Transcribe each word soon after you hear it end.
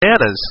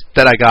bananas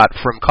that I got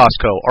from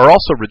Costco are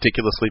also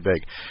ridiculously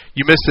big.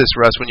 You missed this,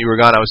 Russ, when you were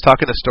gone. I was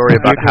talking a story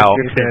about how...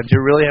 Do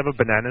you really have a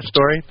banana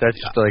story? That's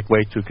like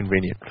way too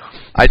convenient.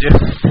 I do.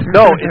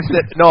 No,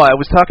 I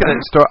was talking a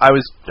story. I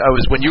was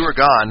when you were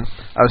gone.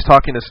 I was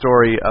talking a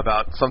story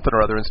about something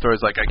or other, and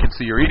stories like, I can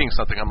see you're eating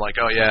something. I'm like,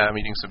 oh yeah, I'm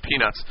eating some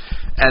peanuts.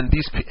 And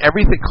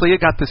everything. Clea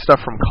got this stuff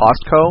from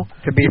Costco.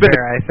 To be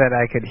fair, I said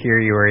I could hear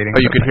you were eating.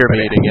 Oh, you could hear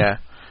me eating, yeah.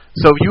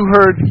 So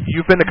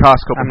you've been to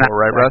Costco before,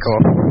 right, Russ?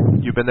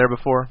 Cool. You've been there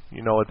before?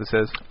 You know what this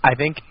is? I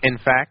think, in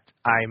fact,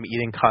 I'm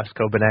eating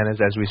Costco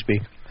bananas as we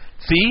speak.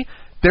 See?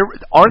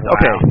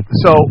 Okay,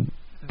 so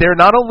they're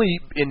not only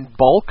in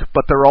bulk,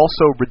 but they're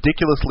also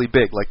ridiculously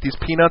big. Like, these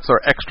peanuts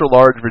are extra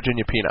large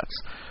Virginia peanuts.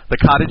 The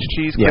cottage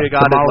cheese Clea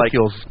got is like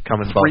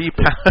come in bulk. 3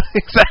 pounds.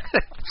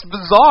 Exactly. It's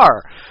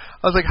bizarre.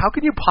 I was like, how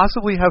can you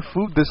possibly have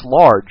food this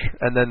large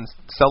and then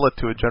sell it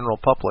to a general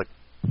public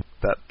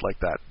like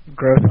that?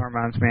 Growth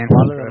hormones, man.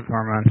 Growth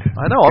hormones.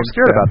 I know. I'm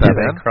scared about that,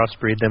 man. They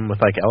crossbreed them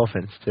with, like,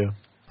 elephants, too.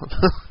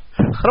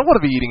 I don't want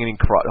to be eating any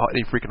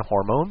freaking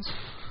hormones.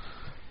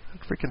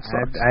 It freaking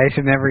sucks. I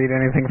should never eat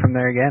anything from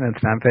there again.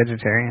 It's not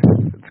vegetarian.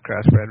 It's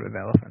crossbred with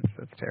elephants.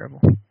 That's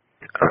terrible.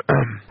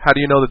 How do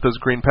you know that those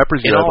green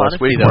peppers you had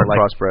last week weren't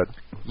crossbred?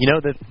 You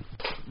know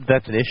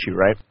that's an issue,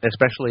 right?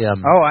 Especially I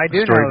do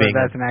know that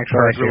that's an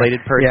actual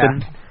related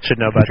person should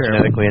know about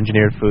genetically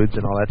engineered foods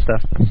and all that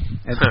stuff.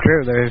 It's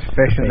true. There's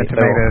fish in the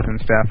tomatoes and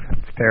stuff.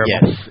 It's terrible.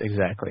 Yes,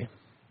 exactly.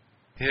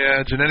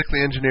 Yeah,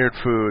 genetically engineered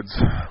foods.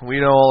 We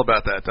know all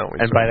about that, don't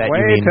we? And by that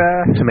you mean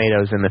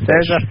tomatoes in the fish.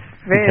 There's a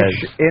fish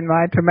in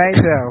my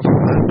tomato.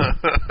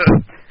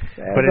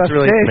 But it's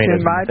really fish tomatoes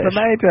in my the fish.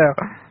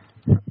 tomato.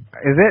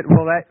 Is it?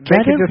 Well,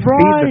 they can just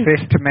feed the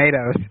fish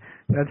tomatoes.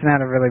 That's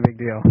not a really big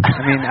deal.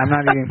 I mean, I'm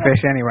not eating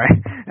fish anyway,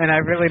 and I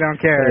really don't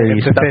care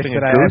if the fish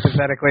that I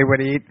hypothetically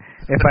would eat,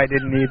 if I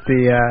didn't eat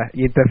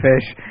the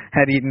fish,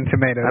 had eaten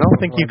tomatoes. I don't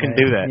think you can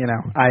do that. You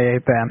know, I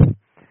ate them.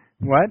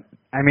 What?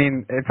 I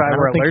mean, if I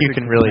were allergic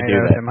to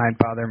tomatoes, it might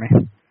bother me.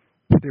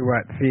 Do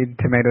what? Feed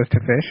tomatoes to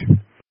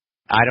fish?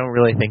 I don't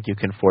really think you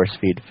can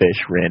force-feed fish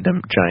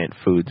random giant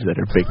foods that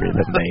are bigger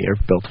than they are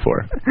built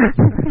for.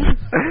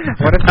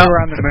 What if they were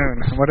on the moon?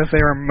 What if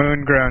they were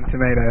moon-grown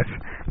tomatoes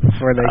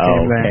before they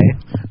came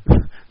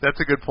there? That's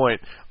a good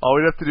point. All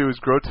we'd have to do is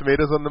grow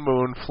tomatoes on the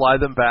moon, fly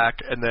them back,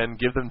 and then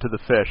give them to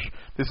the fish.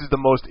 This is the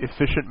most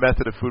efficient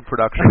method of food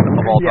production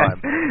of all time.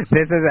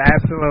 This is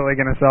absolutely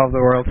going to solve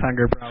the world's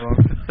hunger problems.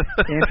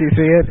 Can't you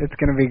see it? It's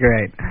going to be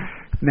great.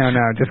 No,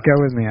 just go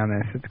with me on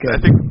this. It's good.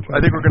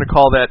 I think we're going to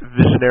call that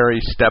visionary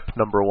step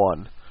number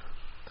 1.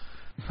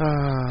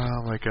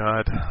 Oh, my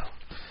God.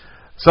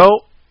 So,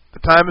 the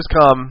time has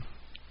come.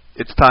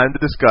 It's time to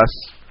discuss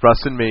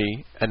Russ and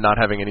me and not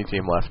having any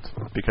team left,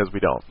 because we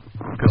don't.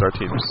 Because our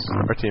teams suck.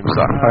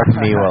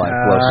 Pardon me while I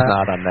blow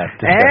snot on that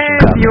discussion.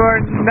 And you are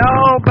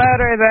no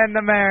better than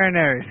the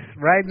Mariners.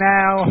 Right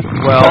now,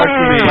 well, our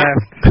team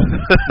left.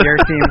 Your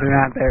team's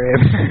not there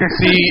either.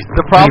 See,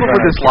 the problem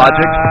with this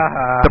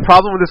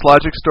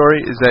logic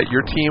story is that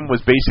your team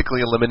was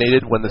basically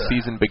eliminated when the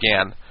season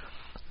began.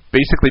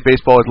 Basically,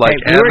 baseball is like,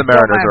 and the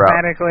Mariners are out.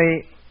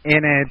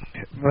 In it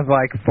with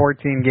like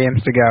 14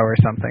 games to go or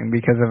something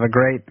because of a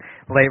great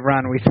late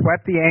run. We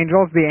swept the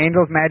Angels. The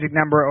Angels' magic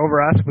number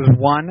over us was 1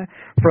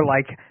 for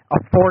like a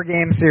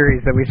 4-game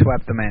series that we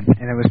swept them in,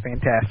 and it was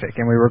fantastic,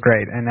 and we were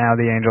great. And now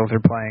the Angels are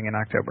playing in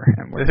October.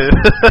 And we're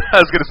I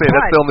was going to say,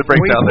 that's the only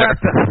breakdown there.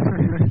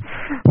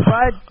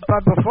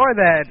 but before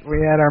that, we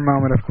had our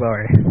moment of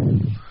glory.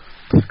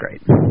 It was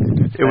great.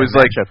 It was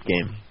like a matchup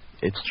game.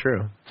 It's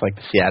true. It's like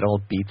Seattle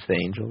beats the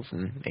Angels,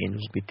 and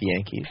Angels beat the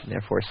Yankees, and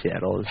therefore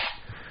Seattle is.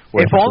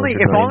 If only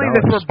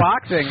this were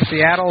boxing,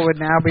 Seattle would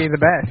now be the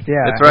best.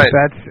 Yeah, that's right.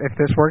 If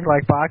this worked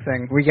like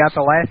boxing, we got the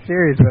last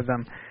series with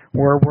them.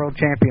 We're world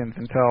champions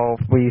until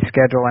we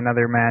schedule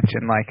another match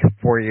in like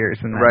 4 years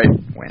and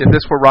then win. If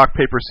this were rock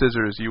paper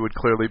scissors, you would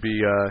clearly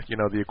be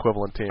the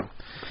equivalent team.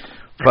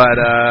 But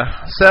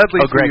sadly,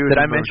 Greg, did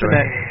I mention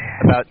that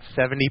about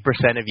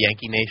 70% of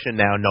Yankee Nation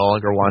now no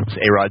longer wants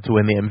A-Rod to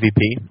win the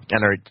MVP and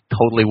are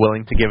totally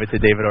willing to give it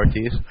to David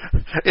Ortiz?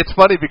 It's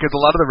funny because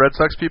a lot of the Red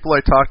Sox people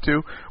I talked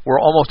to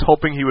were almost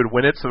hoping he would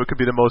win it, so it could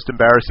be the most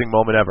embarrassing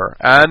moment ever.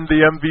 And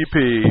the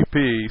MVP,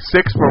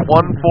 6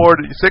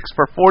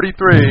 for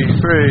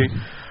 43,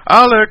 3.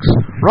 Alex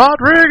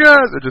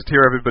Rodriguez! I just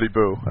hear everybody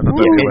boo.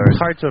 It's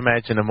hard to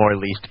imagine a more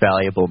least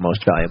valuable,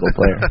 most valuable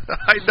player.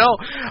 I know.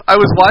 I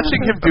was watching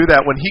him do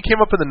that when he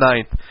came up in the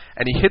 9th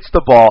and he hits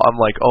the ball.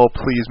 I'm like, oh,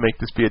 please make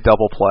this be a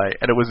double play.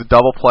 And it was a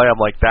double play. I'm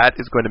like, that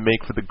is going to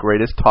make for the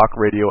greatest talk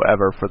radio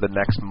ever for the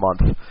next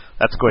month.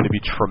 That's going to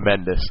be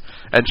tremendous.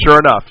 And sure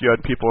enough, you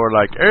had people who were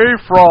like,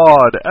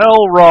 A-Fraud,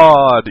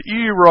 L-Rod,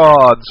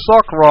 E-Rod,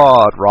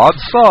 Suck-Rod, Rod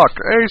Suck,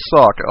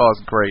 A-Suck. Oh,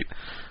 it's great.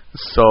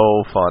 So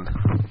fun.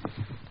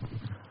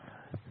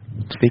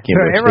 Speaking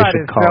of which, A-Rod they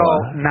should is call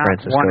still not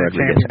Francisco won a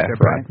Rodriguez championship,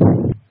 right?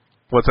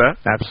 What's that?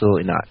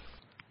 Absolutely not.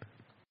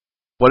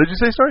 What did you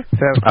say, sorry?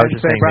 So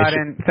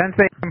since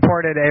they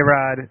imported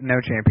A-Rod,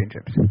 no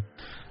championships.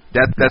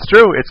 That's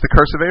true. It's the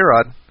curse of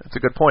A-Rod. That's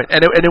a good point.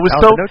 And it was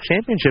no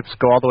championships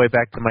go all the way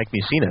back to Mike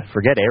Mussina.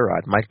 Forget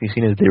A-Rod. Mike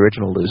Mussina is the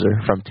original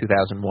loser from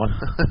 2001.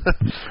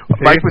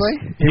 Mike was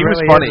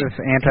funny.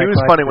 He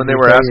was funny when they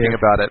were asking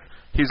about it.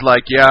 He's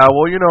like, yeah,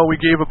 well, we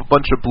gave up a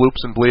bunch of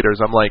bloops and bleeders.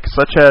 I'm like,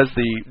 such as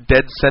the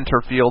dead center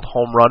field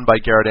home run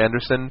by Garrett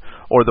Anderson,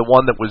 or the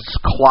one that was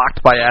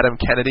clocked by Adam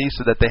Kennedy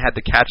so that they had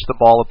to catch the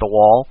ball at the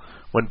wall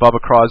when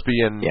Bubba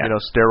Crosby and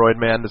Steroid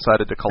Man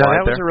decided to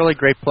collide there. That was a really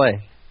great play.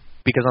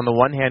 Because on the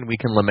one hand, we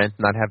can lament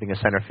not having a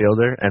center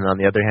fielder, and on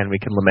the other hand, we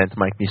can lament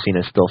Mike Mussina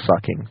still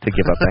sucking to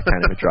give up that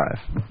kind of a drive.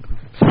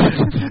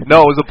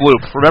 No, it was a bloop.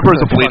 Remember, it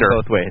was a bleeder.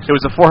 Both ways. It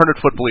was a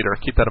 400-foot bleeder.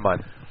 Keep that in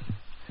mind.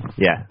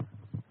 Yeah.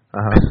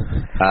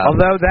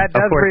 Although that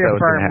does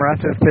reaffirm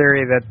Russ's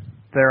theory that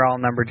they're all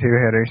number 2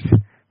 hitters.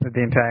 That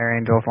the entire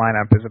Angels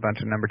lineup is a bunch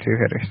of number 2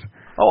 hitters.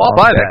 Oh, I'll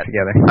buy that.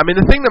 Together. I mean,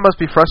 the thing that must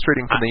be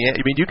frustrating from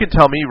you can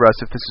tell me, Russ,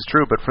 if this is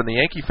true, but from the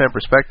Yankee fan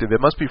perspective,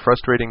 it must be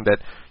frustrating that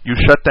you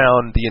shut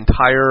down the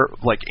entire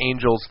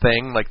Angels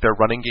thing, their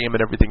running game and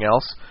everything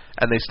else,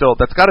 and that's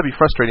got to be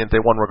frustrating that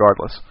they won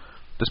regardless,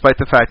 despite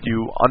the fact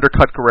you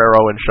undercut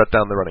Guerrero and shut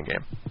down the running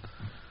game.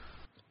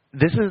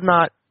 This is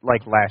not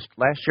like last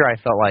year. I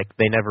felt like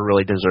they never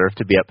really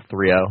deserved to be up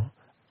 3-0.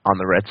 On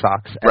the Red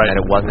Sox, and that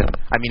it wasn't.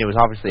 I mean, it was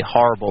obviously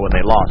horrible when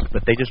they lost,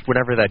 but they just were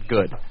never that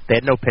good.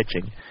 They had no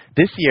pitching.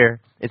 This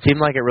year, it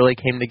seemed like it really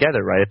came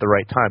together right at the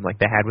right time.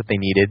 Like they had what they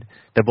needed.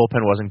 The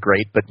bullpen wasn't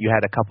great, but you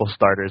had a couple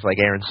starters like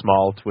Aaron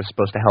Smalt was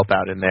supposed to help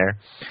out in there,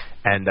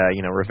 and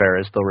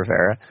Rivera is still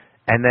Rivera.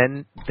 And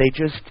then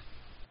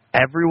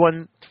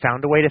everyone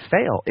found a way to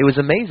fail. It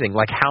was amazing,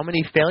 like how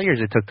many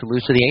failures it took to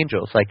lose to the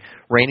Angels. Like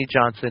Randy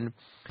Johnson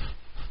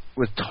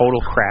was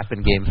total crap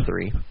in Game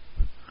 3.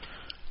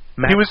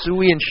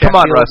 Matsui and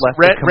Sheffield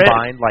left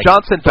combined like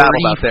Johnson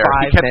battled out there.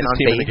 He kept his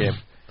team in the game.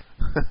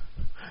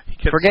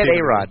 Forget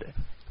A-Rod.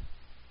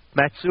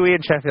 Matsui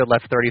and Sheffield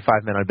left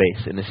 35 men on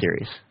base in the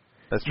series.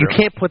 That's true. You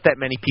can't put that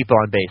many people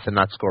on base and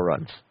not score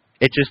runs.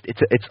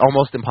 It's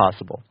almost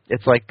impossible.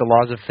 It's like the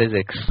laws of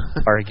physics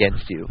are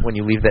against you when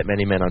you leave that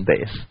many men on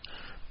base.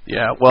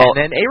 Yeah, well,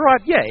 and then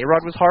A-Rod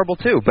was horrible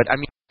too. But I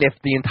mean, if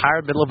the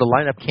entire middle of the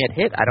lineup can't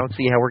hit, I don't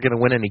see how we're going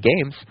to win any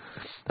games.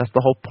 That's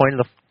the whole point of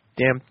the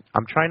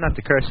I'm trying not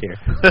to curse here.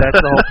 That's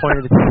the whole point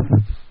of the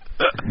team.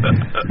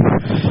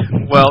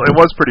 Well, it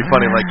was pretty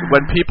funny. Like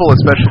when people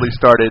especially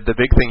started, the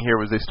big thing here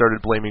was they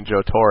started blaming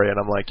Joe Torre, and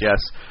I'm like, yes,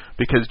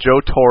 because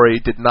Joe Torre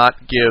did not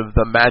give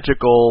the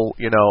magical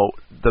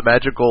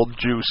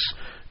juice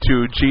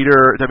to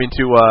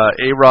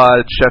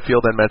A-Rod,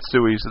 Sheffield, and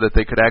Matsui so that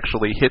they could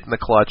actually hit in the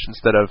clutch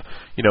instead of,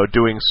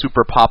 doing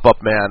super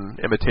pop-up man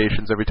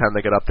imitations every time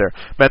they get up there.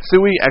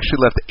 Matsui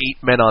actually left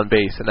 8 men on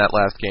base in that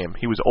last game.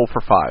 He was 0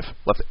 for 5,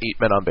 left 8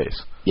 men on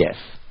base. Yes.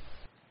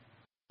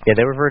 Yeah,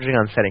 they were verging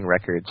on setting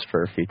records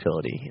for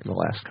futility in the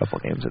last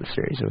couple games of the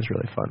series. It was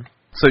really fun.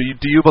 So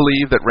do you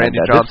believe that Randy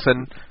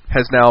Johnson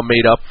has now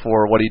made up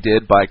for what he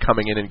did by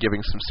coming in and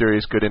giving some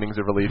serious good innings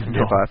of relief in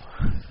Game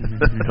 5?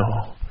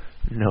 No.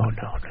 4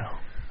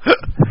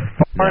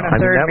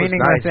 1/3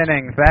 meaningless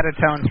innings. That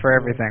atones for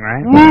everything,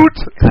 right? Woot!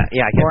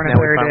 Yeah, I guess 4 now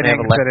we finally have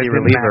a lefty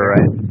reliever,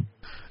 right?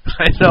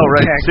 I know,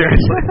 right?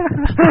 Seriously.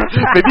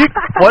 Maybe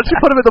why don't you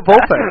put him in the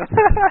bullpen?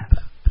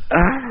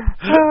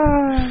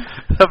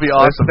 That'd be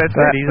awesome. That's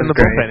it. He's in the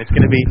bullpen. It's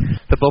going to be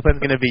the bullpen's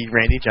going to be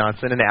Randy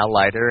Johnson and Al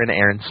Leiter and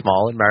Aaron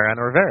Small and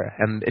Mariano Rivera,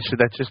 and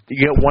that's just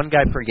you get one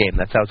guy per game.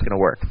 That's how it's going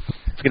to work.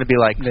 It's going to be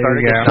like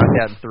starting to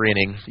knock out in 3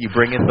 innings. You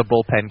bring in the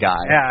bullpen guy.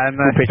 Yeah, and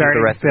who pitches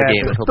the rest of the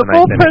game until the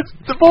 9th inning.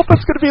 The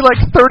bullpen's going to be like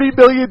 $30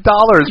 million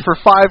for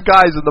 5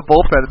 guys in the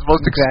bullpen. It's the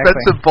most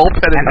expensive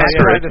bullpen in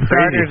history. The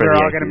starters are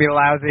all going to be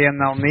lousy, and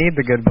they'll need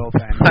the good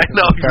bullpen. I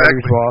know, exactly.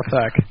 Starters will all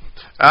suck.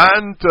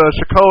 And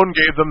Chacon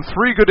gave them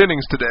 3 good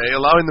innings today,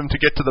 allowing them to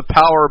get to the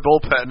power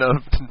bullpen of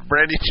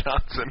Randy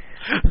Johnson.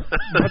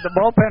 But the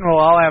bullpen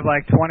will all have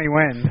like 20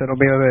 wins. It'll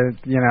be the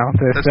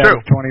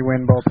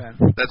 20-win bullpen.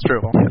 That's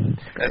true.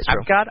 That's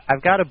true.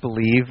 I've got to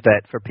believe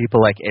that for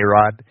people like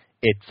A-Rod,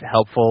 it's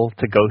helpful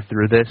to go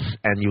through this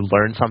and you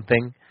learn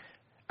something.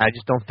 I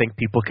just don't think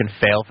people can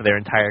fail for their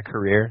entire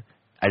career.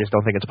 I just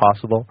don't think it's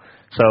possible.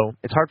 So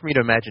it's hard for me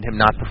to imagine him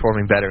not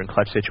performing better in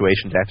clutch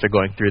situations after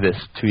going through this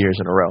 2 years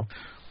in a row.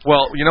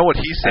 Well, you know what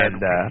he said.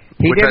 And,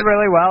 he did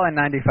really well in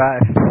 95.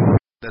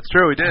 That's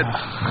true, he did.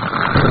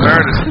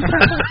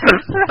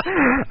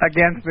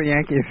 Against the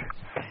Yankees.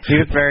 He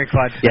was very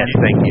clutch. Yes,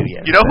 thank you.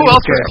 Yes. You know who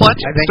else was clutch?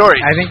 I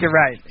think you're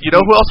right. You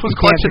know who else was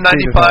clutch in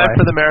 95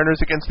 for the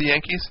Mariners against the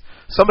Yankees?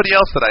 Somebody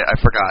else that I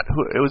forgot.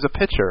 It was a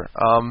pitcher.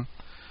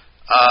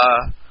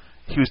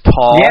 He was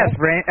tall. Yes,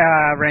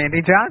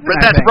 Randy Johnson.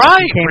 That's right.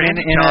 He came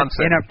Randy in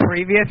Johnson. in a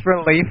previous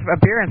relief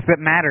appearance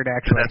that mattered,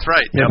 actually. That's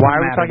right. Yep. Why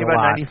are we talking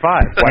about 95?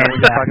 Why are we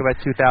talking about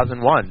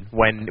 2001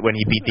 when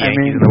he beat the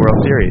Yankees in the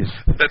World Series?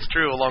 That's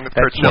true, along with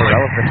Kurt Schilling.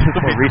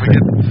 More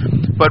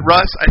recent. But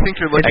Russ, I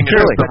think you're looking at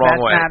this the wrong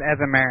way. That's not as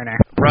a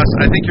Mariner. Russ,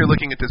 I think you're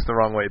looking at this the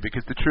wrong way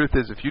because the truth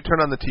is, if you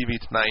turn on the TV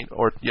tonight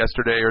or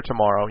yesterday or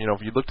tomorrow,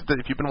 if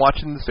you've been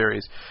watching the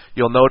series,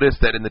 you'll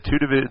notice that in the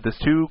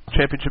two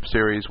championship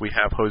series we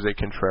have Jose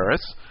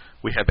Contreras.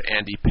 We have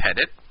Andy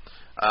Pettitte.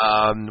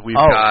 We've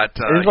got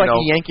it's like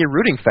a Yankee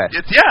rooting fest.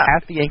 Yeah.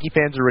 Half the Yankee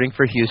fans are rooting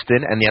for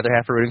Houston, and the other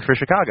half are rooting for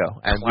Chicago.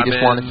 And we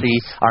just want to see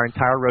our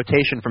entire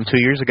rotation from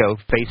 2 years ago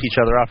face each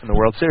other off in the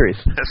World Series.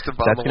 That's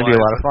going to be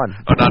a lot of fun.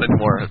 Oh, not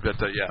anymore. But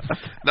yeah.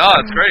 No,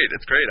 it's great.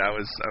 It's great. I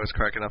was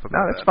cracking up about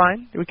that. No, that's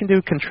fine. We can do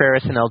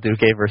Contreras and El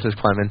Duque versus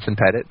Clemens and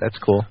Pettitte. That's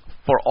cool.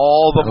 For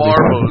all the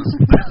Marvos.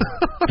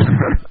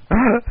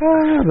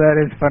 That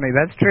is funny.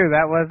 That's true.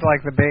 That was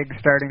like the big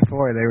starting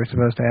four they were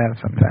supposed to have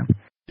sometime.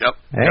 Yep.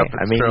 Hey,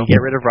 I mean, you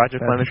get rid of Roger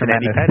Clemens and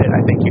Andy Pettitte.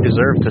 I think you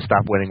deserve to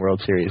stop winning World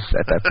Series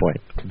at that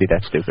point, to be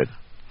that stupid.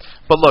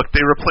 But look,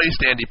 they replaced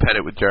Andy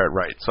Pettitte with Jarrett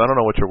Wright, so I don't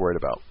know what you're worried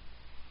about.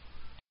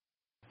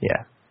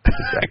 Yeah,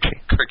 exactly.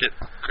 Cricket.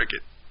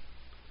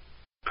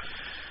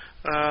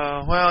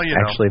 Well, you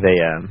know. Actually,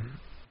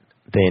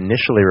 they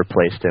initially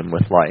replaced him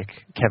with, like,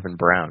 Kevin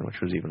Brown,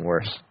 which was even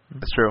worse.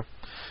 That's true.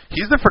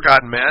 He's the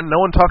forgotten man. No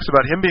one talks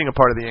about him being a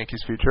part of the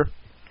Yankees' future.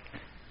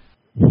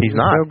 He's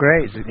not. So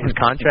great. His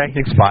contract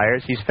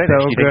expires. He's finished.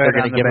 So you think they're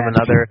going to give him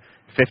another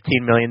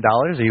 $15 million?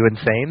 Are you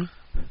insane?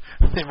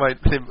 They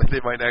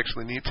might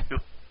actually need to.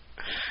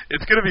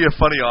 It's going to be a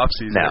funny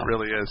offseason. No. It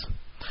really is.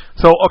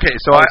 So okay,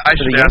 I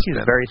should the ask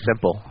Yankees.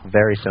 then.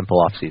 Very simple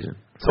offseason.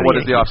 So what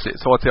is the offseason?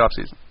 So what's the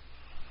offseason?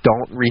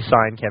 Don't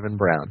re-sign Kevin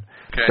Brown.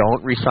 Okay.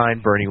 Don't re-sign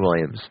Bernie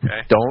Williams.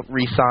 Okay. Don't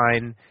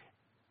re-sign.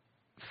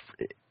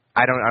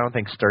 I don't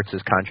think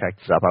Sturtz's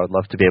contract is up. I would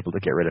love to be able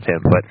to get rid of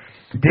him, but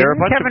there are a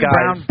bunch Kevin of guys.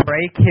 Brown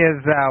break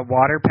his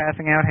water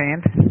passing out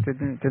hand?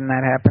 Didn't that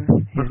happen?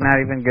 He's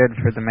not even good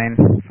for the main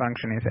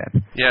function he's had.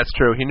 Yeah, it's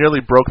true. He nearly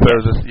broke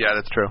those. Yeah,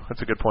 that's true.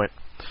 That's a good point.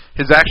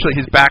 His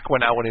back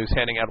went out when he was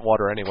handing out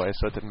water anyway,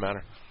 so it didn't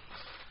matter.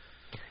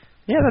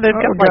 Yeah, they've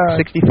got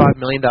like $65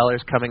 million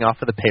coming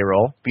off of the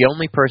payroll. The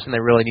only person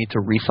they really need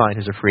to re-sign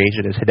as a free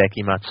agent is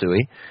Hideki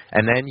Matsui,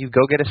 and then you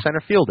go get a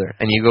center fielder,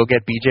 and you go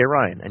get B.J.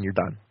 Ryan, and you're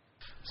done.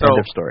 End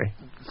of story.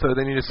 So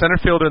they need a center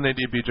fielder and they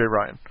need B.J.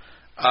 Ryan.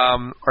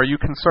 Are you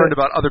concerned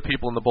about other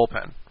people in the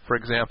bullpen? For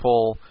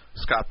example,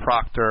 Scott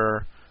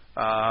Proctor,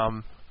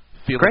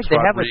 Felix Great, they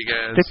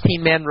Rodriguez. have a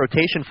 15-man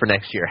rotation for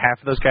next year.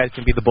 Half of those guys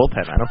can be the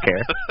bullpen. I don't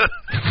care.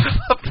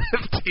 A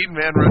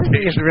 15-man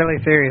rotation. He's really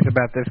serious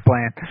about this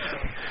plan.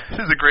 This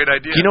is a great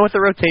idea. Do you know what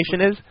the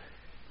rotation is?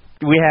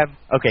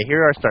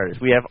 Here are our starters.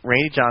 We have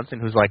Randy Johnson,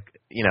 who's like,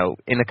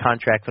 in a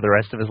contract for the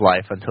rest of his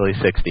life until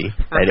he's 60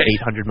 at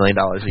 $800 million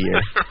a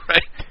year.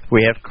 Right.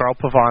 We have Carl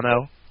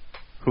Pavano,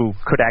 who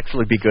could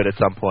actually be good at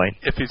some point.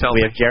 If he's healthy.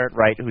 We have Jarrett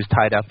Wright, who's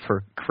tied up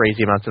for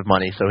crazy amounts of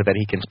money so that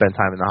he can spend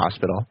time in the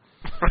hospital.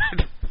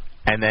 Right.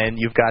 And then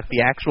you've got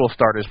the actual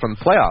starters from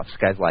the playoffs,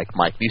 guys like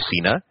Mike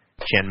Mussina,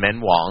 Chen-Men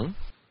Wang.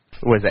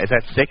 Is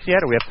that 6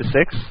 yet? Are we up to 6?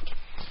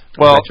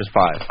 Well, just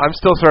 5. I'm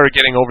still sort of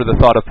getting over the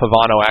thought of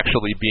Pavano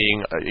actually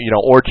being,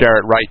 or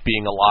Jarrett Wright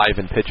being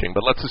alive and pitching.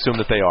 But let's assume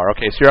that they are.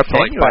 Okay, so you're up to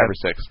like 5 or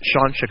 6.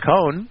 Sean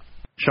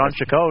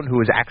Chacon, who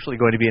is actually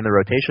going to be in the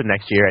rotation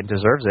next year and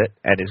deserves it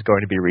and is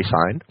going to be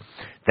re-signed.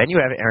 Then you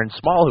have Aaron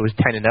Small, who is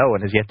 10-0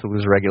 and has yet to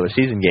lose a regular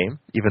season game,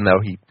 even though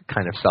he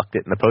kind of sucked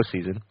it in the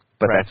postseason.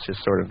 But that's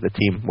just sort of the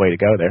team way to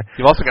go there.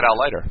 You've also got Al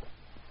Leiter.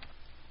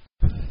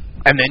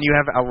 And then you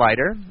have Al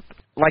Leiter.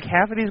 Like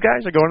half of these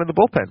guys are going to the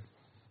bullpen.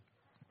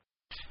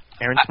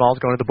 Aaron Small's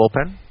going to the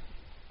bullpen.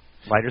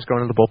 Leiter's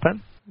going to the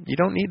bullpen. You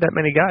don't need that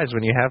many guys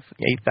when you have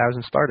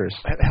 8,000 starters.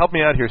 Help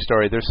me out here,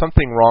 Story. There's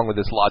something wrong with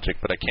this logic,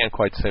 but I can't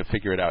quite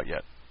figure it out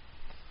yet.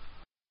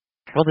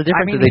 Well, the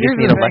difference is they just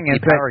need a lefty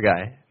power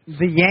guy.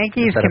 The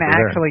Yankees can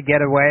actually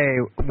get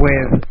away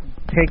with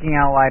taking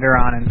out Leiter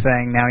on and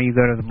saying, now you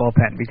go to the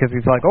bullpen, because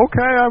he's like,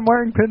 okay, I'm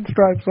wearing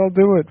pinstripes, I'll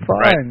do it,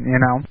 fine,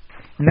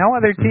 No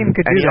other team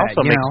could do that. And he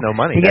also makes no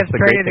money. He gets That's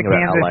the great traded thing to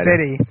about Kansas Al Leiter.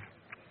 City,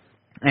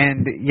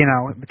 and,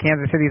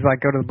 Kansas City's like,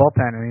 go to the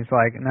bullpen, and he's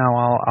like, no,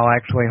 I'll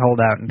actually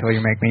hold out until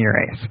you make me your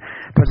ace.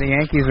 But the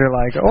Yankees are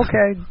like,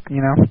 okay,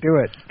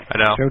 do it.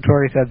 I know. Joe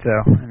Torre said so,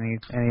 and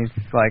he's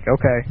like,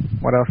 okay,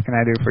 what else can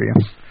I do for you?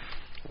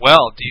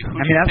 Well,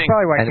 that's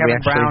probably why Kevin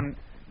Brown,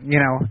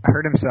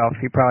 hurt himself.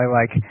 He probably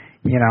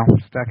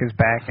stuck his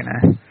back in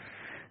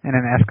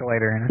an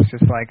escalator, and it's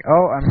just like,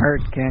 oh, I'm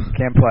hurt, can't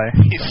play.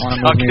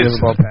 Want to move me to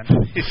the bullpen.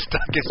 He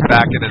stuck his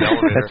back in an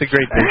elevator. That's a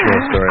great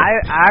visual story.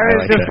 I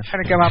was just trying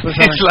to come up with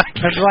something. Who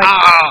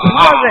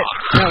was it?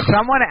 No,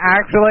 someone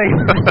actually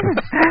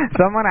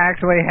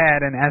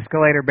had an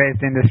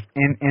escalator-based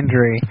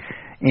injury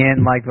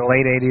in like the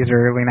late '80s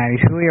or early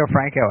 '90s. Julio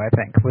Franco, I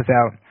think, was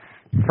out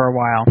for a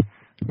while.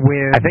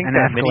 I think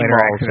that mini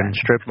malls accident. and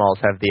strip malls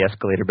have the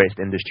escalator-based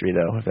industry,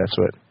 though, if that's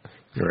what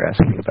you were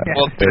asking about. Yeah.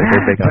 Well, they're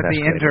big on but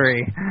the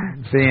injury,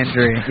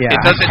 yeah.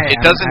 It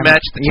doesn't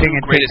match the two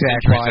greatest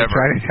injuries ever.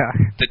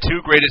 The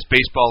 2 greatest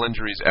baseball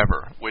injuries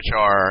ever, which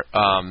are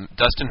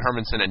Dustin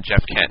Hermanson and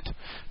Jeff Kent.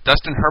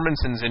 Dustin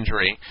Hermanson's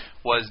injury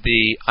was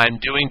I'm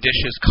doing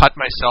dishes, cut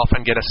myself,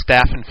 and get a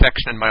staph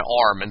infection in my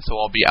arm, and so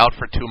I'll be out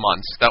for 2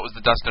 months. That was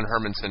the Dustin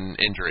Hermanson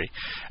injury.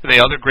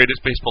 The other greatest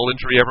baseball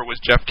injury ever was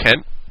Jeff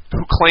Kent.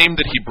 who claimed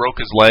that he broke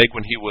his leg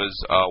when he was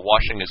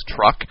washing his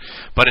truck,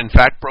 but in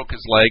fact broke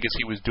his leg as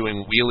he was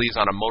doing wheelies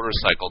on a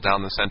motorcycle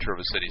down the center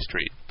of a city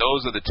street.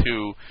 Those are the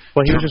two.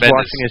 Well, he was just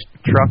washing his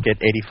truck at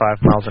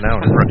 85 miles an hour.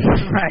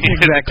 Right,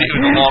 exactly.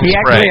 He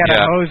actually had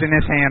a hose in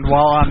his hand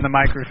while on the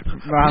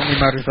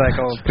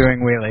motorcycle doing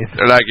wheelies.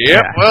 They're like,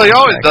 yep. Yeah, well, he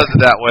always does it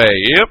that way.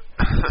 Yep.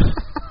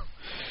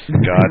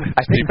 God,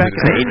 I think back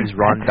in the 80s,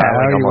 Ron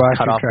Dowling almost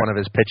cut off one of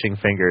his pitching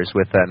fingers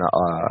with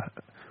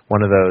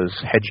one of those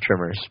hedge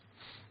trimmers.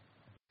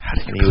 How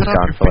do you cut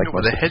off your finger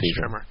with a hedge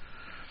trimmer?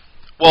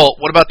 Well,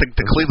 what about the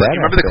Cleveland? You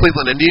remember the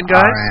Cleveland Indian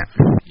guys?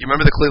 Right. You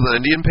remember the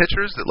Cleveland Indian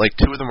pitchers that like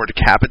two of them were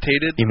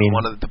decapitated? You mean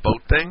one of the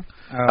boat thing?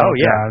 Oh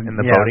yeah, in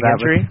the boating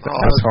injury. That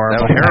was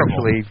horrible. That was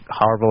actually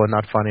horrible and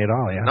not funny at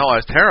all. Yeah. No,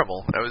 it was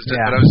terrible. I was just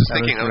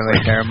thinking it was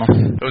really terrible.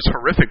 It was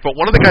horrific. But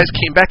one of the guys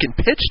came back and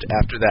pitched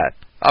after that.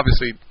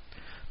 Obviously,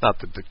 not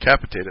the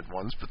decapitated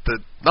ones, but the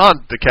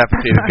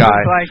non-decapitated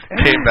guy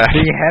came back.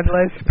 The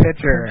headless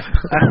pitcher.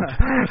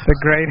 The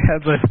great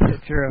headless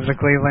pitcher of the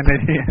Cleveland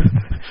Indians.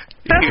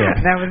 Yeah.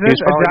 Now, was this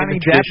a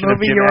Johnny Depp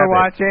movie you were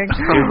watching?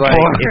 He was like,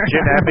 if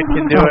Jim Abbott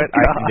can do it,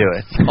 I can do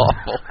it.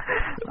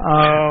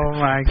 Oh,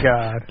 my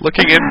God.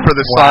 Looking in for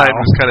the sign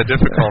was kind of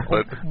difficult,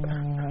 but...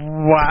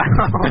 Wow.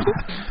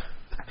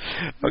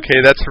 Okay,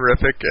 that's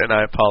horrific, and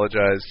I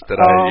apologize that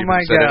I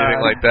even said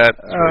anything like that.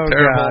 It's really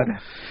terrible. God.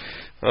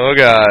 Oh,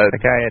 God.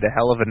 The guy had a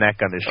hell of a neck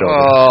on his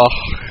shoulder.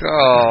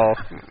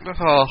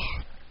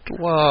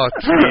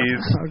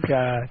 Jeez. Oh,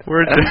 God.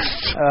 We're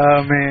just...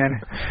 Oh,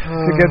 man. It's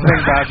a good thing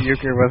Bob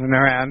Uecker wasn't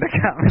around to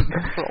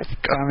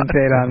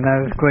commentate on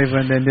those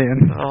Cleveland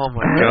Indians. Oh,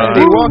 my God.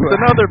 He walked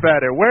another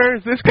batter. Where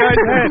is this guy's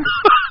head?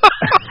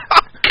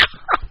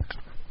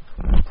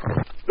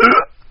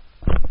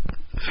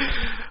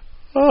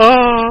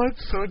 Oh,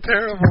 it's so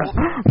terrible.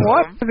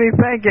 What is he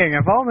thinking?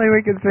 If only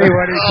we could see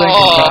what he's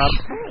thinking, Bob.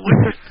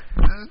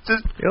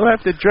 You'll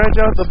have to dredge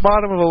out the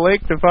bottom of the lake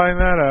to find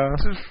that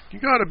out. You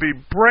got to be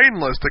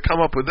brainless to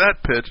come up with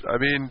that pitch. I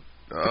mean,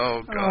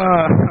 oh,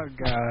 God. Oh,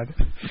 God.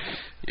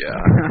 Yeah.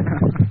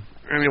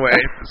 Anyway,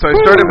 so I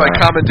started by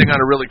commenting on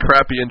a really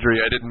crappy injury.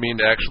 I didn't mean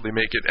to actually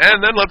make it.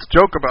 And then let's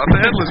joke about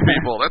the headless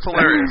people. That's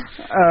hilarious.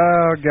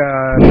 Oh,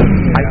 God.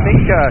 I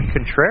think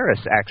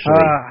Contreras,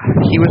 actually,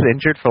 he was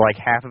injured for like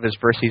half of his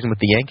first season with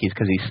the Yankees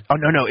because he's... Oh,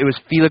 no, it was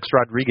Felix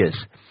Rodriguez.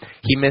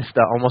 He missed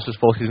almost his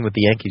full season with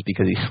the Yankees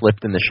because he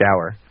slipped in the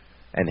shower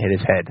and hit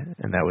his head,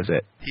 and that was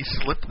it. He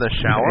slipped in the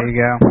shower? There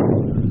you go.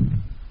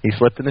 He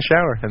slipped in the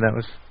shower, and that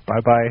was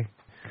bye-bye.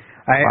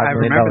 I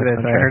remember this.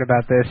 I heard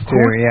about this,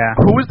 too, yeah.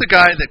 Who was the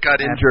guy that got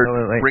injured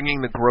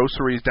bringing the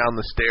groceries down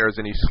the stairs,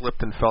 and he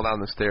slipped and fell down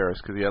the stairs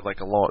because he had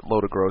like a load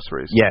of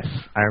groceries? Yes,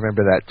 I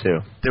remember that,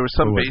 too. There was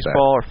some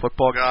baseball or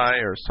football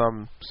guy or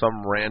some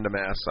random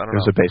ass. I don't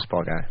know. It was a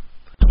baseball guy.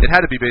 It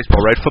had to be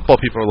baseball, right? Football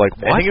people were like,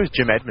 what? I think it was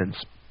Jim Edmonds.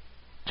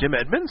 Jim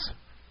Edmonds?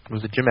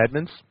 Was it Jim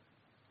Edmonds?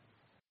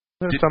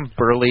 Some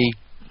burly...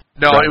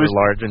 No, it was a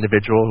large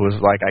individual who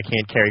was like, I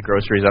can't carry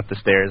groceries up the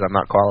stairs. I'm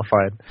not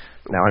qualified.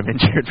 Now I'm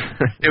injured.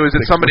 It was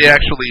that somebody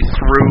actually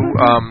threw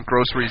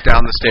groceries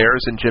down the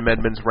stairs, and Jim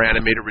Edmonds ran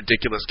and made a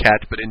ridiculous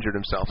catch, but injured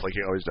himself like he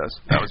always does.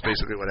 That was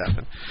basically what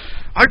happened.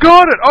 I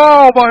got it!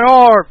 Oh, my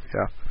arm!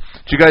 Yeah.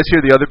 Did you guys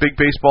hear the other big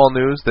baseball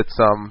news that's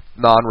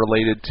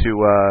non-related to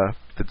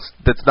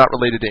that's not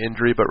related to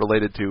injury, but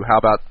related to how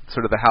about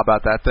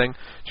that thing?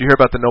 Did you hear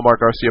about the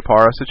Nomar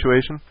Garciaparra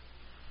situation?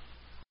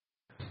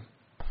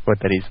 What,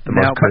 that he's the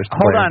most cursed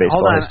player in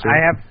baseball history?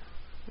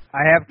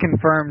 I have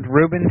confirmed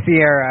Ruben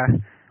Sierra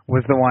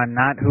was the one,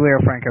 not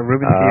Julio Franco.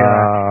 Ruben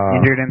Sierra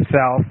injured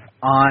himself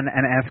on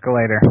an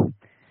escalator.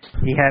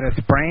 He had a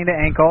sprained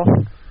ankle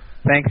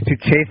thanks to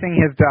chasing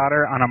his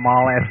daughter on a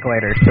mall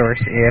escalator, source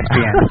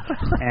ESPN.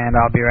 And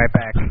I'll be right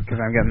back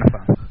because I'm getting the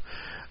phone.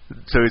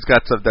 So he's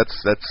got some.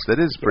 That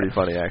is pretty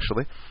funny,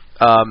 actually.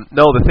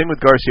 No, the thing with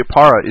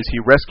Garciaparra is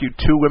he rescued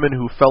two women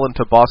who fell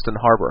into Boston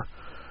Harbor.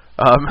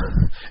 Is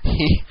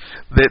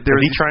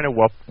he trying to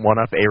one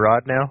up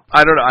A-Rod now?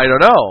 I don't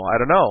know.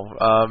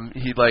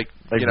 He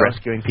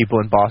rescuing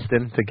people in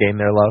Boston to gain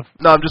their love?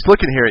 No, I'm just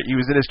looking here. He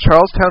was in his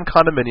Charlestown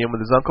condominium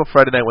with his uncle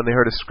Friday night when they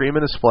heard a scream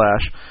and a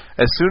splash.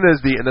 As soon as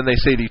and then they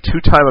say the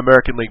two-time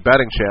American League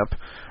batting champ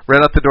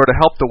ran out the door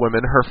to help the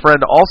women. Her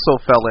friend also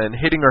fell in,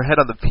 hitting her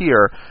head on the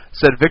pier,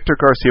 said Victor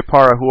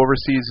Garciaparra, who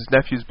oversees his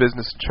nephew's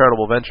business and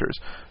charitable ventures.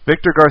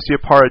 Victor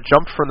Garciaparra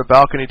jumped from the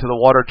balcony to the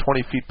water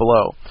 20 feet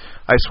below.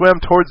 I swam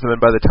towards them,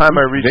 and by the time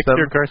I reached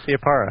Victor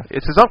Garciaparra?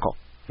 It's his uncle.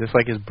 Just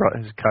like his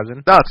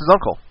cousin? No, it's his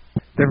uncle.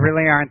 There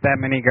really aren't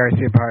that many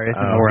Garciaparras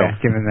in the world,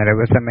 given that it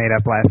was a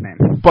made-up last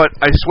name. But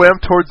I swam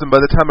towards them.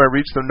 By the time I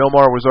reached them,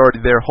 Nomar was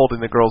already there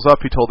holding the girls up,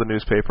 he told the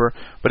newspaper,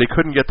 but he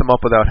couldn't get them up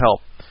without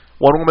help.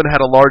 One woman had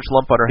a large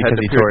lump on her head.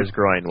 Because he tore his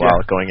groin while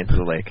going into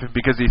the lake.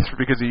 Because he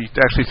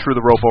actually threw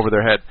the rope over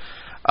their head.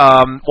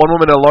 One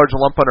woman had a large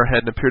lump on her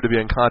head and appeared to be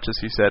unconscious,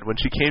 he said. When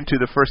she came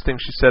to, the first thing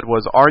she said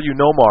was, "Are you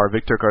Nomar?"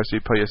 Victor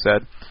Garciaparra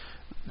said.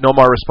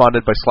 Nomar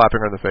responded by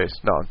slapping her in the face.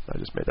 No,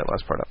 I just made that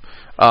last part up.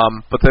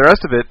 But the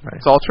rest of it,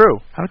 It's all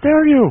true. How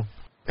dare you?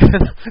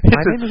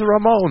 My name is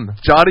Ramon.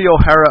 Johnny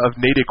O'Hara of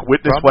Natick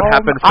witnessed what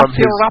happened from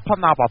his...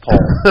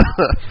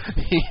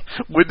 He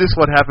witnessed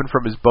what happened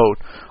from his boat.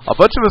 A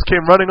bunch of us came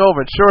running over,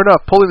 and sure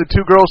enough, pulling the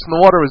two girls from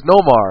the water was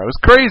Nomar. It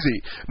was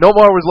crazy.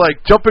 Nomar was like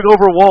jumping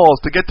over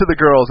walls to get to the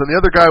girls, and the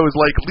other guy was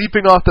like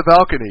leaping off the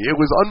balcony. It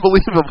was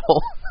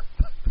unbelievable.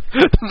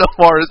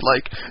 Nomar is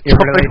like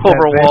jumping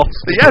over walls.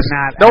 Yes.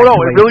 No,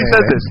 it really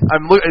says this.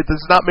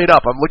 This is not made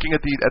up. I'm looking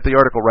at the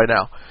article right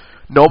now.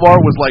 Nomar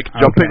was like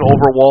jumping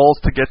over walls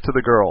to get to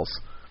the girls.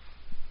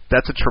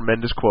 That's a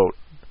tremendous quote.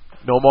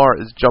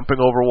 Nomar is jumping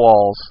over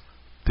walls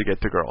to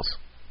get to girls.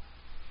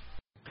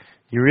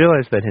 You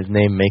realize that his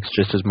name makes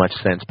just as much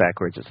sense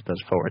backwards as it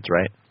does forwards,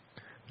 right?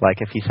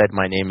 Like if he said,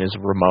 "My name is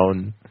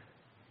Ramon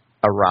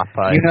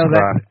Arapa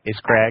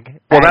Iskrag."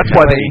 Well, that's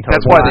why they named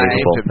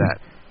him that.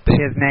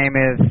 His name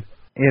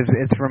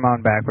it's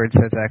Ramon backwards.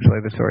 That's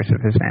actually the source of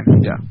his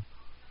name. Yeah.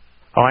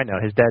 Oh, I know.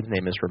 His dad's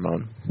name is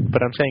Ramon.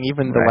 But I'm saying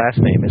even the last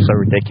name is so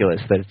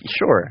ridiculous that,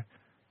 sure.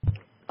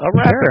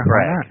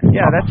 Arapa-Craig.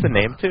 Yeah, that's the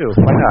name, too.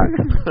 Why not?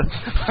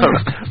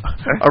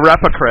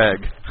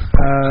 Arapa-Craig.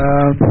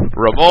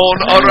 Ramon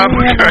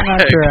Arapa-Craig. I'm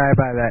not sure I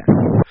buy that.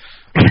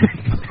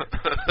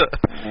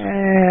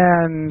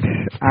 And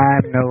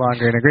I'm no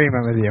longer in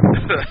agreement with you.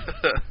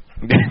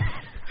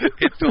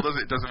 It still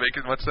doesn't make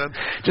as much sense?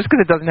 Just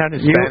because it doesn't have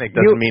Hispanic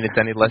doesn't mean it's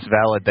any less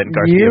valid than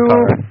Garcia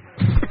Parra.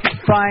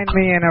 Find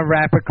me in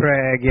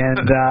Arapa-Craig,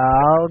 and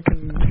I'll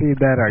concede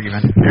that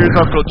argument. Here's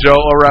Uncle Joe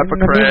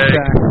Arapa-Craig,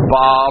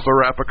 Bob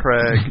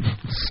Arapa-Craig,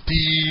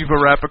 Steve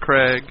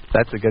Arapa-Craig.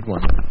 That's a good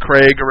one.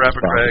 Craig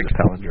Arapa-Craig.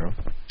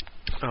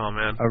 Oh,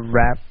 man.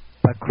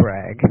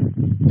 Arapa-Craig.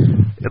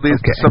 At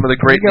least some of the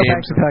great names. Go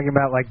back to talking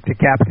about, like,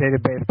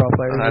 decapitated baseball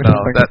players. I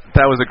know.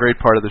 That was a great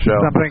part of the show.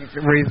 Something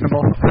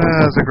reasonable.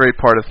 That was a great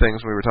part of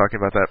things when we were talking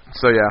about that.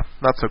 So, yeah,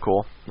 not so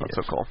cool. Not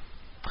so cool.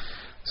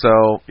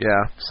 So,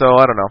 yeah. So,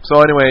 I don't know.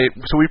 So, anyway,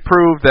 we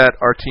proved that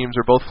our teams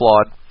are both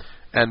flawed,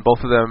 and both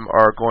of them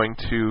are going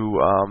to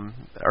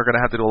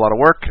have to do a lot of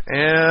work,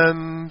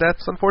 and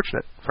that's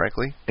unfortunate,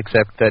 frankly.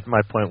 Except that my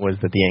point was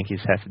that the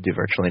Yankees have to do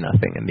virtually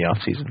nothing in the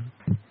offseason.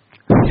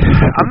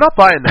 I'm not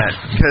buying that,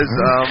 because...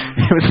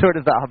 it was sort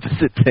of the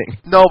opposite thing.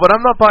 No, but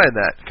I'm not buying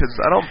that, because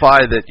I don't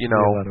buy that,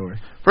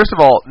 First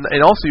of all, and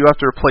also you have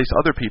to replace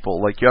other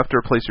people. Like, you have to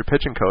replace your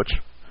pitching coach.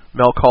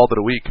 Mel called it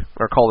a week,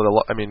 or called it a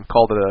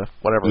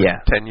whatever,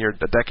 10 year,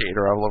 a decade,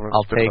 or however.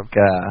 I'll take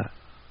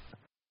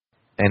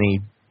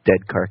any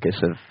dead carcass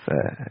of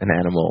an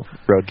animal.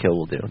 Roadkill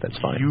will do. That's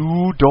fine.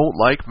 You don't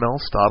like Mel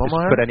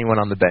Stottlemyre? Just put anyone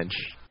on the bench.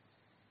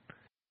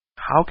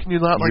 How can you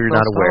not like Mel Stottlemyre? You're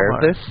not aware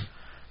of this?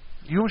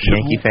 You should.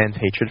 Yankee fans'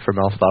 hatred for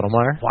Mel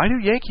Stottlemyre? Why do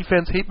Yankee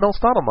fans hate Mel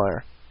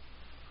Stottlemyre?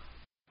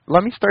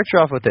 Let me start you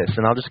off with this,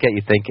 and I'll just get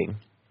you thinking.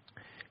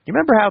 You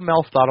remember how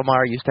Mel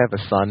Stottlemyre used to have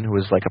a son who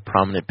was like a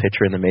prominent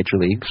pitcher in the major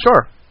leagues?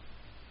 Sure.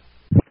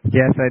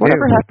 Yes, I do.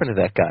 Whatever happened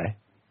to that guy?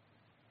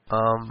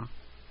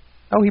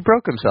 Oh, he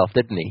broke himself,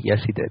 didn't he?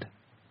 Yes, he did.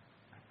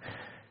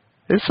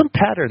 There's some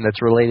pattern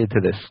that's related to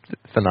this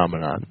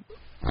phenomenon.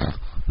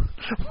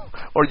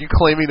 Or are you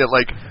claiming that,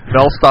 like,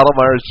 Mel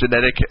Stottlemyre's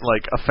genetic,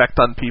 like, effect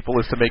on people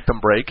is to make them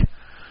break?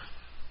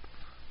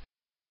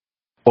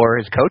 Or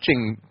his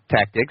coaching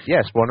tactics,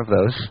 yes, one of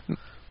those.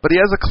 But he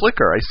has a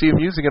clicker. I see him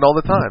using it all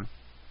the time.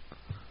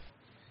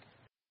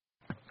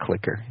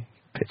 Clicker,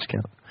 pitch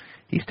count.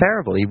 He's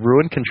terrible. He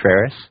ruined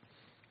Contreras.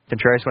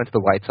 Contreras went to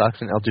the White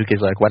Sox, and El Duque's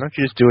like, why don't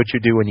you just do what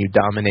you do when you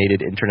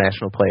dominated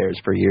international players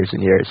for years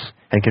and years?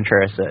 And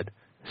Contreras said,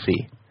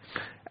 see.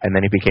 And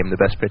then he became the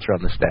best pitcher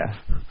on the staff.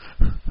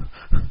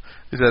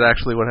 Is that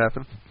actually what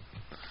happened?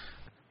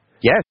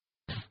 Yes.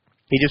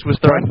 He just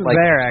was throwing, like,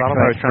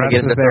 Stottlemyre was trying to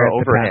get him to throw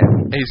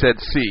overhand. And he said,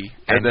 see.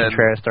 And then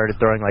Contreras started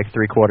throwing, like,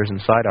 3/4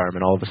 and sidearm,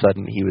 and all of a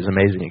sudden he was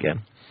amazing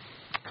again.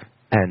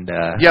 And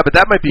yeah, but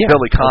that might be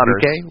Billy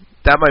Connors.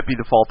 That might be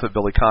the fault of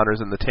Billy Connors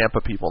and the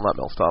Tampa people, not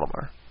Mel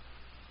Stottlemyre.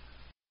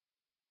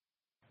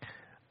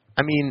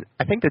 I mean,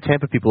 I think the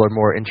Tampa people are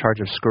more in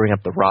charge of screwing up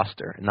the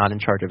roster, not in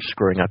charge of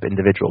screwing up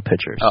individual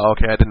pitchers. Oh,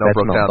 okay. I didn't know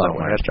it broke down that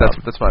way.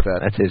 That's my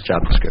bad. That's his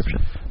job description.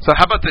 So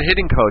how about the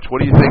hitting coach?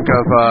 What do you think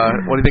of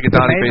Donnie Baseball? It's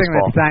amazing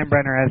that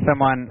Steinbrenner has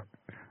someone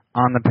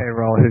on the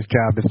payroll whose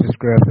job is to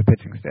screw up the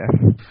pitching staff.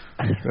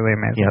 It's really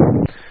amazing.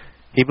 Yeah.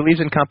 He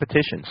believes in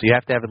competition, so you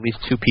have to have at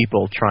least two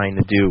people trying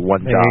to do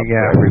one job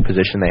for every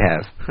position they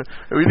have.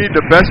 We need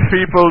the best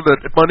people that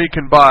money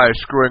can buy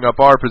screwing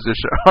up our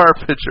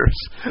pitchers.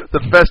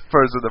 The best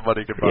person that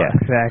money can buy. Yeah,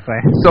 exactly.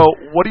 So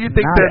what do you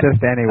think Not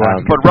just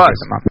anyone. But Russ,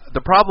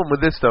 the problem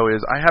with this, though,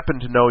 is I happen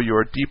to know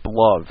your deep and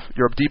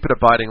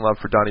abiding love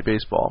for Donnie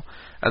Baseball.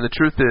 And the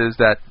truth is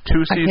that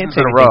 2 seasons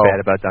in a row, bad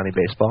about Donnie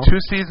Baseball. 2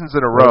 seasons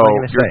in a row,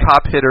 your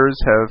top hitters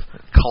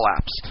have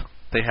collapsed.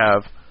 They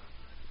have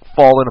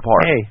fallen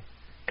apart. Hey.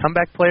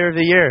 Comeback player of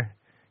the year.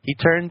 He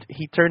turned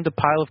a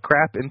pile of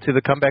crap into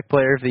the comeback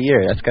player of the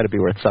year. That's got to be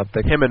worth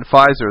something. Him and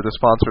Pfizer, the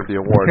sponsor of the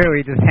award. True,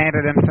 he just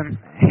handed him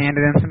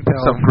some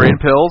pills. Some green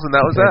pills, and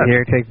that was that.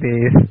 Here, take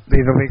these.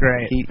 These will be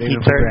great. He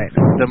turned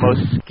the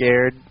most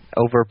scared,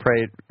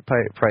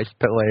 overpriced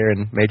player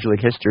in Major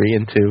League history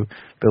into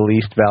the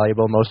least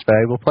valuable, most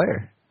valuable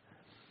player.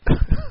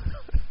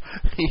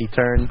 He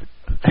turned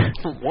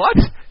what?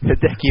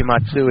 Hideki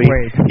Matsui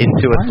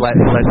into a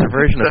lesser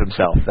version of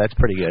himself. That's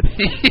pretty good.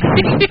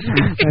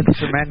 That's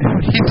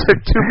tremendous. He took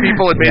two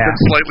people and made them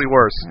slightly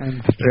worse.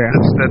 That's true.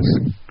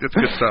 That's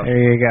good stuff.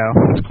 There you go.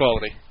 It's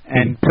quality.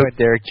 And put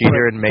Derek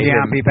Jeter and made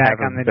him back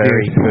have on the a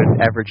very juice.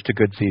 good average to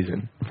good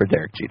season for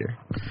Derek Jeter.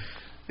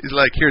 He's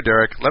like, here,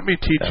 Derek, let me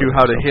teach you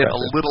how to hit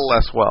impressive. a little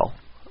less well.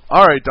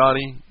 All right,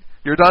 Donnie.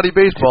 You're Donnie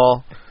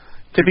Baseball.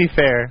 To be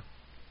fair,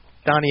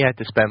 Donnie had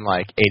to spend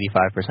like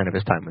 85% of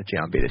his time with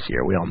Giambi this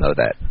year. We all know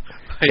that.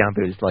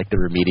 Giambi was like the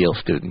remedial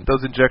student.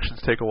 Those injections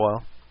take a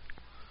while.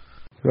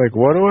 Like,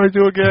 what do I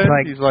do again?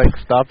 He's like,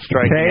 stop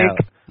striking out.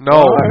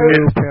 No.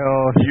 Two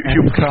pills.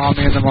 You call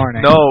me in the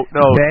morning. No.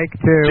 Take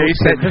two.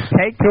 Jason. Just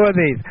take two of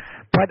these.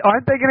 But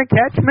aren't they going to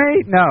catch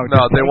me? No.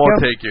 No, they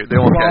won't take you. They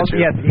won't catch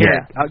you. Yes,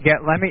 here.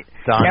 Let me.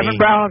 Donnie, Kevin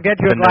Brown will get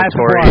you a glass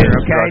of water,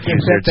 okay?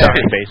 Just sit there.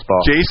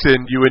 Baseball.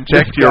 Jason, you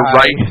inject your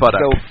right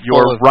buttock.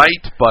 Your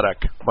right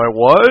buttock. My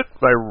what?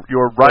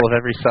 Your right. Full of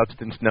every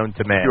substance known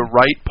to man. Your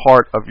right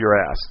part of your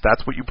ass.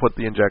 That's what you put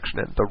the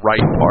injection in. The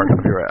right part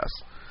of your ass.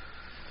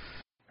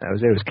 That was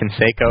it. It was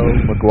Canseco,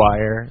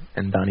 McGuire,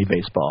 and Donnie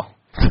Baseball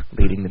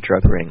leading the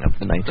drug ring of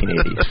the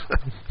 1980s.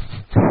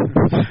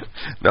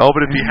 No,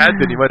 but if he had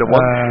been, he might have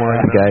won.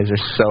 You guys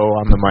are so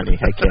on the money.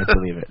 I can't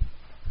believe it.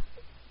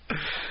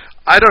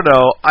 I don't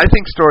know. I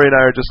think Story and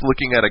I are just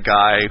looking at a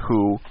guy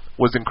who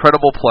was an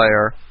incredible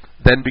player,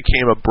 then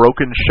became a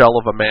broken shell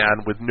of a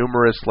man with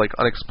numerous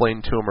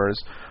unexplained tumors,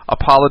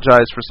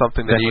 apologized for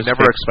something that he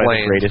never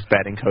explained. The greatest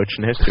batting coach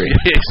in history.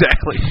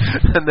 Exactly.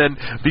 And then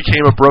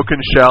became a broken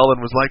shell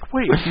and was like,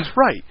 wait, he's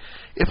right.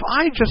 If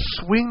I just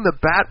swing the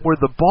bat where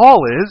the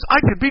ball is, I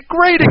could be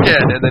great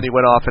again. And then he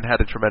went off and had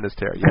a tremendous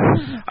tear.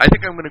 Yeah. I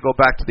think I'm going to go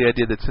back to the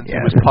idea that since he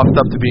was puffed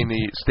up to being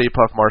the Stay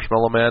Puft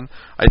Marshmallow Man,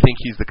 I think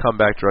he's the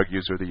comeback drug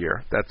user of the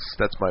year. That's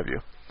my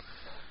view.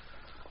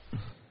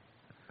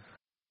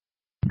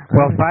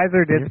 Well,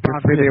 Pfizer did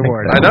sponsor the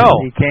award. I know.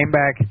 He came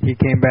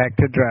back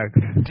to drugs.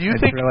 Do you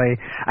think really?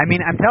 I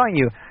mean, I'm telling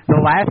you, the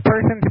last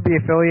person to be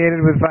affiliated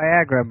with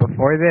Viagra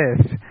before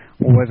this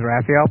was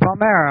Rafael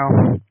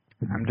Palmeiro.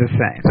 I'm just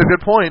saying. It's a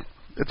good point.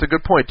 It's a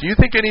good point. Do you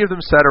think any of them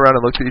sat around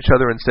and looked at each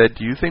other and said,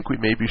 do you think we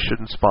maybe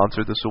shouldn't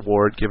sponsor this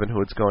award given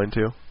who it's going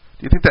to?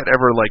 Do you think that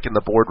ever, in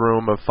the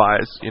boardroom of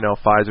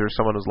Pfizer,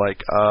 someone was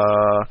like,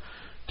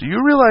 do you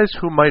realize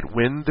who might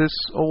win this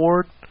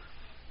award?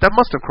 That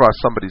must have crossed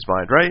somebody's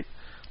mind, right?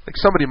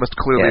 Somebody must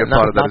clearly have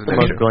thought of that as an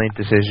issue. Not the most brilliant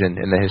decision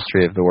in the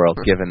history of the world,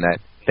 given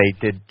that they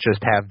did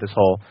just have this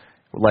whole,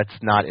 let's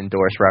not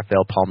endorse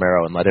Rafael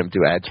Palmeiro and let him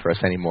do ads for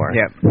us anymore.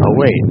 Yep. Oh,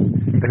 wait.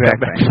 The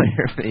comeback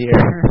player of the year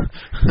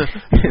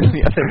is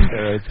the other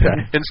steroids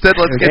guy. Instead,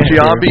 let's get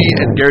Giambi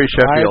and Gary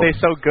Sheffield. Why are they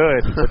so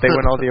good, but they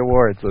win all the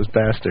awards, those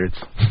bastards?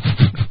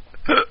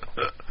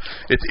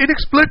 It's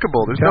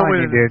inexplicable. There's no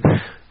way. Dude.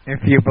 If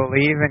you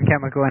believe in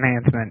chemical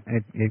enhancement,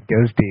 it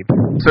goes deep.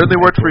 Certainly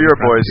worked for your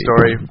boys'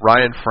 Story.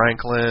 Ryan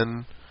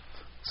Franklin,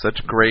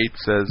 such greats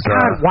as...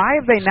 God, why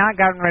have they not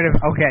gotten rid of...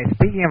 Okay,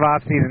 speaking of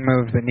off-season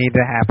moves that need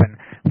to happen,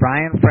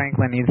 Ryan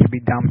Franklin needs to be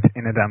dumped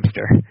in a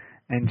dumpster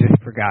and just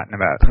forgotten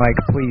about.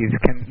 Please,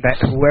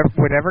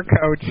 whatever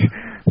coach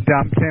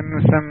dumped him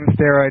some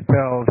steroid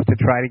pills to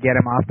try to get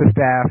him off the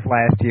staff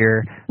last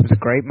year. It was a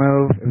great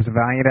move. It was a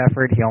valiant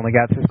effort. He only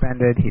got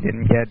suspended. He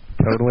didn't get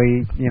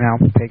totally,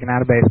 taken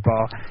out of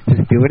baseball.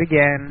 Just do it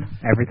again.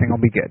 Everything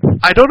will be good.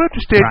 I don't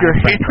understand your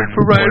hatred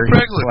for Ryan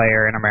Franklin.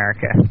 Player in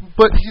America.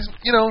 But he's,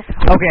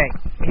 Okay,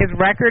 his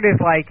record is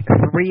 3-700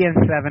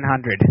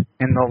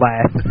 in the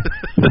last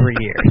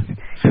 3 years.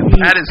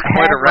 That is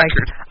quite a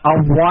record.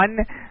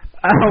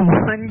 A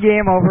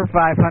one-game over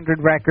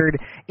 500 record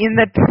in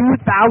the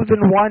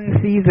 2001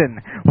 season,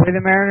 where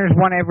the Mariners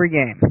won every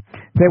game.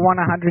 They won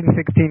 116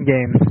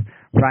 games.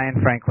 Ryan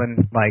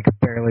Franklin,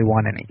 barely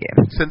won any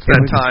games. Since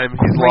that time,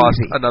 he's lost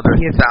another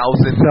 1,000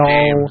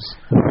 games.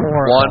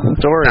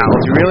 Horrible. 1,000. Do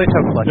you realize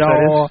how clutch that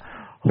is?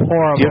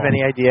 Horrible. Do you have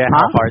any idea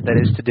how hard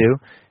that is to do?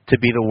 To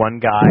be the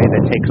one guy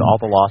that takes all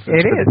the losses for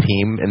the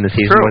team in the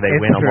season where they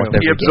win almost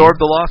every game. He absorbed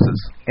the losses.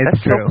 It's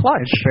That's true. so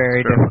clutch. It's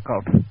very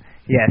difficult.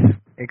 Yes,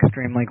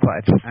 extremely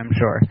clutch, I'm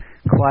sure.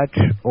 Clutch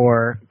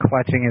or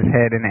clutching his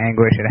head in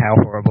anguish at how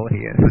horrible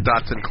he is. The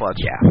Dotson clutch.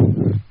 Yeah.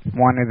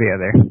 One or the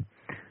other.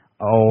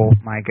 Oh,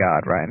 my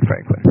God, Ryan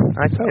Franklin.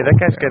 I tell you, that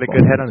guy's got a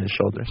good head on his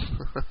shoulders.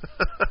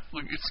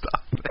 Will you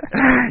stop?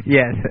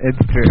 Yes, it's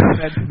true.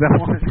 That's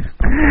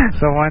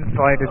the one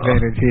slight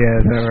advantage he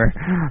has over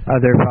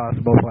other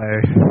possible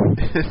players.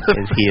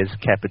 Is he is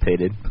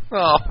capitated.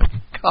 Oh,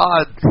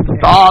 God.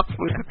 Stop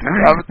with the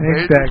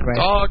decapitation. Exactly.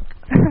 Talk.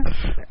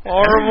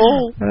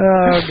 Horrible.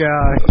 Oh,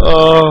 gosh.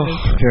 Oh,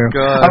 it's true.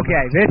 God.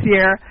 Okay, this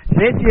year,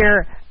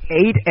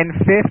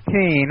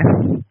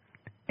 8-15.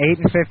 8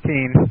 and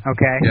 15.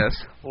 Okay. Yes.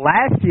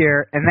 Last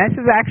year, and this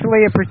is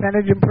actually a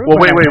percentage improvement.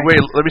 Well,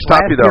 wait. Let me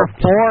stop you though.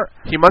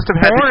 He must have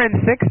had 4 and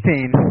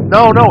 16.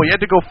 No, he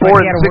had to go 4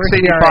 and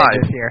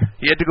 685. This year.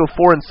 He had to go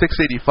 4 and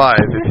 685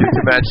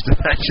 to match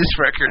his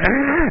record.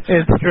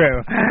 It's true.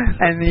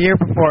 And the year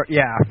before,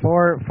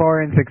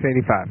 4 and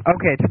 685.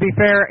 Okay, to be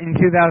fair, in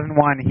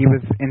 2001 he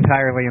was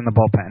entirely in the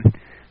bullpen,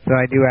 so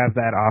I do have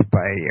that off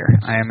by a year.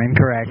 I am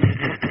incorrect.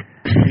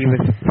 He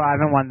was 5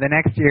 and 1. The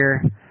next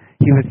year,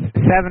 he was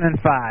 7 and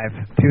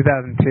 5,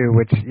 2002,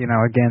 which,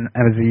 again,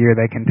 that was the year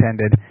they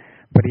contended.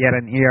 But he had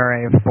an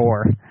ERA of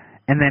 4.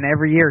 And then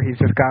every year he's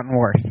just gotten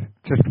worse.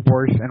 Just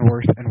worse and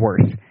worse and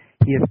worse.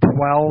 He is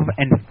 12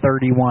 and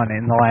 31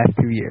 in the last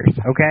 2 years,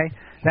 okay?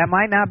 That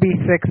might not be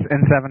 6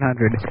 and 700,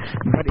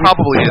 but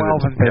probably it's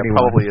 12 and 31. Yeah,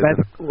 probably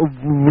That's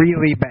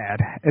really bad.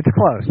 It's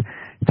close.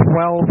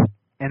 12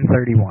 and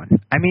 31.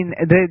 I mean,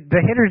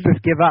 the hitters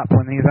just give up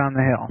when he's on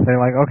the hill. They're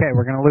like, okay,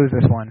 we're going to lose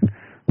this one.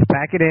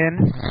 Pack it in,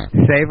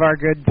 save our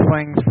good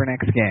swings for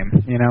next game.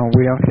 We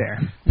don't care.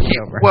 It's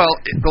over. Well,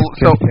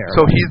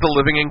 so he's the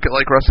living,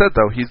 like Russ said,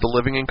 though, he's the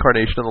living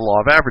incarnation of the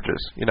law of averages.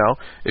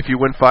 If you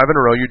win 5 in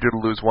a row, you're due to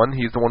lose 1.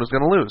 He's the one who's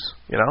going to lose.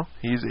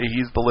 He's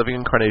the living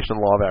incarnation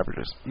of the law of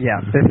averages. Yeah,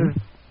 this is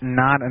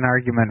not an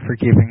argument for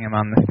keeping him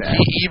on the staff.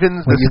 He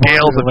evens the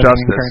scales of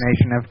justice.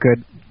 Incarnation of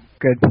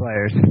good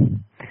players.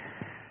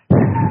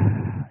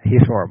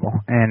 He's horrible,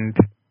 and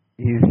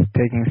he's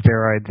taking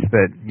steroids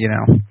that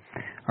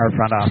our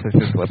front office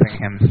is slipping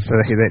him so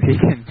that he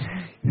can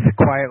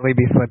quietly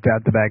be slipped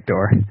out the back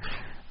door.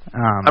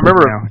 I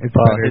remember it's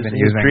better than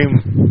his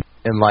dream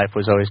in life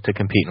was always to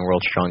compete in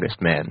World's Strongest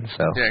Man,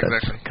 so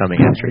that's coming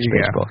after his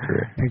baseball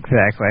career.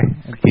 Exactly.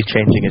 He's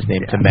changing his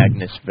name to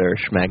Magnus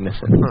Versh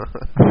Magnuson.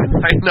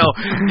 I know.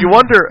 You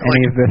wonder.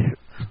 Any of this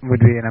would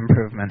be an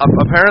improvement.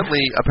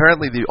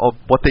 Apparently,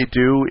 what they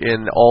do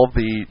in all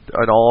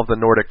of the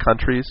Nordic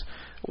countries.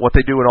 What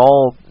they do in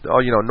all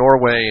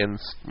Norway and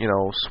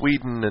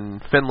Sweden and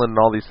Finland and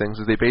all these things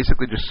is they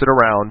basically just sit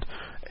around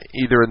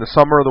either in the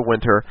summer or the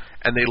winter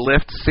and they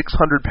lift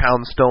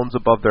 600-pound stones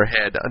above their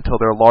head until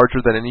they're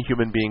larger than any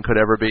human being could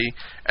ever be,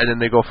 and then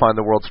they go find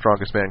the World's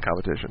Strongest Man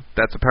competition.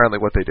 That's apparently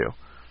what they do.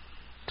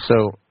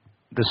 So,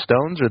 the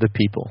stones or the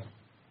people?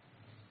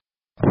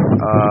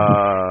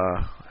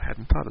 I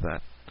hadn't thought of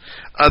that.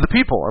 The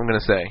people, I'm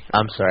going to say.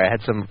 I'm sorry, I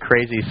had some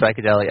crazy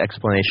psychedelic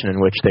explanation in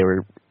which they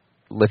were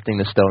lifting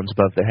the stones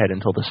above their head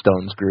until the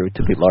stones grew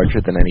to be larger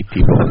than any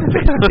people on the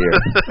face of the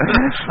earth.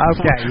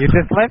 Okay, you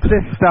just lift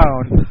this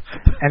stone,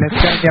 and it's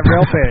going to get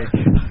real big.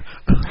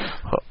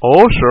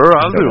 Oh, sure,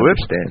 I'll do it.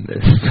 Understand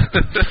this.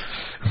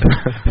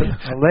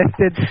 A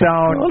lifted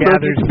stone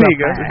gathers some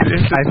mass.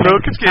 I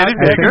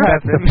think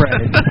that's the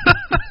phrase.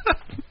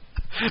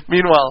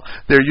 Meanwhile,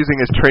 they're using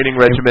his training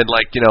regimen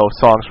like,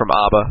 songs from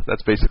ABBA.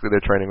 That's basically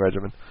their training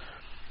regimen.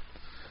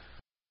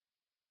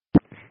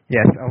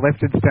 Yes, a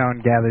lifted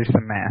stone gathers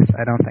some mass.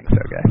 I don't think so,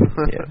 guys.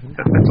 Yeah,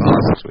 that's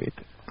awesome, sweet.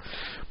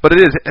 But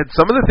it is, and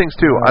some of the things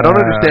too. I don't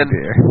understand.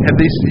 Have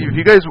they? If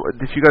you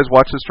guys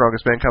watch the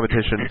Strongest Man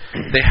competition,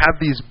 they have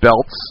these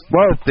belts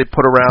they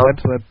put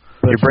around.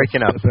 You're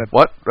breaking up.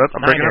 What?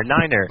 I'm breaking up.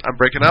 Niner. I'm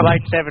breaking up.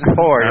 Flight 74.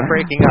 You're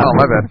breaking up. Oh,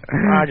 my bad.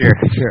 Roger.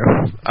 Sure.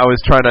 I was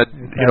trying to,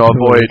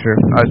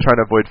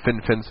 avoid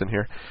Finn Finson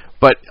here,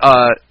 but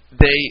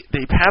they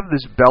have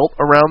this belt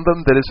around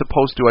them that is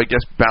supposed to, I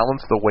guess,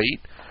 balance the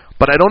weight.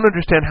 But I don't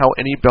understand how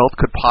any belt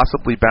could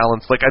possibly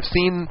balance. Like have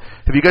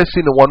you guys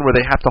seen the one where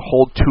they have to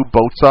hold 2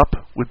 boats up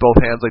with both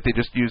hands? Like they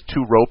just use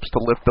 2 ropes to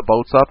lift the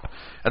boats up,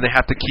 and they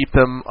have to keep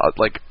them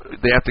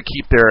they have to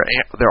keep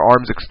their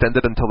arms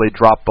extended until they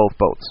drop both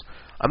boats.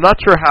 I'm not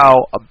sure how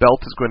a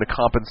belt is going to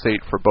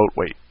compensate for boat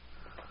weight.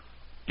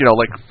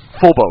 Like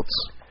full boats.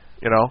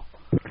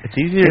 It's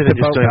easier than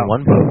just doing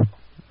one boat.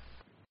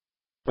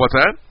 What's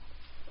that?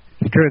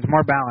 It's true. It's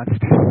more balanced.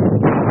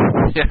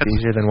 Yeah, it's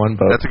easier than one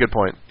boat. That's a good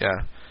point. Yeah.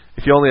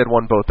 If you only had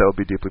one boat, that would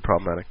be deeply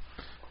problematic.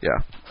 Yeah.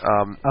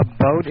 A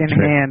boat in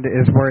hand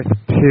is worth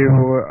 2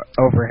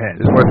 overhead.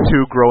 It's worth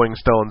 2 growing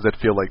stones that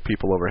feel like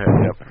people overhead.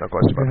 Yep, no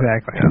question about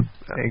exactly. that.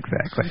 Yeah.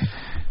 Exactly.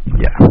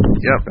 Yeah.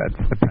 Yep.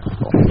 That's the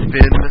principle.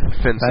 Finn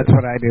Finson. That's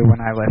what I do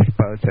when I lift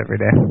boats every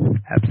day.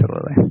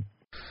 Absolutely.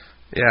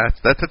 Yeah,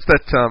 that's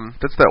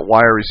that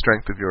wiry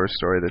strength of yours,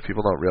 story that people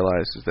don't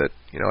realize is that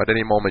at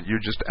any moment you're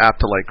just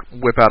apt to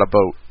whip out a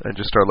boat and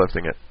just start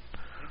lifting it.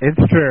 It's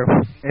true.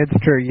 It's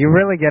true. You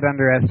really get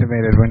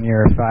underestimated when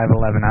you're 5'11",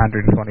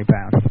 120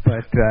 pounds.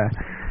 But,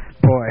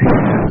 boy,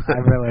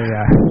 I really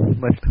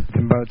lifted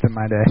some boats in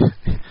my day.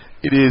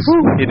 It is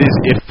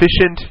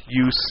efficient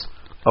use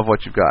of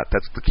what you've got.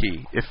 That's the key.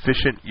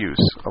 Efficient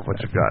use of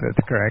what you've got.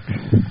 That's correct.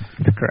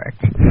 That's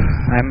correct.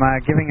 I'm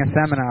giving a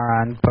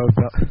seminar on boat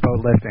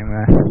lifting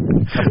a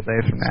couple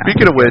days from now.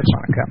 Speaking of which,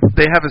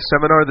 they have a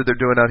seminar that they're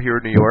doing out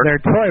here in New York.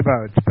 They're toy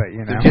boats, but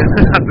Yeah,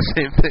 they're not the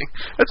same thing.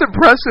 That's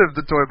impressive,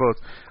 the toy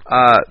boats.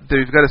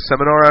 They've got a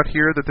seminar out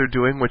here that they're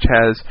doing which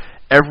has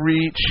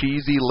every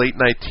cheesy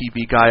late-night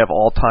TV guy of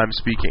all time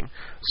speaking.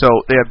 So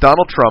they have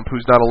Donald Trump,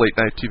 who's not a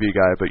late-night TV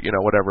guy, but,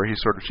 whatever, he's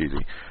sort of cheesy.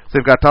 So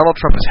they've got Donald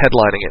Trump is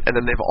headlining it, and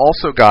then they've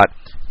also got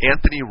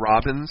Anthony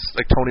Robbins,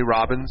 like Tony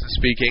Robbins is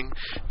speaking.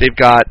 They've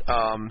got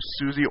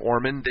Susie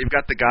Orman. They've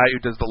got the guy who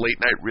does the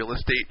late-night real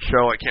estate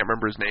show. I can't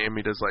remember his name.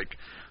 He does,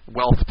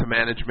 wealth to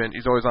management.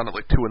 He's always on at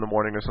 2 in the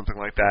morning or something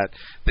like that.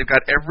 They've got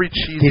every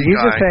cheesy guy. Did you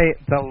just say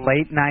the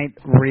late night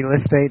real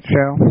estate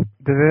show?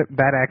 Does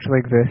that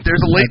actually exist?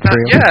 There's a late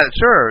night. Yeah,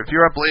 sure. If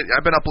you're up late,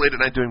 I've been up late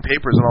at night doing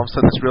papers, and all of a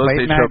sudden this real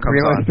estate show comes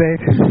real on.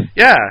 Estate?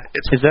 Yeah,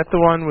 Is that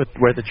the one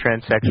where the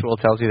transsexual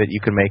tells you that you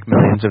can make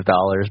millions of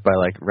dollars by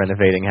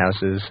renovating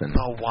houses and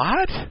the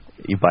what?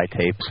 You buy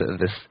tapes of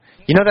this?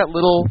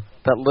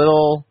 That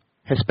little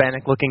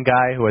Hispanic-looking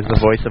guy who has the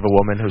voice of a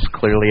woman who's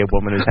clearly a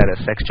woman who's had a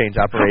sex change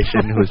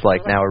operation who's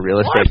now a real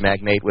estate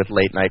magnate with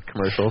late-night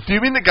commercials. Do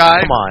you mean the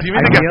guy? Come on. Do you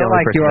mean I feel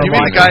like you are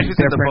watching the guy who's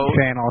in the different boat?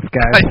 channels,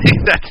 guys. I think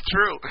that's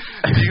true.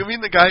 Do you mean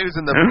the guy who's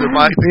in the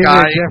These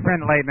guy? are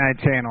different late-night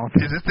channels.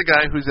 Is this the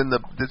guy who's in the?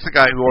 This is the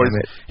guy who always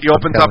he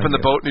opens up in the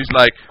boat and he's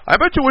like, "I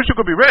bet you wish you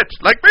could be rich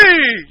like me."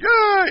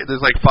 Yay!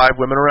 There's 5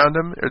 women around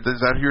him.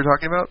 Is that who you're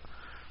talking about?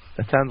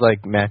 That sounds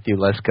like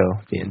Matthew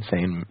Lesko, the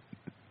insane.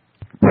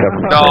 No,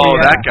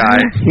 yeah. that guy.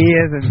 He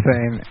is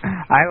insane.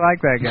 I like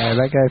that guy.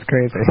 That guy's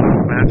crazy.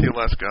 Matthew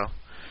Lesko.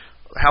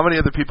 How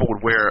many other people would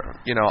wear,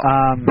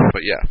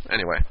 but yeah,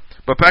 anyway.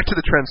 But back to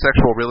the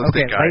transsexual real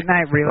estate guy. Late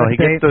night real He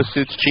estate. gets those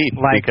suits cheap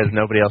because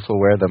nobody else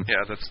will wear them.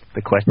 Yeah, that's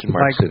the question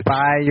mark suits.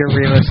 Buy your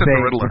real estate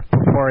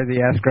before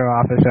the escrow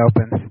office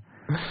opens.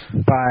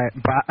 Buy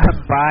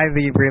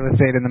the real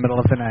estate in the middle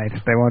of the night.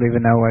 They won't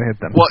even know what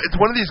hit them. Well, it's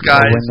one of these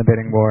guys. Win the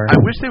bidding war.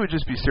 I wish they would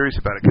just be serious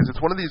about it, because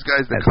it's one of these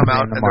guys that come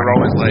out and they're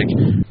always like,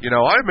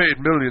 I made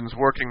millions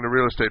working the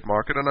real estate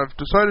market, and I've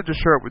decided to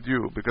share it with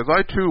you because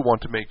I too want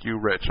to make you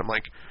rich. I'm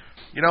like,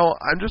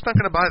 I'm just not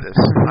going to buy this.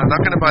 I'm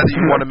not going to buy that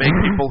you want to make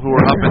people who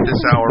are up at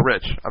this hour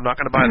rich. I'm not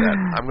going to buy that.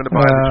 I'm going to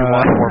buy that you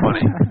want more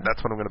money.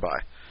 That's what I'm going to buy.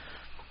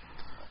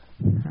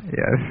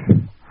 Yes.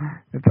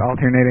 It's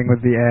alternating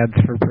with the ads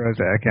for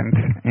Prozac and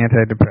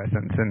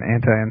antidepressants and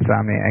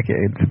anti-insomniac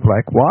aids.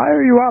 Why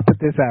are you up at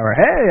this hour?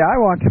 Hey, I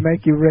want to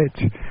make you rich.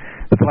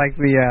 It's like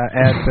the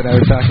ads that I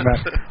was talking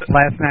about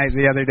last night,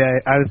 the other day.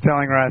 I was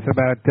telling Russ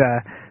about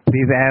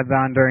these ads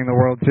on during the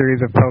World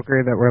Series of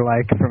Poker that were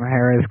from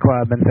Harrah's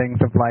Club and things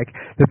of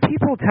the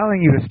people telling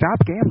you to stop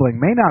gambling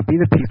may not be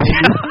the people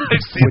who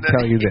would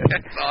tell you this.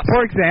 Awesome.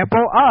 For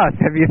example, us.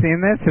 Have you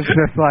seen this? It's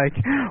just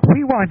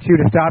we want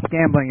you to stop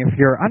gambling if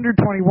you're under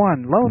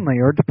 21, lonely,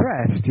 or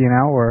depressed,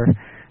 or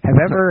have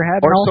ever had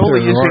an ulcer,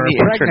 solely using or the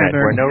internet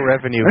where no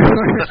revenue goes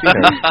to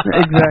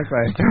casinos.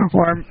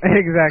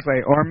 Exactly.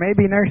 Or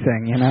maybe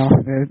nursing,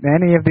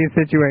 any of these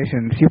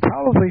situations. You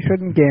probably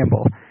shouldn't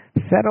gamble.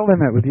 Set a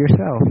limit with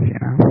yourself,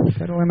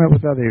 Set a limit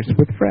with others,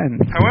 with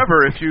friends.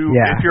 However, if you're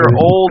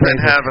old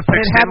and have a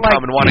fixed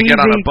income and want to get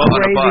on a bus,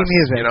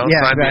 music.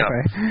 Sign me up.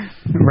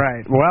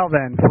 Right. Well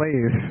then,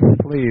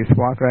 please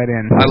walk right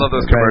in. I love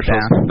those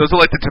commercials. Those are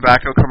like the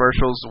tobacco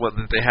commercials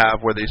that they have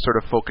where they sort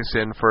of focus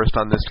in first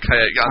on this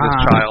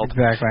child.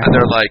 Exactly. And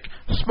they're like,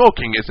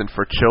 smoking isn't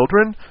for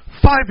children.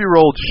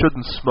 5-year-olds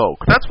shouldn't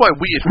smoke. That's why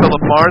we at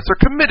Philip Morris are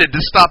committed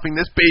to stopping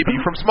this baby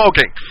from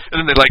smoking.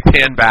 And then they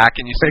pan back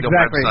and you see the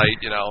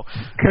website,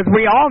 Because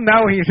we all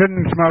know he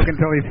shouldn't smoke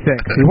until he's 6.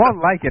 He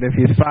won't like it if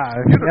he's 5.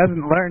 He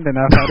hasn't learned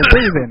enough how to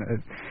breathe in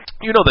it.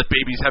 You know that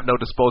babies have no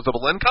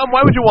disposable income.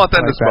 Why would you want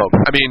them to smoke?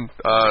 I mean,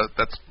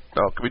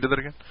 can we do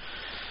that again?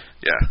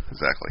 Yeah,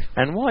 exactly.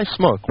 And why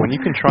smoke when you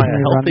can try a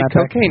healthy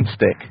cocaine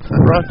stick?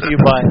 Brought to you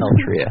by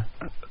Altria.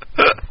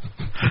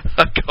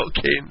 A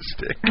cocaine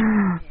stick. Who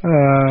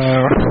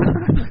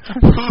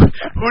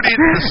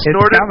needs to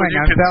snort it when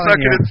you can suck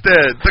it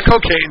instead? The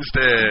cocaine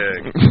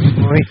stick.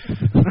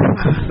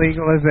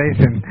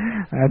 Legalization.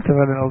 That's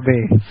what it'll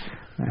be.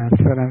 That's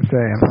what I'm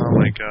saying. Oh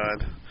my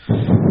God.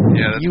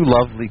 Yeah. You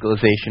love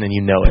legalization and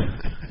you know it.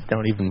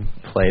 Don't even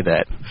play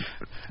that.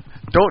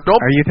 Don't.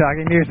 Are you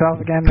talking to yourself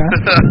again,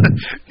 Russ?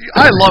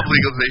 I love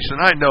legalization.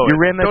 I know you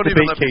it. ran that Don't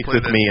debate case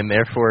with me, and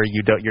therefore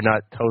you're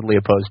not totally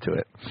opposed to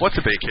it. What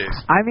debate case?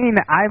 I mean,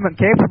 I'm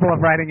capable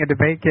of writing a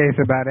debate case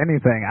about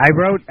anything. I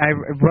wrote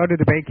a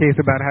debate case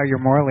about how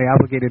you're morally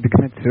obligated to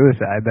commit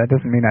suicide. That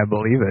doesn't mean I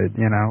believe it.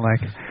 You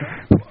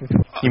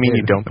mean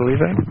you don't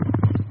believe it?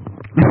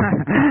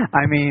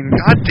 I mean,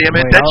 God damn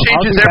it! That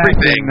changes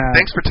everything.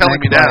 Thanks for telling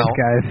me now,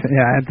 guys.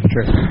 Yeah, it's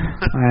true.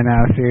 I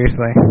know,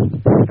 seriously,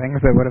 things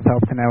that would have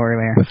helped to know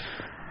earlier.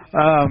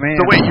 Oh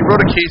man. So wait, you wrote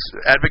a case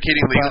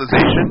advocating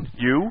legalization?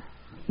 You?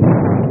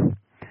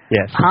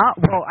 Yes.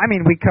 Well, I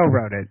mean, we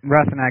co-wrote it.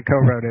 Russ and I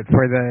co-wrote it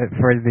for the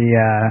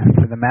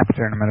MEP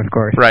tournament, of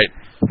course. Right.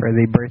 For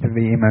the Birth of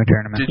the Emo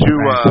tournament. Did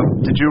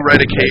you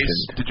write a case?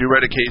 Did you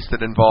write a case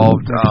that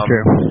involved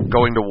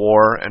going to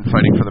war and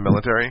fighting for the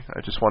military? I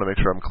just want to make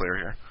sure I'm clear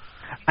here.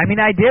 I mean,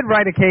 I did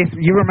write a case.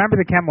 You remember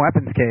the chem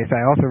weapons case?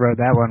 I also wrote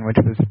that one, which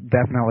was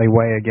definitely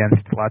way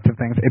against lots of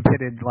things. It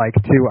pitted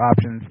two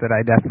options that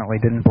I definitely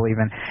didn't believe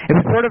in. It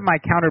was sort of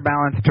my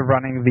counterbalance to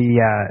running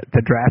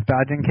the draft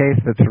dodging case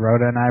that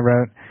Sirota and I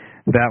wrote.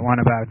 that one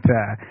about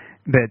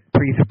that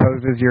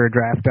presupposes you're a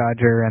draft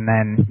dodger, and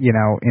then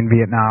in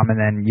Vietnam, and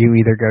then you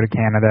either go to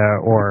Canada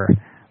or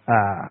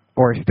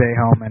stay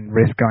home and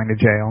risk going to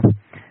jail.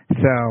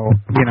 So,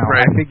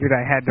 I figured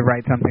I had to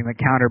write something that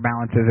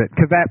counterbalances it,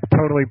 because that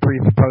totally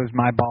presupposed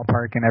my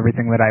ballpark and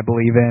everything that I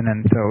believe in,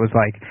 and so it was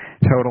like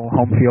total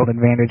home field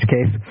advantage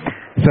case.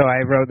 So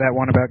I wrote that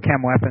one about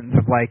chem weapons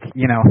of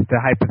the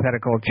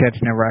hypothetical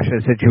Chechnya Russia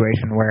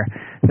situation where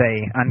they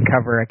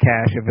uncover a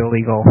cache of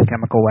illegal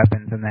chemical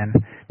weapons, and then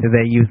do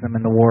they use them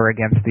in the war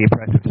against the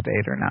oppressive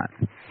state or not?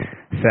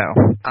 So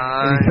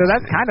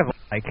that's kind of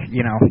like,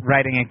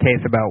 writing a case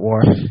about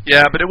war.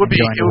 Yeah, but it would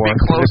be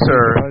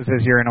closer. It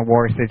presupposes you're in a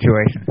war situation.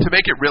 To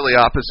make it really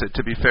opposite,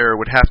 to be fair,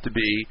 would have to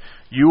be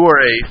you are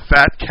a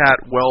fat cat,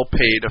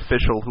 well-paid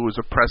official who is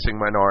oppressing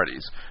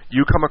minorities.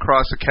 You come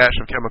across a cache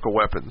of chemical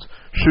weapons.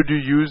 Should you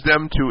use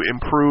them to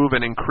improve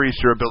and increase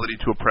your ability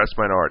to oppress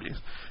minorities?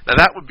 Now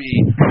that would be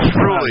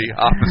truly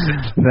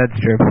opposite. That's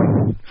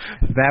true.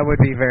 That would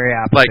be very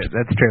opposite.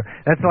 That's true.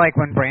 That's like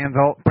when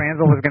Branzel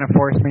was going to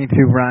force me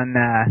to run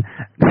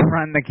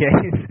the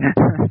case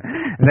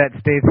that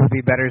states will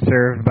be better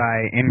served by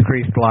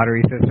increased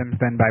lottery systems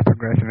than by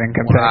progressive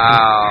income taxes.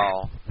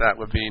 Wow. That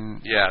would be,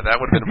 that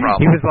would have been a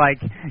problem. He was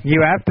like, you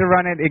have to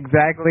run it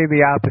exactly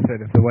the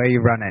opposite of the way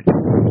you run it.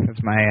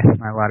 That's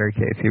my lottery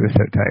case. He was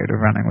so tired of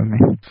running with me.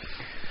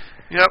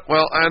 Yep,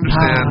 well, I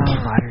understand.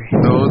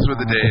 Those were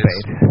the days.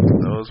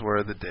 Those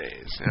were the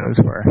days. Yeah. Those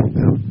were.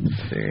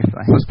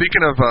 Seriously. So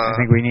speaking of... I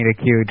think we need to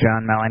cue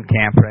John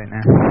Mellencamp right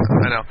now.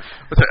 I know.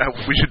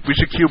 We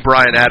should cue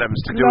Bryan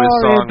Adams to do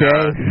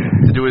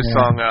his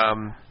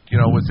song.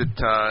 Was it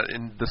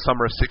in the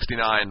summer of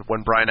 '69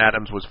 when Bryan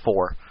Adams was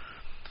 4?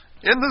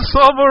 In the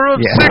summer of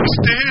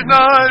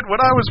 '69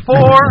 when I was 4.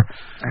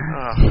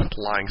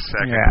 Lying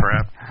sack of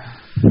crap.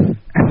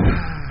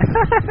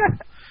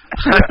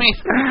 I mean,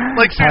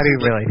 how do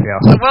you really feel?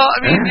 Well, I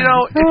mean,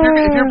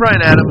 if you're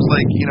Bryan Adams,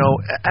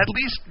 at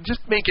least just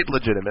make it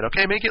legitimate,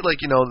 okay? Make it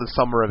the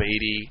summer of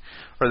 '80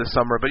 or the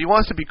summer, but he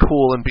wants to be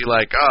cool and be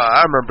like,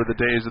 I remember the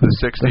days of the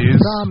 '60s.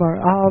 The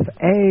summer of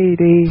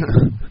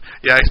 '80.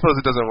 Yeah, I suppose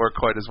it doesn't work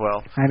quite as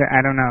well. I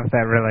don't know if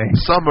that really.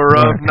 Summer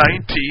of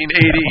 1980.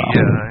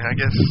 Yeah, I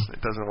guess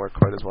it doesn't work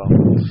quite as well.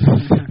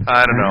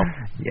 I don't know.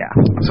 Yeah.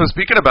 So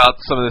speaking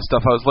about some of this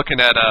stuff, I was looking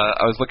at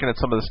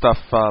some of the stuff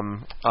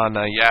on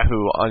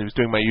Yahoo. I was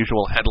doing my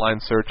usual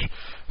headline search.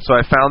 So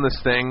I found this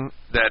thing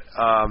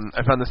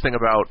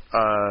about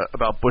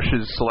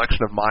Bush's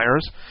selection of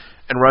Myers.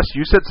 And Russ,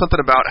 you said something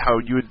about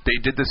how they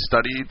did this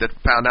study that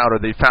found out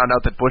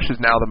that Bush is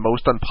now the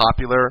most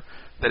unpopular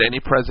that any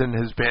president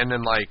has been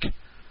in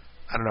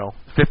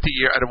 50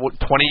 years,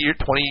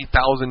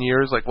 20,000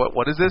 years.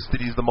 What is this?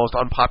 That he's the most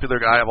unpopular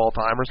guy of all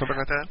time or something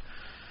like that?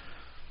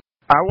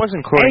 I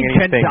wasn't quoting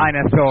anything.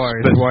 Ancient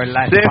dinosaurs were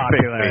less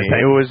popular.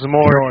 It was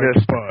more George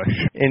just Bush.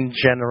 In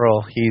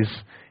general. His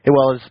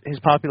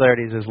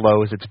popularity is as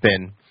low as it's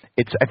been.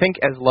 It's, I think,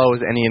 as low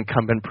as any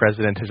incumbent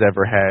president has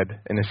ever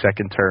had in a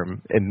second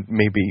term in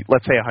maybe,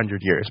 let's say,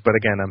 100 years. But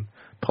again, I'm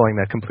pulling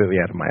that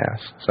completely out of my ass.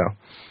 So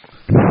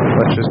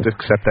let's just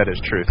accept that as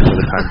truth for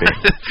the time being.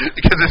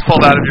 Because it's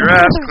pulled out of your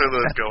ass.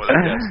 Clearly, let's go with it.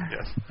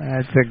 Yes.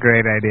 That's a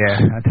great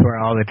idea. That's where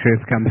all the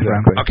truth comes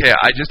from. Okay,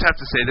 I just have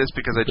to say this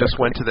because I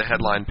just went to the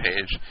headline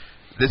page.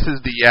 This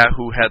is the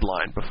Yahoo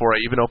headline before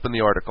I even open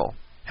the article.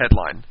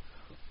 Headline: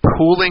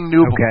 Cooling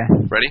newborns.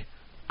 Okay. Ready?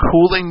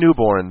 Cooling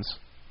newborns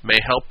may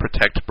help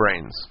protect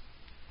brains.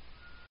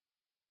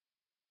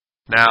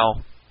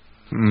 Now,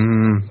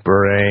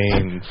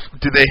 brains.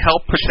 Do they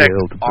help protect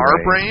Chilled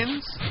our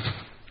brains?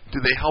 Do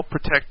they help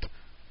protect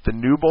the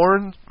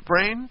newborn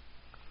brain?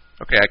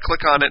 Okay, I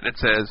click on it and it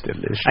says...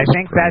 Delicious I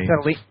think brains.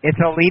 it's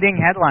a leading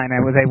headline.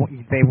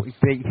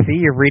 See,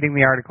 you're reading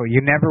the article. You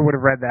never would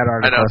have read that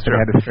article if it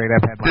had a straight-up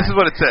headline. This is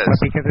what it says.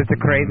 But because it's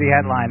a crazy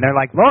headline. They're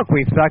like, look,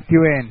 we've sucked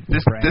you in. This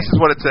is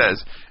what it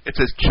says. It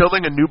says,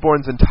 chilling a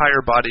newborn's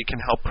entire body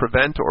can help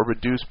prevent or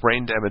reduce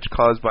brain damage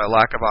caused by a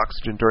lack of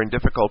oxygen during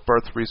difficult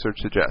birth, research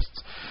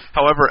suggests.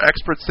 However,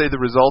 experts say the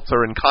results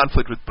are in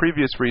conflict with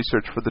previous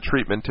research for the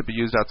treatment to be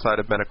used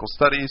outside of medical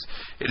studies.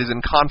 It is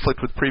in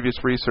conflict with previous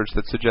research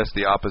that suggests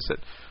the opposite.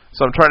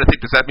 So I'm trying to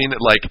think, does that mean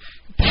that,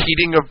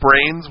 heating of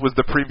brains was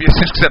the previous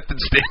accepted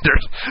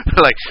standard?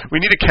 We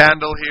need a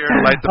candle here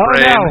to light the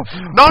brain.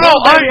 No,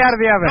 baby out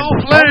of the oven. No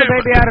flame. Pull the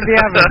baby out of the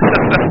oven.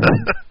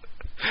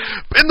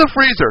 In the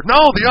freezer. No,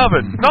 the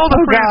oven. No, the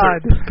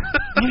freezer.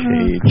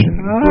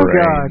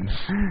 God.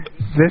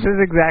 This is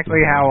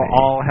exactly how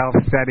all health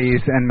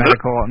studies and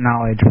medical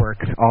knowledge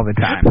works all the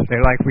time.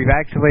 They're like, we've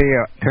actually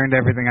turned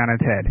everything on its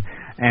head,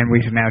 and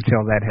we should now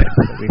chill that head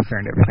so that we've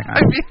turned everything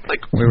on.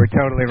 We were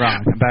totally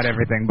wrong about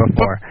everything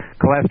before.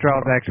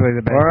 Cholesterol is actually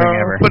the best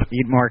thing ever.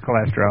 Eat more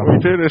cholesterol.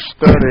 We did a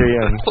study,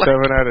 and 7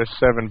 out of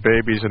 7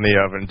 babies in the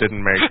oven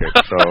didn't make it.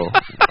 So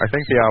I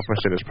think the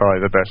opposite is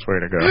probably the best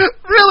way to go.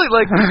 Really?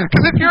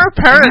 Because if you're a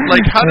parent,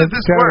 how does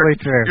this totally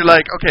work? True. You're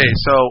like, okay,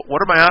 so what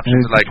are my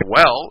options?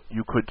 Well,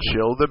 you could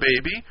chill the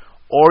baby,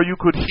 or you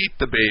could heat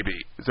the baby.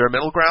 Is there a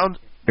middle ground?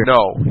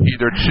 No,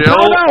 either chill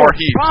no, or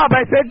heaps. Bob,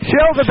 I said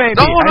chill the baby.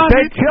 No, I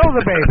said chill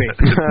the baby.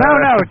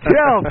 No,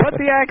 chill. Put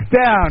the X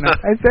down.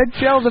 I said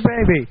chill the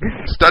baby.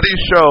 Studies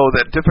show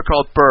that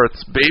difficult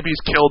births, babies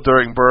killed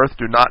during birth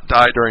do not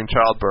die during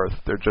childbirth.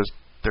 They're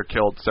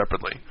killed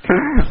separately.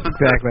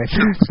 Exactly.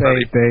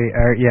 They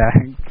are. Yeah,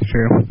 it's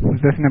true.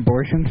 Is this an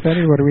abortion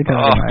study? What are we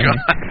talking about? God.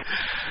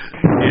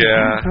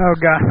 Yeah. Oh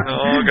God.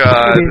 Oh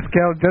God. Babies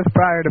killed just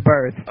prior to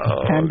birth.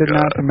 Tended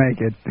not to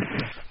make it.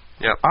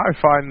 Yep. I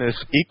find this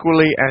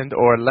equally and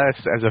or less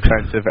as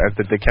offensive as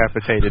the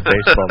decapitated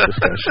baseball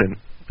discussion.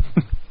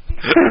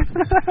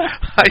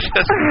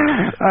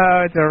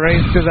 It's a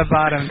race to the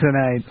bottom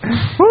tonight.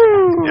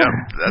 Woo! Yep,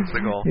 that's the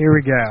goal. Here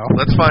we go.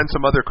 Let's find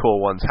some other cool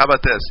ones. How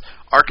about this?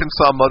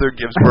 Arkansas mother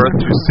gives birth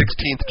to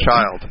 16th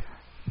child.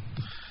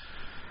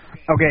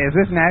 Okay, is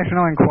this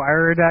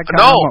nationalenquirer.com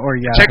No. or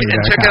Check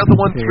out the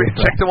one.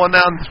 Check the one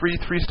down. Three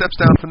steps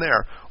down from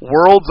there.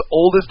 World's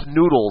oldest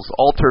noodles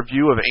alter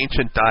view of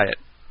ancient diet.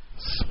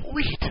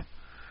 Sweet.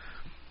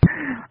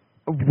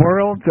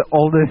 World's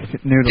oldest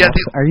noodles. Yeah,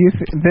 Are you?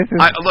 This is.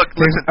 Look,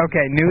 listen.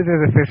 Okay, news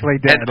is officially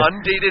dead. An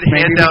undated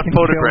Maybe handout we can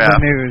photograph.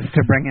 kill the news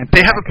to bring it.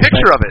 They have a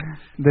picture of it.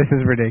 This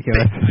is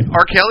ridiculous.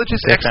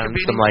 Archaeologists They found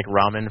excavating some like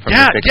ramen from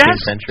the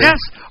 16th century. Yes.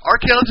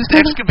 Archaeologists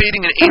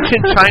excavating an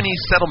ancient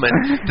Chinese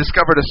settlement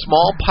discovered a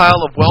small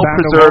pile of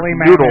well-preserved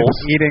noodles.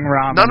 Eating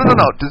ramen. No.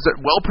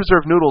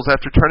 Well-preserved noodles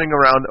after turning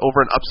around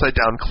over an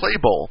upside-down clay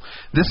bowl.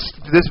 This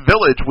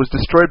village was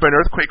destroyed by an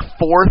earthquake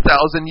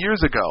 4,000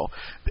 years ago,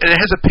 and it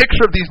has a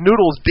picture of these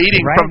noodles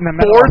dating from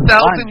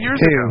 4,000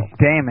 years ago.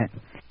 Damn it.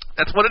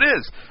 That's what it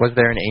is. Was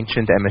there an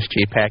ancient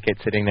MSG packet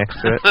sitting next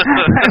to it? I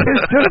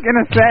was just going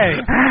to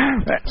say.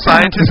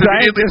 Scientists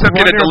immediately took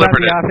it and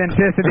delivered the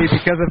authenticity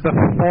because of the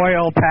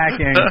foil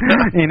packing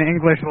in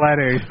English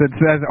letters that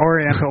says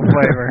Oriental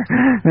flavor.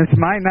 This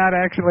might not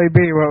actually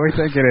be what we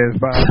think it is,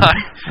 Bob.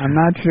 I'm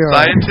not sure.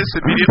 Scientists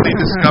immediately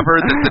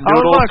discovered that the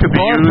noodles could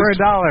be used... for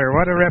 $1.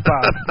 What a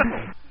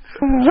ripoff.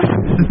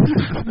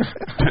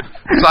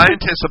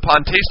 Scientists,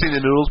 upon tasting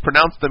the noodles,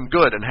 pronounced them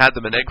good and had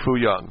them in egg foo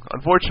young.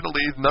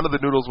 Unfortunately, none of the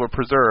noodles were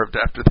preserved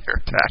after their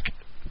attack.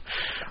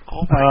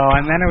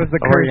 And then it was the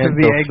curse of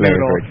the egg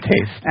noodles,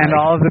 and nice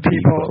all of the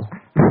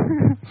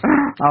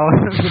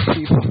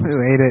people who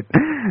ate it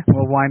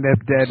will wind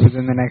up dead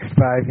within the next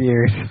 5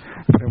 years.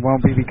 But it won't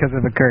be because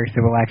of the curse.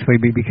 It will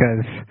actually be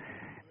because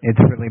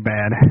it's really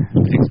bad.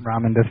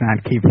 Ramen does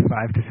not keep 5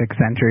 to 6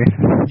 centuries.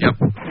 Yep.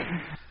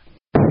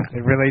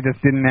 They really just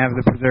didn't have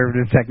the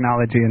preservative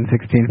technology in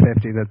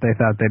 1650 that they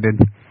thought they did.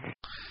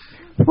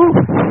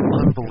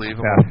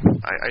 Unbelievable.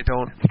 Yeah. I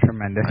don't... It's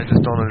tremendous. I just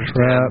don't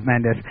understand.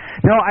 Tremendous.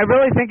 No, I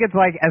really think it's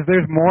like, as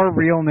there's more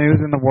real news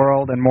in the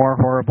world and more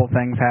horrible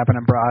things happen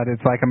abroad,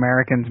 it's like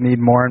Americans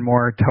need more and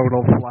more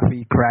total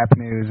fluffy crap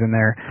news in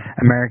their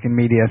American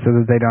media so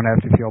that they don't have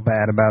to feel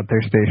bad about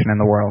their station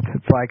in the world.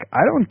 It's like,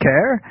 I don't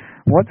care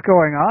what's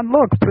going on.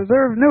 Look,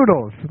 preserved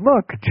noodles.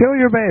 Look, chill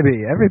your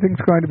baby.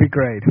 Everything's going to be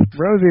great.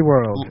 Rosy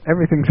world.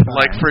 Everything's fine.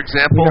 Like, for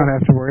example... You don't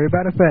have to worry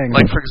about a thing.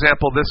 Like, for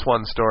example, this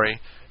one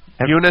story.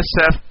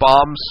 UNICEF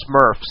bombs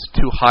Smurfs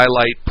to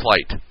highlight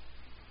plight.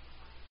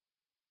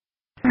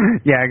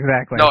 Yeah,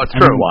 exactly. No, it's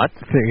true. I mean, what?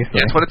 Seriously.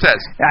 Yeah, that's what it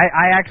says.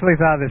 I actually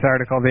saw this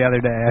article the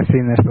other day. I've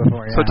seen this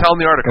before. Yeah. So tell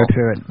them the article. Go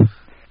to it.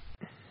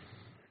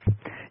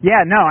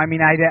 Yeah, no, I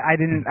mean, I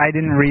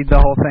didn't read the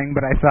whole thing,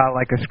 but I saw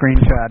like a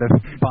screenshot of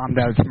bombed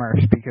out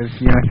Smurfs because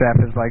UNICEF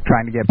is like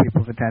trying to get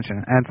people's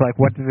attention, and it's like,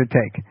 what does it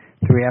take?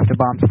 Do we have to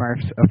bomb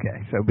Smurfs? Okay,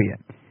 so be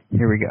it.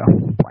 Here we go.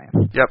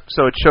 Plan. Yep.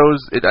 So it shows.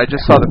 I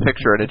just saw the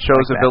picture, and it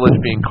shows a village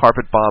being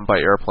carpet bombed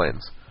by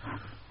airplanes.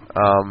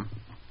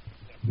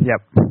 Yep.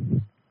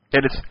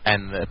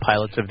 And the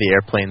pilots of the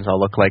airplanes all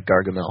look like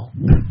Gargamel.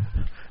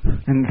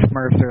 And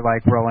Smurfs are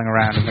like rolling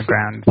around in the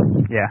ground.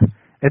 Yeah,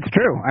 it's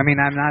true. I mean,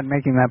 I'm not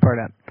making that part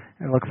up.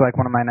 It looks like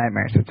one of my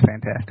nightmares. It's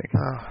fantastic.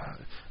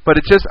 But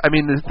it's just, I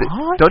mean,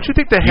 don't you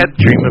think the head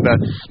dream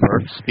about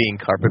Smurfs being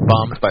carpet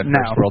bombed by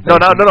First World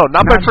Nations? No,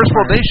 not by First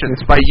World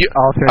Nations.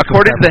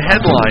 According to the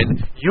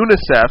headline,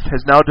 UNICEF has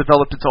now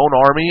developed its own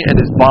army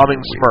and is bombing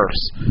Smurfs.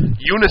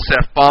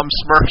 UNICEF bombs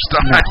Smurfs to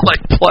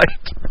highlight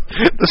plight.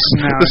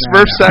 The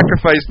Smurfs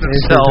sacrificed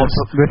themselves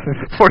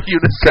for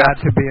UNICEF. Got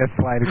to be a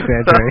slight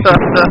exaggeration.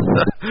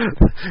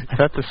 I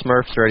thought the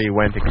Smurfs already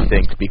went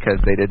extinct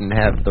because they didn't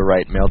have the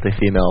right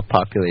male-to-female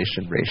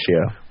population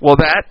ratio. Well,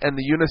 that and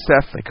the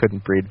UNICEF... They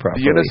couldn't breed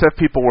properly. The UNICEF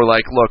people were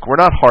like, look, we're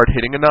not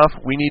hard-hitting enough.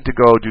 We need to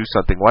go do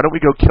something. Why don't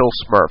we go kill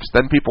Smurfs?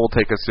 Then people will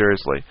take us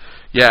seriously.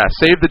 Yeah,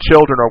 save the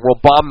children or we'll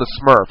bomb the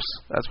Smurfs.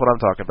 That's what I'm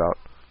talking about.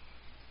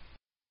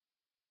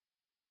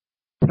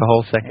 The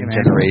whole second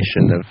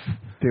generation of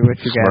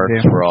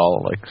Smurfs were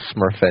all like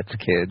Smurfettes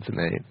kids, and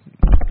they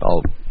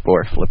all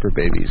bore flipper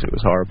babies. It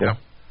was horrible. Yeah.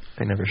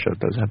 They never showed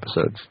those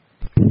episodes.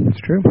 It's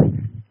true.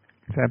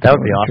 That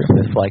would be awesome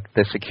if, like,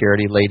 the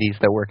security ladies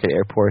that work at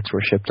airports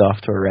were shipped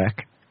off to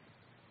Iraq.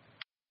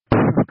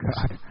 Oh,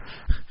 God.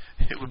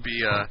 It would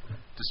be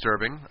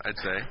disturbing, I'd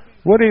say.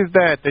 What is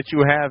that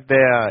you have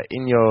there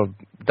in your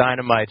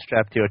dynamite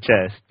strapped to your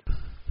chest?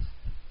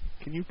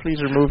 Can you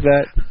please remove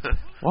that?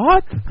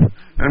 What?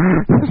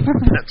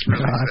 That's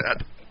really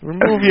sad.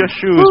 Remove your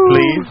shoes,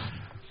 please.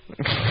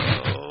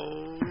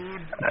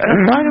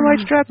 Dynamite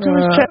strapped to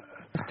his chest.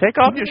 Take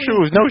off your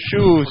shoes. No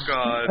shoes. Oh,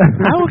 God.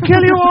 I will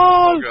kill you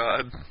all. Oh,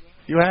 God.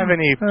 If you have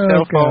any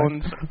cell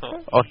phones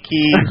or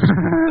keys,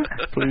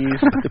 please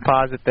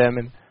deposit them,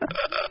 and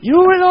you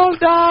will all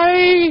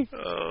die.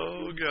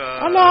 Oh,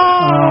 God.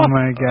 Oh,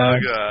 my God. Oh,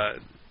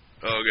 God.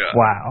 Oh, God.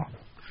 Wow.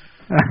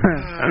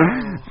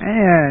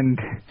 And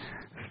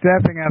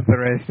stepping up the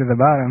race to the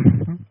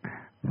bottom,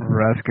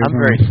 Rusker. I'm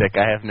very sick.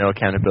 I have no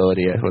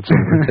accountability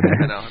whatsoever today.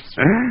 I know. It's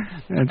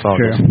That's all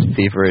true. just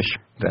feverish.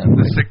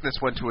 The sickness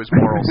went to his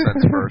moral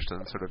sense first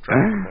and sort of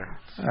dropped from there.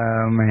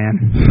 Oh, man.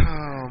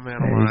 Oh, man.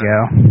 There you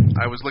alive.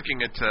 go. I was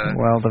looking at...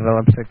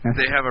 Well-developed sickness.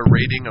 They have a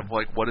rating of,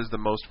 like, what is the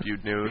most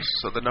viewed news.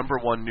 So the number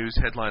one news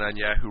headline on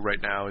Yahoo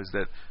right now is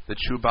that the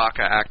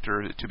Chewbacca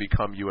actor to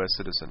become U.S.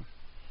 citizen.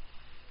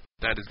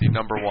 That is the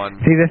number one.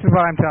 See, this is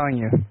what I'm telling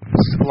you.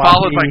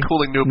 Followed by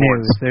cooling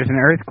newborns. News. There's an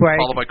earthquake.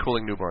 Followed by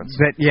cooling newborns.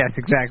 Yes,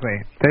 exactly.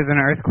 There's an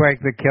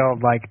earthquake that killed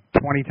like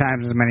 20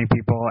 times as many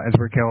people as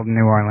were killed in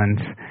New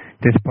Orleans.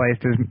 Displaced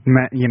as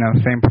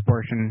same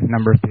proportion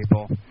number of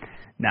people.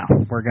 No,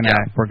 we're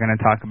gonna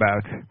talk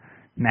about.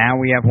 Now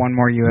we have one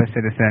more U.S.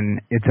 citizen.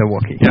 It's a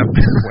Wookiee. Yep.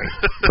 Wait,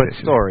 But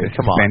story, this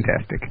come is on.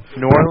 fantastic.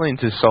 New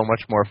Orleans is so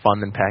much more fun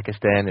than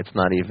Pakistan. It's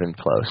not even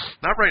close.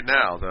 Not right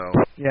now, though.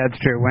 Yeah,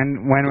 it's true.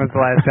 When was the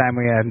last time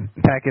we had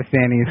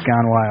Pakistanis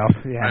gone wild?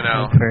 Yeah, I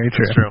know. that's very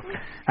true. That's true.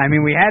 I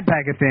mean, we had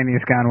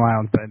Pakistanis gone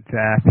wild, but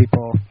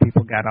people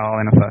got all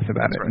in a fuss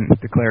about it and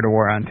declared a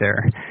war on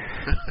terror.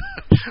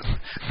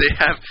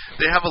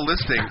 They have a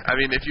listing. I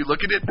mean, if you look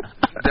at it,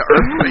 the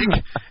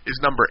earthquake is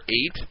number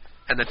 8,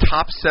 and the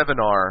top 7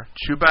 are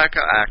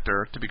Chewbacca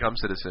actor to become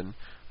citizen,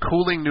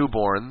 cooling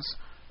newborns,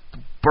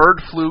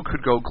 bird flu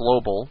could go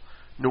global,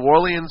 New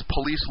Orleans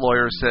police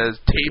lawyer says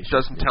tape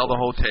doesn't tell the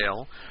whole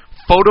tale,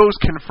 photos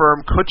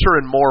confirm Kutcher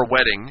and Moore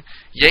wedding,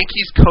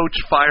 Yankees coach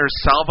fires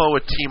salvo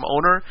at team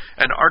owner,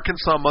 and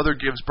Arkansas mother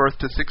gives birth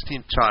to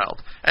 16th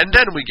child. And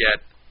then we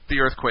get the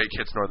earthquake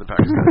hits northern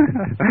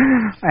Pakistan.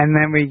 And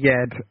then we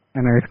get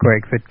an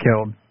earthquake that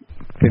killed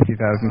 50,000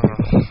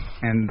 people.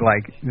 And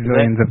like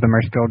zillions of them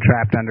are still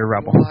trapped under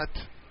rubble. What?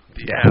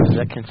 Is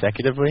that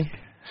consecutively?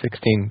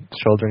 16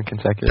 children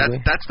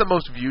consecutively? That's the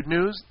most viewed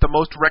news. The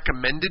most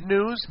recommended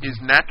news is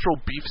natural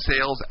beef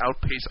sales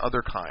outpace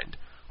other kind.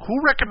 Who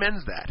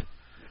recommends that?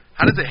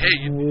 How does it? Hey,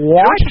 you know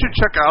what you should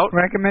check out?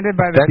 Recommended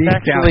by the Beef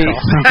actually,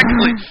 Council.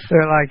 Exactly.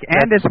 They're like,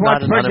 and That's it's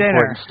what's for not an dinner.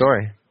 unimportant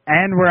story.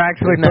 And we're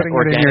actually Isn't putting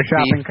it in your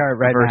shopping cart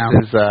right now.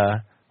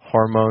 versus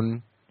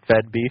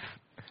hormone-fed beef,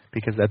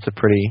 because that's a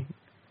pretty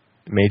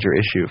major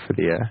issue for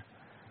the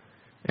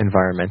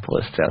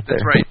environmentalists out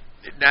there. That's right.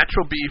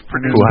 Natural beef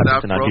produced Who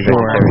without happens to not growth be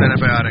hormones, vegetarian.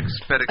 antibiotics,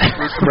 fed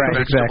exclusively Right,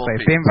 vegetable exactly.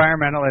 feeds. The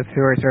environmentalists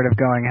who are sort of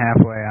going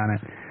halfway on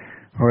it.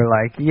 We're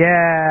like,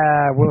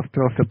 yeah, we'll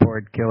still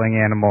support killing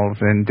animals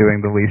and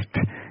doing the least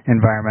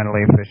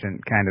environmentally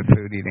efficient kind of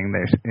food eating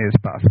there is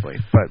possibly,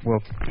 but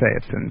we'll say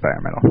it's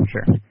environmental,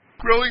 sure.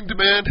 Growing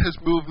demand has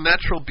moved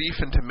natural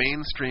beef into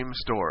mainstream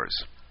stores.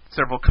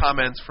 Several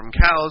comments from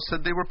cows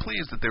said they were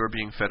pleased that they were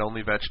being fed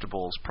only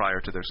vegetables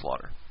prior to their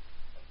slaughter.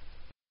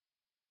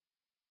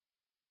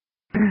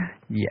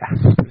 Yeah,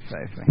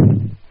 precisely.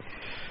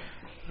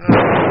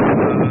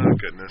 Oh,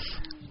 goodness.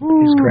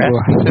 Is grass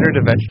considered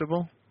a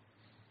vegetable?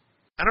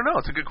 I don't know.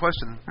 It's a good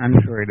question. I'm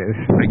sure it is.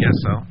 I guess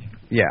so.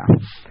 Yeah.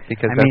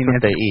 Because I that's mean,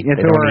 what they eat.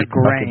 it's They don't or a eat fucking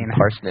grain.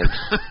 parsnips.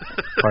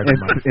 Pardon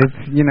my It's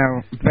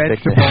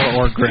vegetable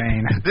or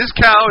grain. This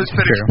cow is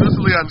fed True.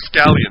 exclusively on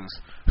scallions.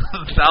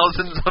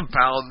 Thousands of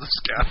pounds of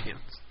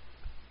scallions.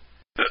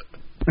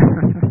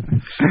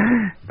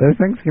 Those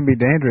things can be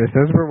dangerous.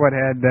 Those were what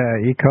had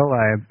E.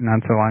 coli not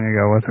so long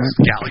ago, wasn't it?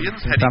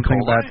 Scallions had E. Something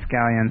coli? about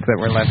scallions that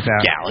were left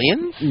out.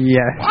 Scallions?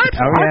 Yes. What?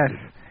 Oh, What? yes.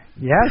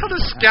 Yes. How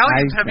does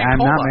scallions have E.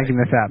 I'm not coli? making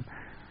this up.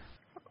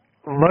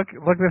 Look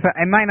this up.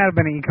 It might not have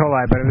been E.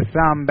 coli, but it was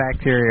some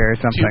bacteria or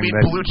Do something you mean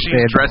that blue they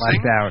cheese had dressing?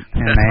 left out,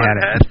 and That's they what had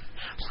it it. had?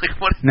 Like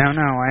what? No,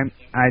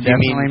 I Do you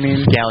definitely mean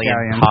scallion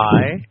scallions.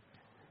 pie?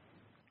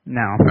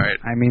 No, right.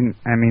 I mean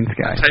I'm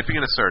scallions. typing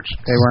in a search.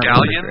 They weren't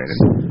Scallions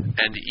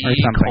refrigerated. and Or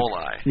E. something.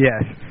 coli.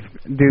 Yes,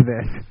 do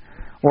this.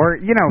 Or,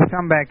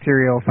 some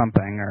bacterial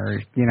something, or,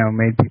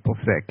 made people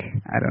sick.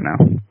 I don't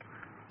know.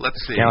 Let's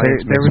see.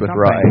 Scallions there mixed was with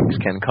raw something. eggs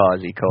can cause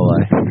E.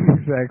 coli.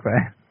 Exactly.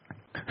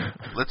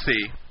 Let's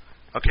see.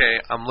 Okay,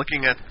 I'm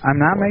looking at I'm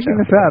not making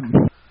this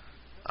up.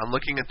 I'm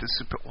looking at the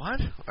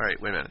what? All right,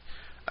 wait a minute.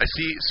 I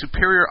see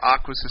Superior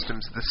Aqua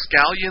Systems. The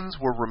scallions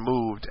were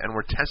removed and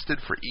were tested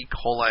for E.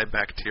 coli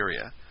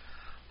bacteria.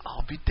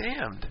 I'll be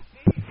damned.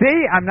 See,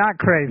 I'm not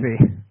crazy.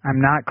 I'm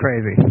not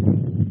crazy.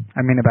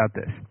 I mean about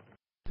this.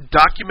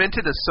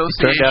 Documented Turned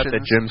associations. out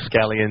that Jim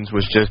Scallions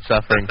was just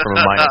suffering from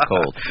a minor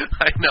cold.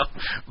 I know.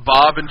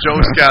 Bob and Joe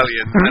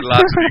Scallion had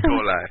lots of E.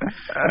 coli.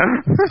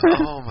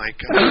 Oh, my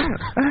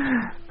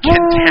God.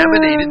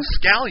 Contaminated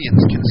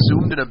scallions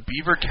consumed in a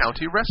Beaver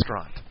County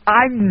restaurant.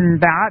 I'm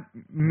not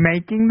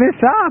making this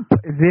up.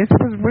 This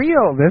was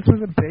real. This was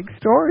a big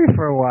story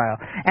for a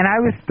while. And I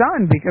was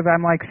stunned because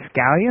I'm like,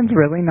 scallions?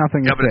 Really?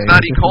 Nothing to Yeah, but say. it's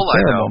not E. This is coli,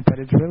 terrible, though. But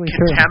it's really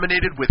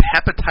Contaminated with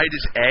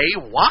hepatitis A?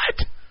 What?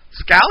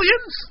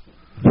 Scallions?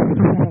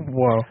 true.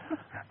 Whoa.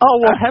 Oh,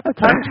 well,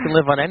 hepatitis can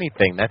live on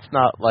anything. That's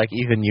not, like,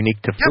 even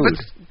unique to food.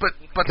 Yeah,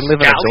 but It can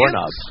live on a scallions?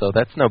 doorknob, so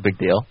that's no big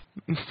deal.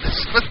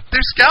 But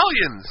they're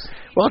scallions.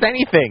 Well, it's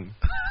anything.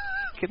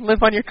 It can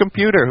live on your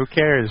computer. Who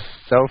cares?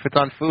 So if it's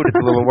on food, it's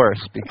a little worse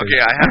because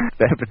Okay,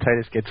 the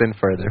hepatitis gets in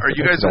further. Are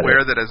you guys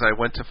aware that as I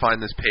went to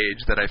find this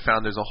page that I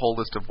found there's a whole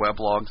list of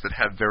weblogs that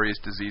have various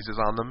diseases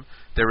on them?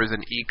 There is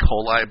an E.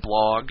 coli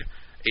blog,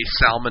 a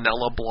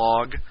salmonella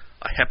blog,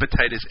 a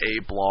hepatitis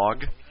A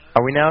blog.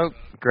 Are we now,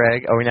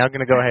 Greg, going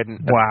to go ahead and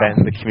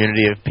offend the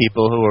community of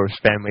people whose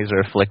families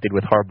are afflicted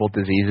with horrible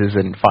diseases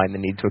and find the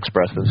need to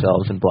express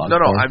themselves in blog No,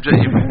 form? I'm just...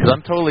 Because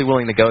I'm totally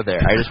willing to go there.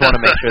 I just want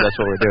to make sure that's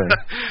what we're doing.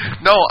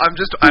 No, I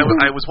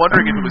was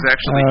wondering if it was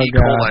actually E.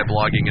 coli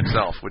blogging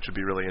itself, which would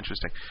be really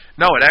interesting.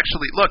 No, it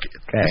actually, look,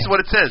 this is what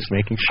it says. Just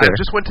making sure.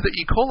 I just went to the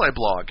E. coli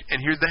blog,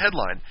 and here's the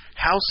headline.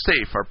 How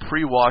safe are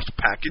pre-washed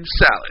packaged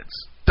salads?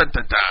 Dun,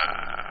 dun,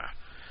 dun.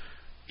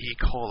 E.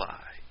 coli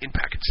in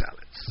packaged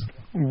salads.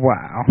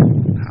 Wow.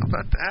 How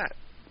about that?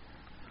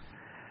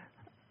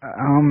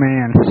 Oh,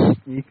 man.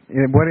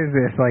 What is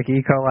this, like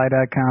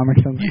ecoli.com or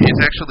something?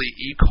 It's actually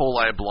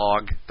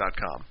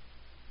eColiblog.com.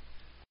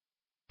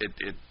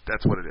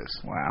 That's what it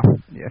is. Wow.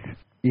 Yes.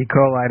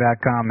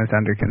 ecoli.com is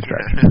under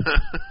construction.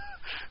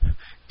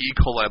 E.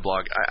 coli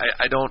blog.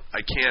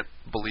 I can't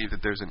believe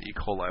that there's an E.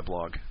 coli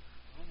blog.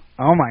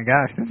 Oh, my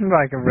gosh. This is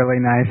like a really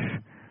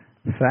nice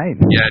site.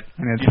 Yeah,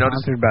 and it's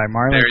sponsored by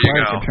Marlon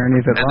Clark,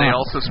 attorneys at law. And they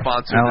also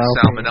sponsor the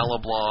Salmonella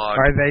blog.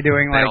 Are they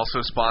doing they like also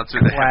sponsor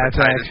the class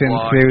hepatitis action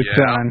blog? suits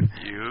on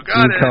you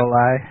got E.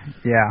 coli?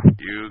 Yeah.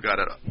 You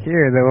got it.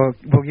 Here,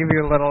 we'll give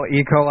you a little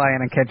E. coli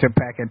and a ketchup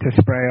packet to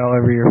spray all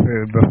over your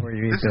food before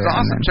you eat it. This is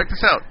awesome. Check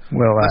this out.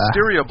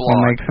 Listeria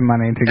blog. We'll make some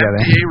money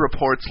together. FDA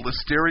reports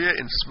listeria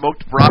in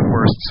smoked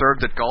bratwurst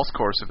served at golf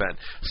course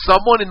event.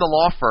 Someone in the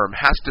law firm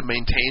has to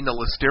maintain the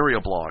listeria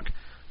blog.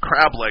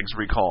 Crab legs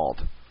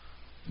recalled.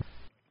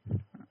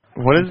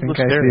 What is I think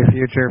listeria? I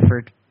see a future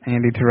for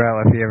Andy Terrell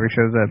if he ever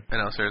shows up.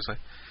 I know, seriously.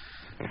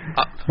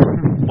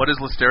 What is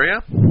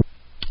listeria?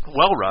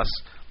 Well, Russ,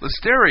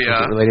 listeria...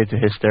 Is it related to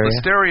hysteria?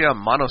 Listeria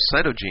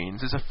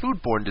monocytogenes is a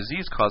foodborne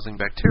disease-causing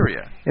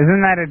bacteria.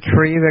 Isn't that a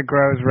tree that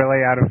grows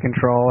really out of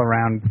control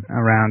around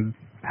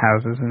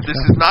houses and This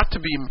stuff? is not to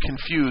be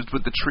confused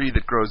with the tree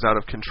that grows out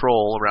of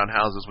control around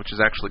houses, which is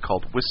actually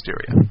called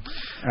wisteria. Oh,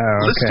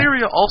 okay.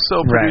 Listeria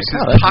also produces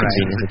Oh, that's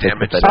toxins right. that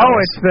damage Oh,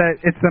 cells.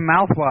 it's the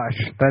mouthwash.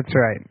 That's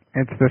right.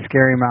 It's the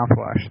scary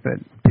mouthwash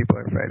that people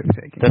are afraid of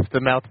taking. That's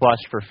the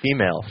mouthwash for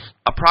females.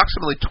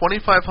 Approximately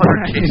 2,500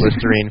 cases.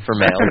 Listerine for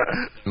males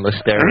and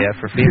Listeria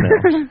for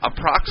females.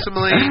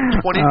 Approximately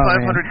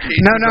 2,500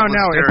 cases No. of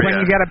listeria. It's when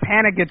you get a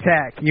panic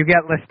attack. You get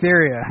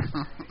listeria,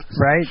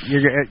 right?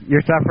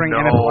 You're suffering,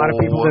 and if a lot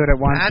of people do it at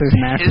once, that's there's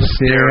mass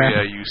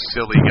hysteria, you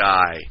silly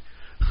guy.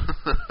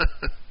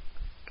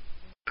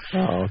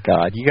 Oh,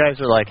 God. You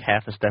guys are like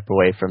half a step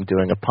away from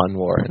doing a pun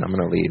war, and I'm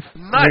going to leave.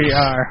 Nice. We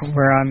are.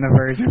 We're on the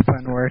verge of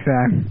fun war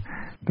time.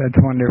 That's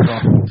wonderful.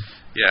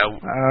 Yeah.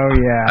 Oh,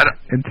 yeah.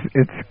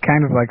 It's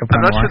kind of like a pun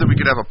I'm not war. sure that we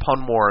could have a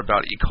pun war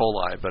about E.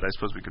 coli, but I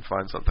suppose we could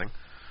find something.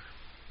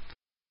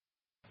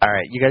 All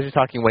right, you guys are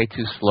talking way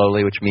too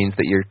slowly, which means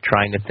that you're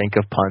trying to think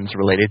of puns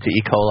related to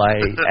E.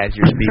 coli as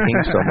you're speaking,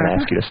 so I'm going to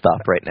ask you to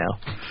stop right now.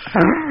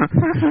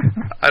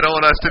 I don't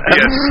want us to be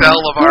a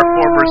cell of our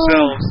former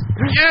selves.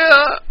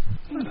 Yeah!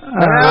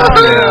 Oh,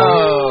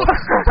 no.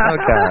 Oh,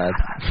 God.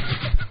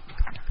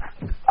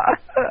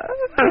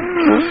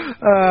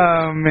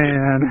 Oh,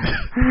 man.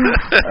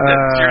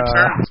 It's your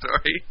turn,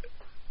 Story.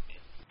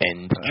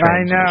 End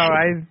I know.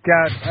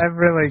 I've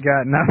really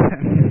got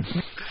nothing.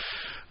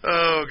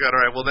 Oh, God,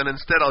 all right. Well, then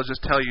instead I'll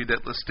just tell you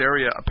that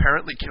listeria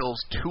apparently kills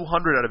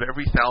 200 out of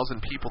every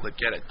 1,000 people that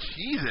get it.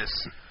 Jesus.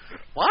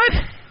 What?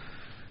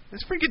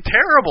 It's freaking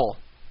terrible.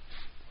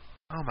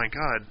 Oh, my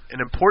God. An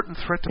important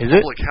threat to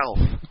public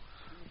health.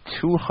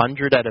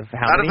 200 out of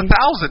how many? Out of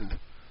 1,000.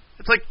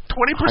 It's like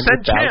 20%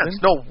 chance.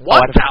 No, 1,000.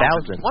 Out of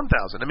 1,000.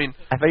 1,000. I mean,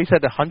 I thought you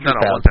said 100,000.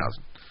 No,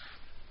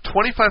 1,000.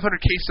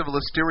 2,500 cases of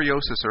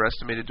listeriosis are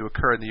estimated to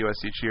occur in the U.S.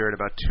 each year, and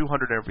about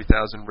 200 every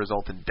 1,000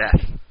 result in death.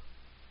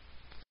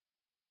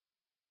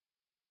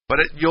 But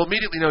you'll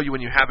immediately know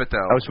when you have it,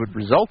 though. Oh, so it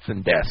results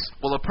in death. Yes.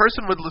 Well, a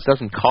person with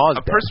doesn't cause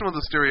a person with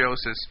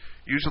listeriosis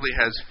usually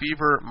has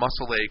fever,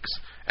 muscle aches,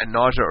 and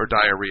nausea or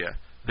diarrhea,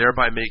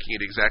 thereby making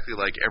it exactly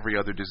like every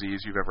other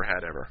disease you've ever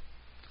had ever.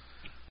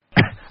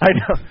 I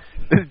know.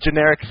 This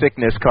generic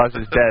sickness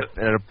causes death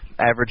an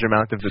average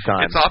amount of the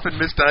time. It's often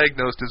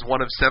misdiagnosed as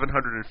one of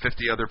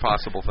 750 other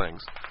possible things.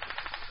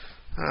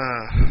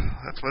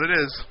 That's what it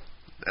is.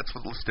 That's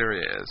what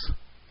listeria is.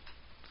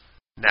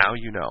 Now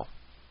you know.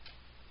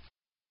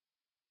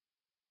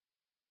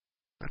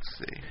 Let's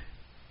see.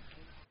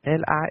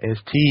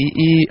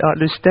 L-I-S-T-E,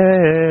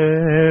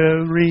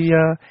 Listeria.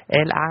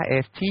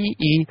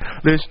 L-I-S-T-E,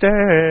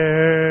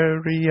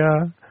 Listeria.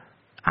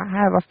 I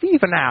have a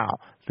fever now.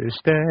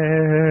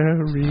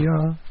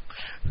 Listeria.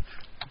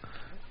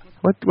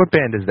 What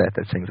band is that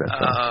sings that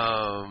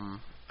song?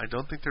 I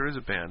don't think there is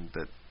a band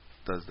that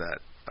does that.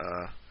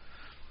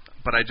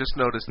 But I just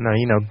noticed. No,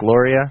 you know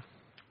Gloria.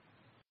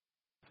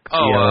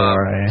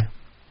 Gloria.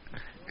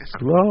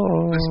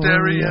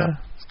 Gloria.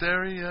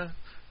 Listeria.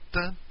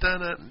 Dun, dun,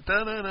 dun,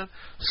 dun, dun, dun.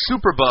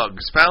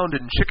 Superbugs found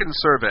in chicken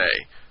survey.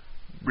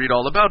 Read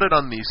all about it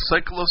on the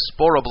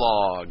Cyclospora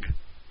blog.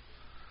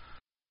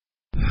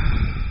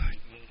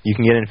 You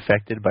can get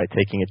infected by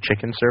taking a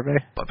chicken survey?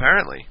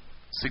 Apparently.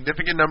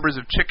 Significant numbers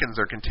of chickens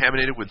are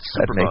contaminated with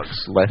superbugs. That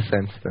makes less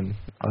sense than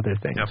other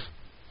things. Yep.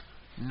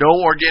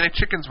 No organic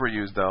chickens were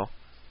used, though,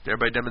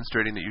 thereby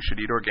demonstrating that you should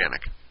eat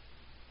organic.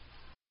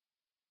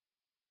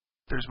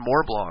 There's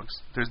more blogs.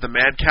 There's the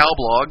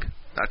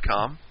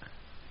madcowblog.com.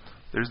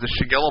 There's the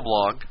Shigella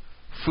blog,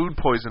 Food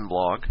Poison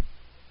blog.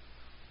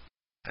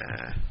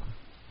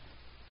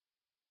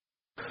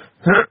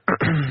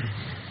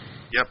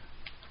 Yep.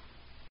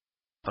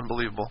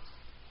 Unbelievable.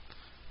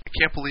 I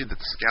can't believe that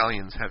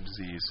scallions have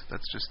disease.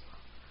 That's just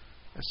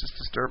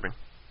disturbing.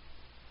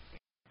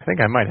 I think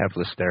I might have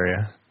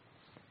Listeria.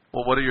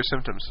 Well, what are your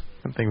symptoms?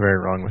 Something very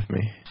wrong with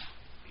me.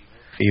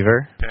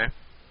 Fever. Okay.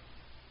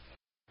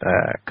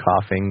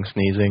 Coughing,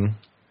 sneezing,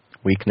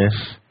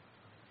 weakness,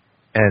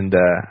 and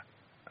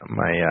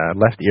my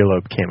left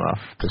earlobe came off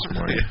this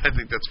morning. I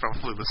think that's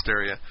probably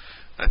Listeria.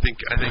 I think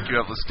you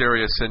have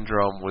Listeria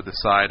syndrome with a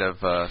side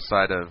of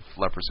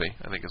leprosy.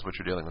 I think is what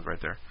you're dealing with right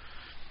there.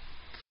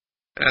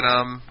 And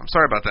I'm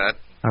sorry about that.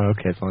 Oh,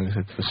 okay. As long as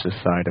it's just a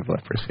side of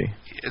leprosy.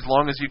 As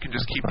long as you can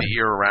just keep the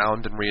ear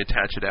around and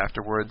reattach it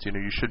afterwards,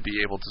 you should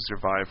be able to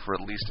survive for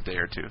at least a day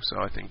or two.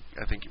 So I think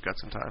you've got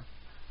some time.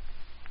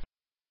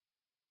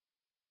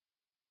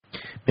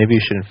 Maybe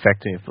you should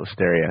infect me with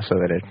Listeria so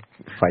that it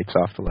fights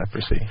off the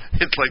leprosy.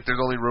 It's like there's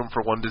only room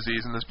for one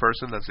disease in this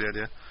person. That's the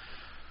idea.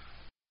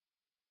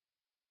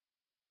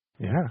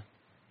 Yeah,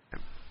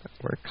 that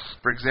works.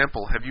 For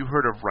example, have you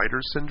heard of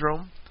Reiter's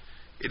syndrome?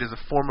 It is a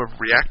form of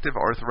reactive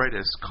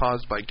arthritis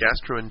caused by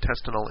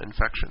gastrointestinal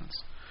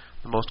infections.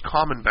 The most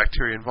common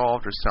bacteria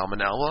involved are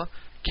Salmonella,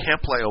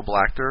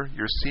 Campylobacter,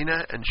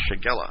 Yersinia, and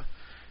Shigella,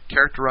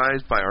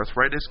 characterized by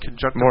arthritis,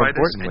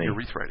 conjunctivitis, and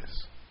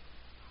urethritis.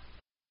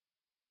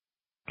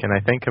 Can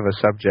I think of a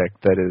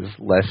subject that is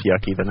less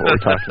yucky than what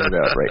we're talking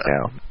about right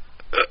now?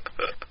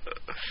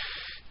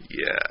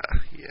 Yeah.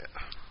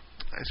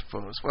 I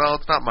suppose. Well,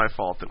 it's not my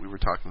fault that we were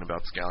talking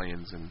about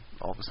scallions and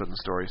all of a sudden the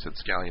story said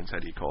scallions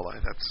had E. coli.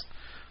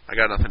 I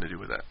got nothing to do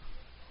with that.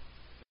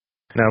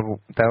 No,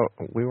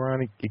 we were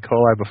on E.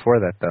 coli before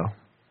that, though.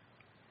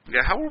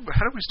 Yeah, how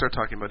did we start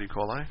talking about E.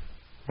 coli?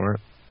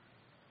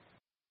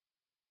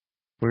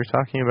 We were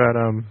talking about,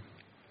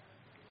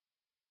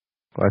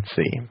 let's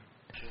see,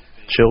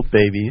 chilled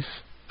babies.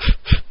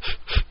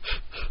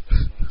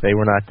 They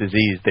were not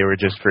diseased. They were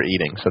just for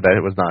eating, so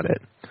that was not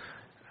it.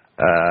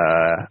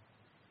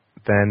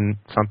 Then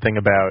something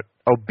about,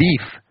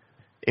 beef.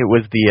 It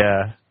was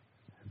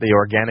the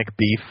organic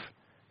beef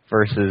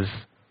versus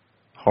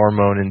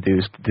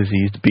hormone-induced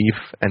diseased beef,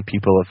 and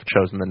people have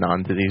chosen the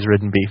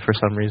non-disease-ridden beef for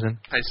some reason.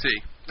 I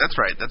see. That's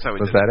right. That's how we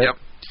did it. Was that it?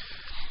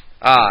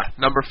 Yep.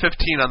 Number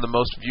 15 on the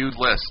most viewed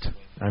list.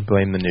 I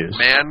blame the news.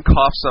 Man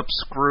coughs up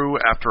screw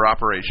after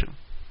operation.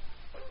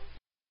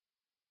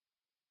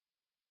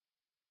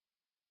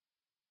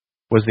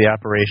 Was the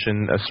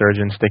operation a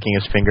surgeon sticking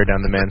his finger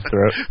down the man's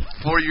throat?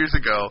 4 years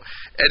ago,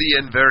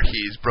 Etienne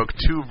Verhees broke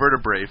 2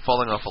 vertebrae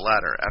falling off a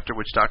ladder, after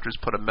which doctors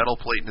put a metal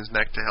plate in his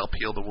neck to help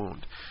heal the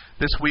wound.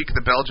 This week,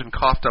 the Belgian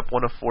coughed up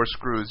one of 4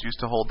 screws used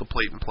to hold the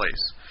plate in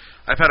place.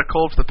 I've had a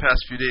cold for the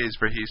past few days,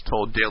 Verhees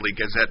told Daily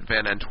Gazette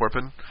van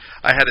Antwerpen.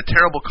 I had a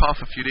terrible cough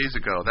a few days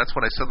ago. That's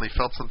when I suddenly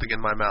felt something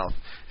in my mouth.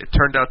 It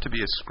turned out to be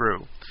a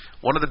screw.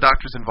 One of the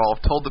doctors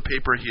involved told the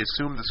paper he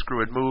assumed the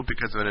screw had moved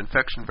because of an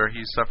infection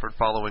Verhees suffered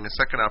following a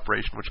second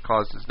operation which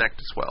caused his neck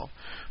to swell.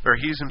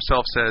 Verhees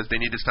himself says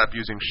they need to stop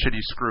using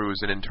shitty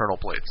screws in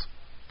internal plates.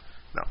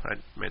 No, I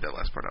made that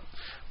last part up.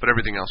 But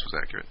everything else was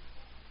accurate.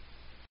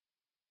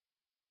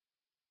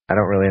 I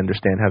don't really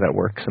understand how that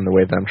works in the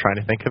way that I'm trying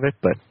to think of it,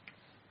 but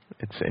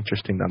it's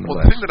interesting nonetheless.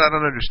 Well, the thing that I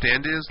don't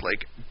understand is,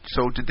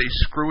 so did they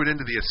screw it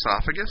into the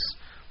esophagus?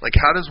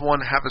 How does one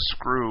have a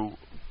screw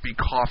be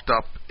coughed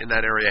up in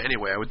that area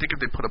anyway? I would think if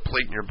they put a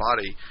plate in your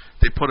body,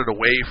 they put it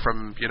away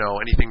from,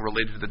 anything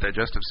related to the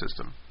digestive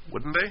system.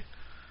 Wouldn't they?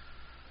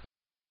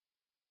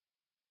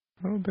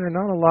 Well, there are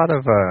not a lot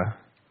of,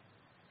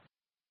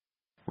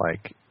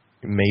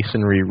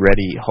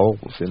 masonry-ready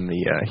holes in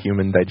the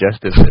human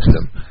digestive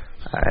system.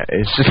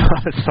 It's just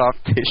not a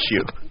soft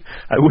tissue.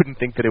 I wouldn't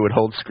think that it would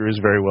hold screws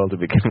very well to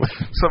begin with.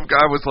 Some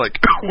guy was like,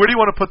 where do you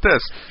want to put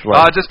this?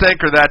 Just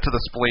anchor that to the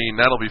spleen.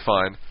 That'll be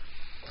fine.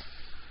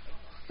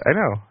 I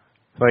know.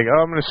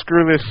 I'm going to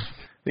screw this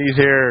these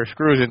here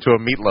screws into a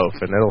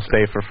meatloaf and it'll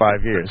stay for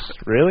 5 years.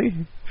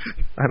 Really?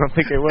 I don't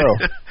think it will.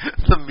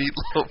 The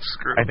meatloaf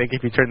screw. I think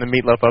if you turn the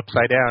meatloaf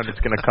upside down, it's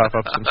going to cough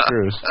up some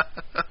screws.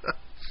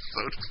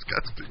 So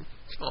disgusting.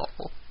 It's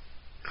awful.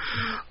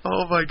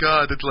 Oh my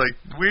God! It's like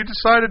we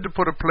decided to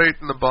put a plate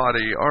in the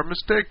body. Our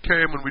mistake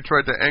came when we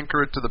tried to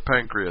anchor it to the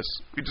pancreas.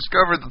 We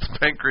discovered that the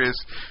pancreas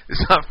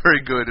is not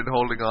very good at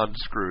holding on to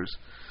screws.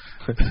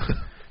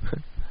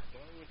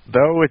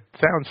 Though it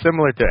sounds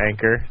similar to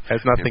anchor,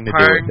 has nothing to do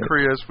with it.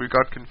 Pancreas, we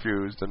got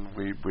confused and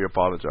we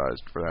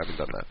apologized for having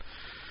done that.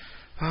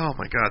 Oh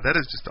my God, that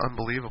is just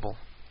unbelievable.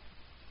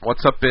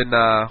 What's up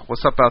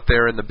out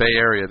there in the Bay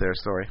Area there,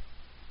 Story?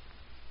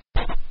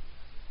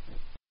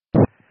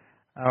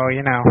 Oh,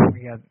 you know,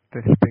 we got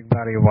this big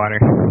body of water.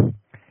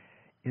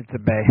 It's a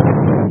bay.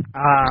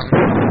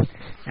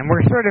 And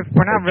we're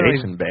not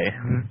really Bay.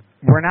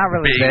 We're not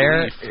really Bay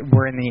there. Leaf.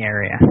 We're in the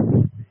area.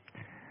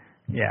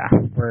 Yeah,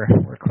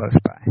 we're close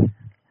by.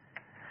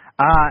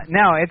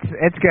 No, it's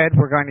good.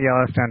 We're going to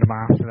Yellowstone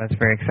tomorrow, so that's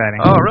very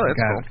exciting. Oh, really?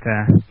 That's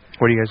cool.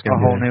 What are you guys going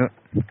to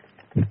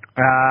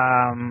do?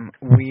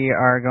 We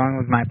are going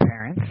with my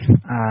parents.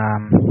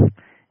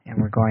 And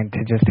we're going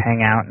to just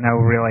hang out. No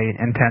really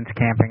intense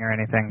camping or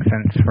anything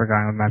since we're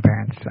going with my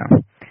parents. So,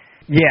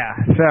 yeah.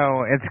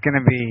 So it's going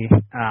to be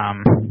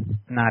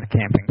not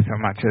camping so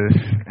much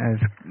as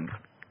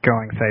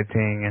going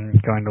sightseeing and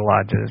going to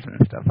lodges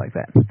and stuff like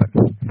that. But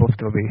we'll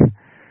still be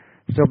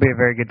a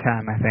very good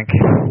time, I think.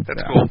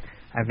 That's cool.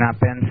 I've not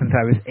been since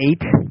I was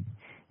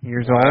 8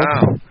 years old.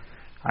 Wow.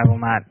 I will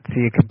not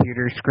see a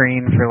computer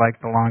screen for like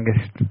the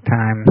longest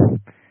time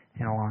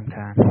in a long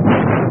time.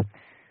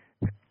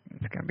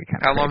 It's gonna be kind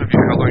of. How long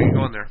are you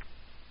going there?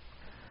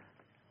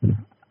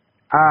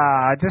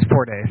 Just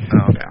 4 days.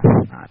 Oh, okay.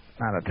 So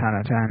not a ton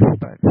of time,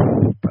 but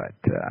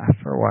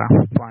for a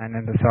while, flying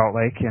into Salt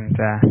Lake and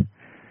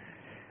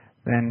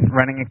then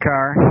renting a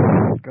car,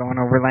 going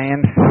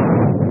overland.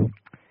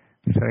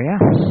 So yeah,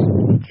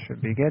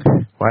 should be good.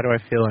 Why do I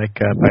feel like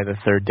by the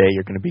third day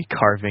you're going to be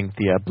carving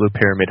the Blue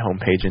Pyramid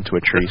homepage into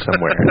a tree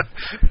somewhere,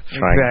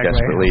 trying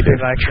desperately to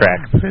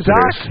track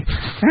visitors?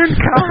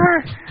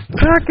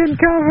 Duck and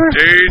cover.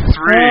 Day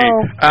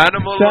 3,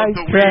 animal of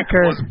the week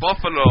tracker. was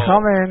buffalo.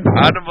 Come in.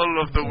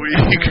 Animal of the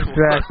week.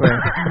 Exactly.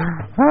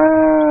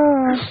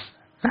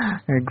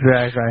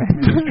 Exactly.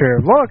 It's true.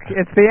 Look,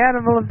 it's the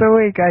animal of the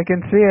week. I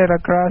can see it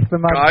across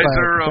the mud.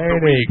 Geyser of the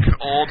week.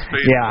 Old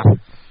Faithful. Yeah.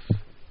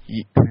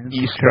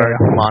 You start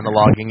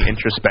monologuing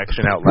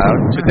introspection out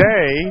loud.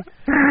 Today,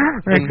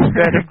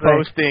 instead of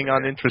posting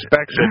on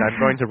introspection, I'm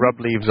going to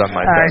rub leaves on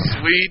my face.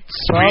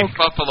 Sweet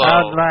buffalo.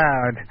 Out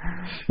loud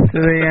to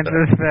the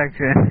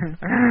introspection.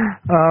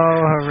 Oh,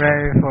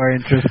 hooray for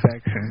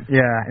introspection.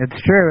 Yeah, it's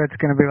true. It's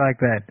going to be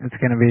like that. It's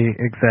going to be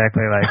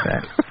exactly like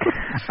that.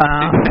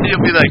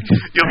 You'll be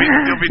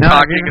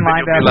talking and then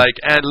you'll be like,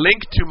 and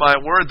link to my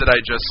word that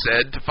I just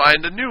said to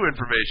find a new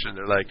information.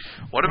 They're like,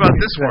 what about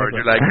this word?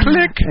 You're like,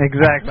 click.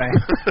 Exactly.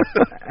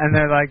 And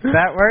they're like,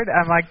 that word?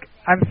 I'm like,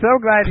 I'm so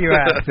glad you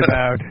asked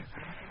about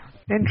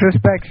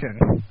introspection.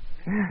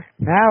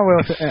 Now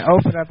we'll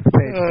open up the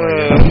page for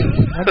you.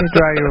 Let me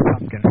draw you a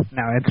pumpkin.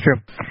 No, it's true.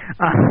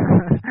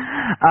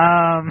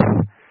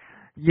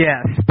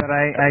 Yes, but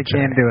I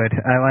can do it.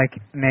 I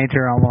like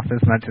nature almost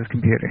as much as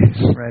computers.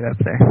 Right up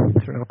there.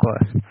 It's real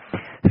close.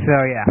 So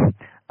yeah,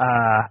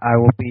 I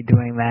will be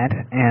doing that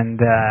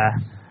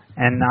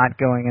and not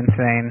going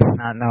insane,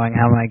 not knowing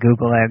how my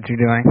Google ads are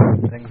doing,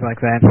 things like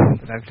that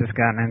I've just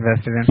gotten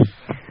invested in.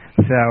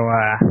 So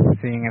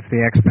seeing if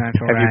the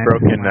exponential. Have you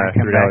broken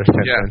 $3.10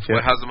 yet?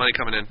 Well, how's the money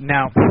coming in?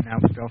 No,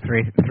 still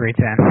 $3.10.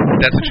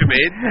 That's what you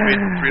made? You made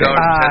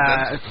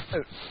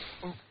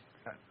 $3.10.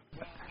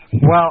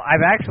 Well,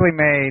 I've actually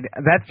made.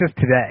 That's just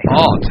today.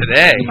 Oh,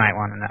 today. You might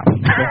want to know.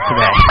 Just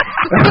today.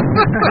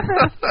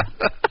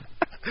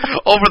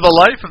 Over the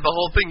life of the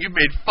whole thing, you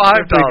made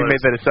 $5. You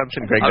made that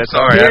assumption, Greg. I'm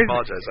sorry. I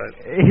apologize.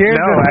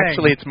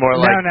 Actually, it's more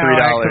like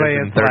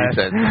 $3.30.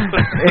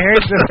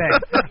 Here's the thing.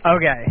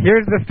 Okay,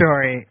 here's the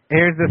story.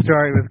 Here's the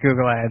story with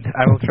Google Ads.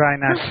 I will try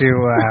not to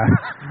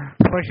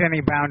push any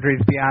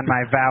boundaries beyond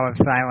my vow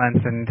of silence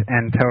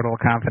and total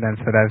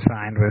confidence that I've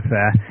signed with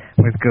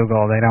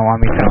Google. They don't want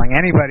me telling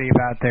anybody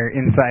about their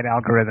inside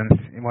algorithms,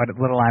 what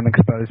little I'm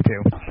exposed to.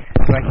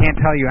 So I can't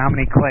tell you how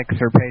many clicks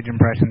or page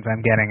impressions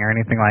I'm getting or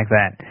anything like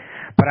that.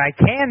 But I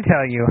can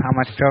tell you how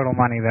much total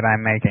money that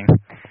I'm making.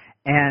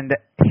 And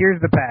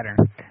here's the pattern.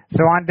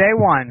 So on day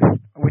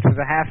 1, which was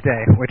a half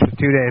day, which was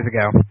 2 days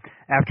ago,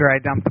 after I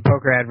dumped the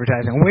poker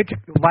advertising, which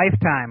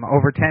lifetime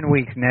over 10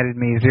 weeks netted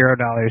me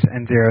 $0.00,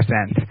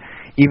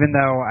 even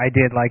though I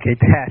did like a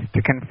test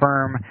to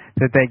confirm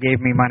that they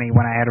gave me money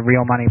when I had a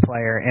real money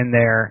player in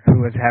there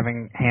who was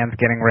having hands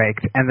getting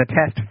raked, and the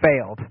test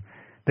failed.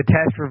 The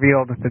test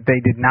revealed that they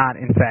did not,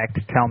 in fact,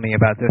 tell me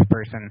about this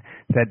person,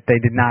 that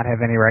they did not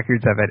have any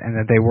records of it, and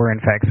that they were,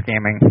 in fact,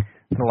 scamming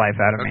the life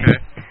out of me.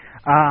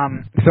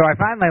 So I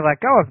finally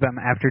let go of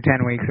them after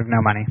 10 weeks of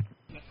no money.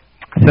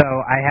 So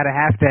I had a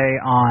half day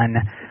on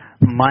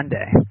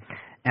Monday,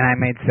 and I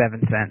made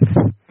 7 cents.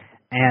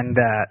 And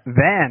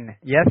then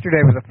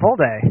yesterday was a full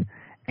day,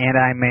 and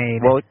I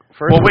made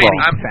first of all,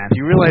 cents. do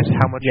you realize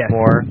how much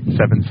more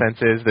 7 cents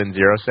is than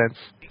 0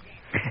 cents?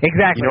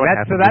 Exactly. You know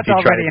that's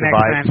already an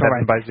exponential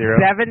 7 by 0?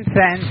 7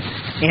 cents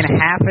in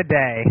half a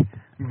day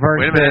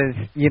versus,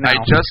 Wait a minute. I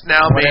just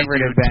now made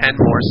you 10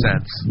 more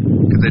cents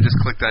because I just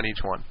clicked on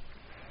each one.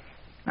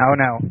 Oh,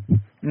 no.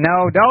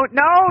 No,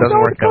 Doesn't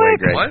work that way,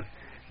 Greg. What?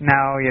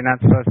 No, you're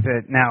not supposed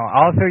to. No.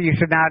 Also, you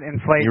should not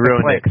inflate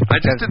the clicks. I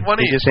just did one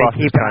each. They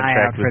keep an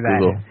eye out for that.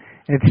 Google.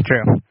 It's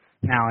true.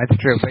 No, it's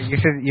true. But you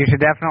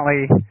should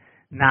definitely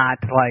not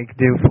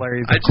do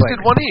flurries of clicks. I just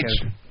did one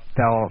each.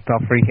 They'll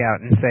freak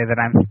out and say that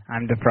I'm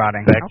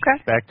defrauding.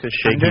 Back to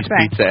Shakey's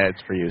Pizza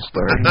ads for you,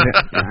 Slurry.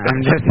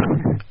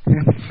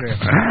 It's true.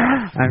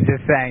 I'm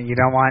just saying you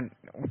don't want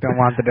the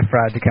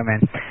defraud to come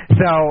in.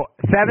 So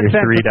 7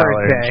 cents $3 the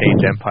first day.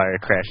 change empire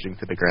crashing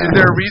to the ground. Is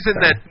there a reason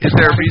that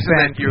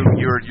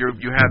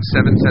you have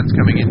 7 cents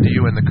coming into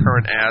you and the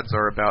current ads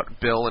are about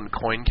bill and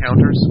coin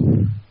counters?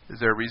 Is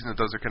there a reason that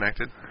those are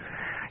connected?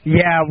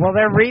 Yeah, well,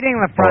 they're reading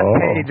the front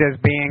page as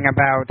being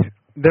about.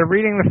 They're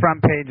reading the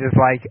front page as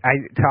I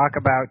talk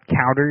about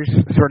counters,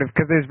 sort of,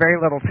 because there's very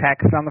little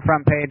text on the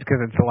front page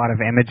because it's a lot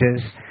of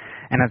images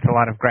and it's a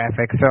lot of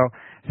graphics. So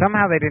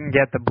somehow they didn't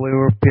get the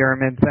blue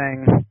pyramid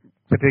thing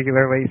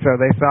particularly, so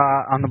they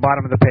saw on the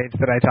bottom of the page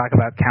that I talk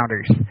about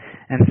counters.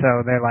 And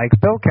so they're like,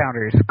 bill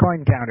counters,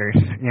 coin counters,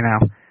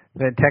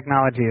 The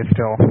technology is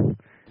still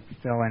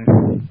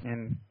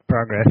in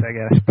progress, I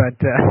guess. But,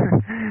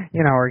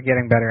 we're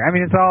getting better. I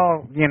mean, it's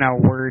all,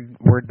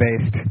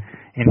 word-based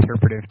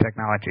interpretive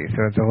technology,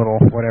 so it's a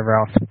little whatever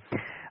else.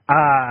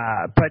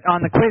 But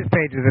on the quiz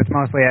pages, it's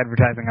mostly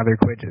advertising other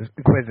quizzes,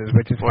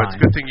 which is fine. Well, it's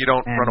a good thing you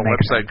don't run a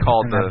website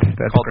called the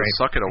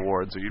Suck It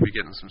Awards, or you'd be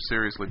getting some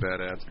seriously bad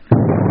ads.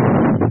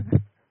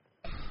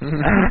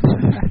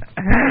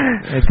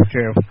 It's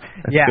true.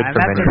 And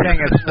that's the thing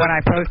is when I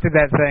posted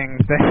that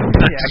thing,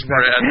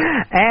 exactly.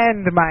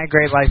 And my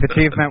great life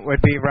achievement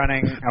would be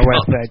running a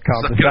website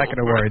called the Suck It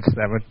Awards.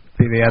 That would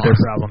be the other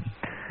problem.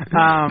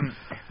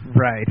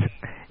 Right.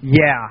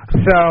 Yeah.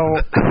 So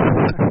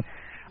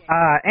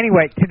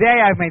anyway,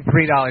 today I've made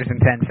 $3.10.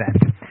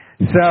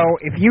 So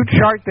if you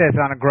chart this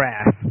on a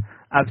graph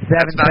of 7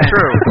 cents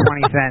to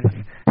 20 cents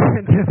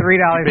to $3.10, you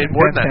made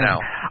more than that now.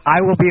 I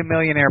will be a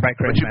millionaire by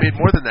Christmas. But you made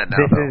more than that now.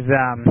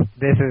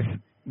 This is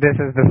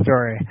the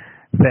story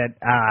that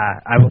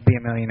I will be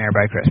a millionaire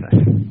by Christmas.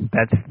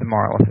 That's the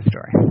moral of the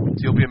story. So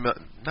you'll be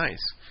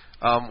nice.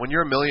 When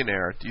you're a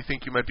millionaire, do you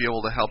think you might be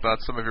able to help out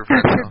some of your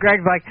friends?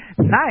 Greg's like,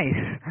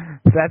 nice.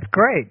 That's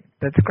great.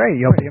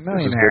 You'll be a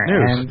millionaire. This is good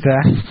news. And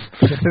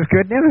this is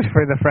good news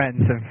for the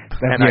friends of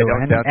and you. I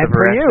don't doubt and the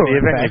for you.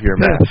 Of any of your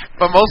match.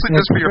 But mostly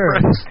just for your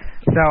friends.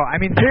 So, I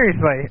mean,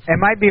 seriously, it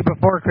might be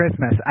before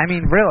Christmas. I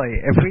mean,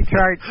 really, if we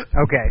chart,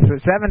 okay, so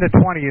 7 to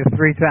 20 is 3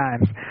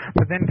 times,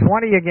 but then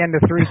 20 again to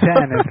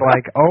 310 is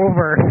like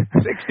over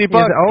 $60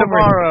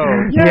 tomorrow.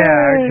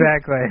 Yeah,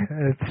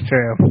 exactly. It's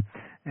true.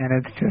 And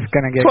it's just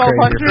going to get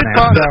crazier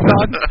 $1,200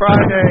 on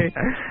Friday.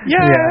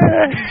 Yeah.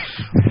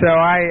 So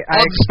I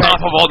expect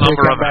to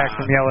come back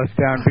from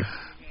Yellowstone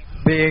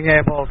being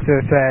able to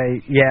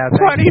say,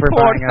 thank you for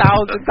buying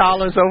us.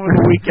 $24,000 over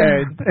the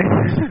weekend.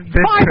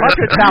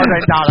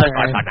 $500,000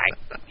 on Monday.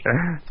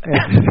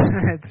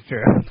 It's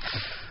true.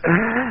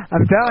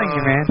 I'm telling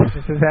you, man,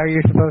 this is how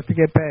you're supposed to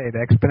get paid,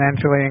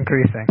 exponentially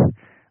increasing.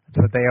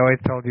 That's what they always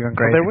told you in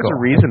grade school. There was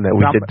a reason that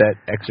we did that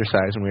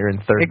exercise when we were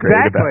in third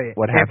grade about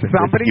what happens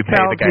if you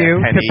pay the guy a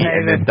penny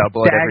and then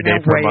double it every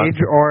day for a month.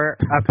 Or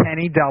a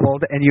penny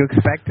doubled, and you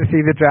expect to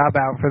see the job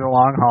out for the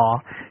long haul.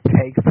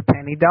 Take the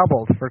penny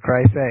doubled, for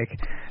Christ's sake.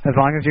 As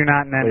long as you're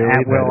not in an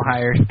at-will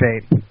higher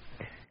state.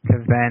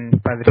 Because then,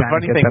 by the time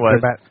funny it gets thing up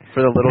was, to about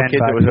for the little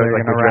kids, it was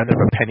always like a rather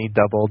a penny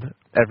doubled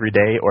every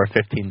day or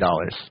 $15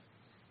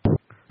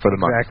 for the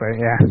month.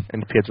 Exactly, yeah.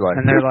 And the kids were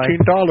like, $15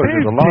 is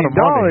a lot of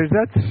money.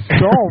 That's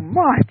so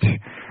much.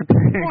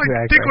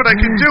 Exactly. Think what I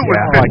can do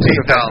with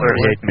 $15.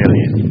 $38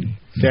 million.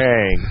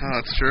 Dang. Oh,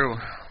 that's true.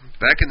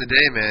 Back in the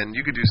day, man,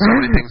 you could do so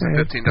many things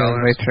with $15.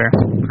 Totally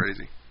true.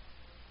 Crazy.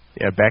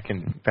 Yeah, back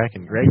in Greg's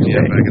day.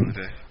 Yeah, back in the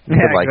day. You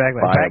could buy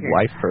a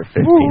wife for $15.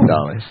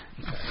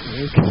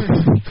 You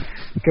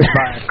could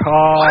buy a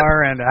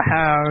car and a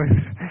house.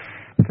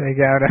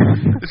 Take out a.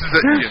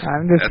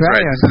 I'm just that's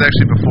right. This is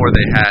actually before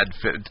they had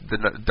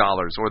the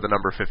dollars or the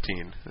number 15.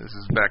 This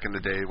is back in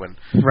the day when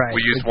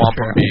we used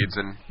wampum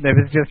beads and. It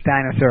was just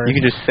dinosaurs. You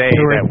could just say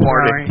that $15.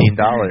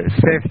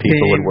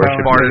 People would worship.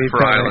 Bartered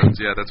for islands.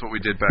 Yeah, that's what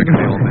we did back in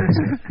the old days.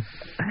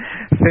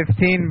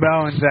 15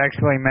 bones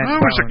actually meant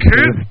bones. I was a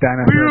kid.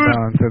 Dinosaur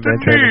bones, so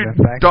they traded them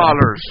back.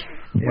 Dollars.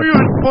 Yep. We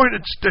used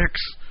pointed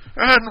sticks,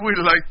 and we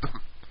liked them.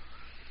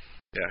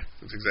 Yeah,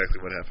 that's exactly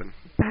what happened.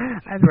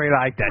 And we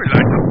liked that.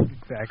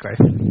 Exactly.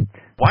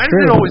 Why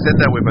does it always end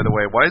that way, by the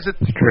way? Why is it?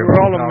 We were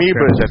all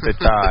amoebas at the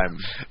time.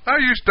 I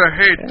used to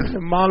hate...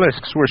 the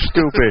mollusks were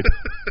stupid.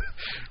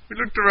 We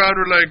looked around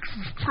and were like,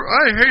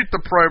 I hate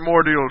the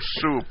primordial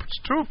soup. It's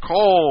too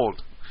cold.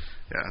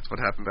 Yeah, that's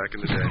what happened back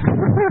in the day.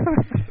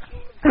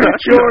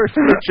 Get your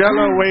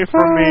flagella away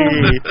from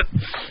me.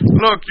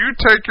 Look, you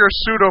take your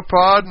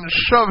pseudopod and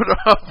shove it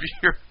up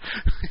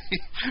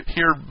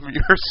your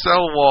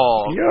cell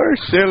wall. Your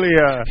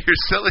cilia. Your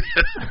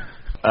cilia.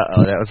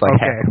 Uh-oh, that was like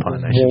half a pun.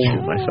 I should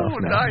shoot myself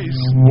now. Nice.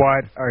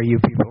 What are you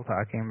people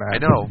talking about? I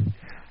know.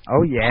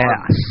 Oh, yeah.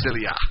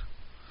 Cilia.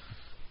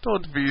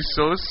 Don't be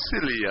so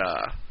silly,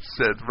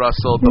 said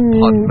Russell the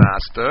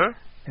Podmaster.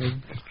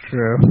 It's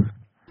true.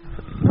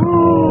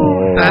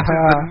 That is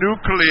the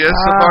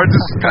nucleus of our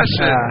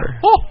discussion.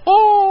 Ho ho!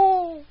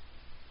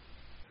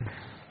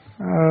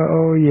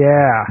 Oh,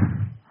 yeah.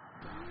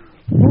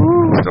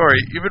 Sorry,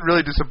 you've been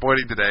really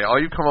disappointing today. All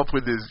you come up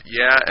with is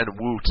yeah and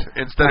woot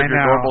instead of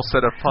your normal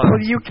set of puns.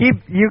 Well, you keep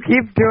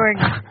doing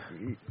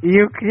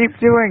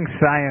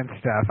science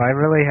stuff. I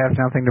really have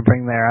nothing to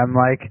bring there. I'm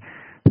like,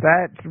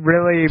 that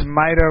really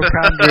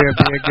mitochondria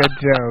would be a good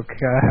joke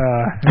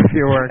if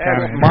you work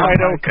on it.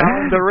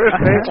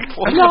 Mitochondrific.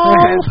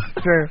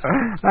 That's true.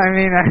 I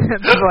mean,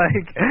 it's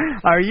like,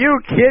 are you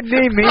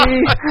kidding me?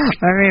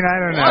 I mean,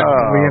 I don't know.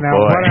 Boy.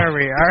 What are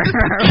we? Are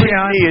we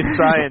on? Kidney is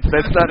science.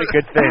 That's not a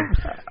good thing.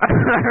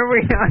 Are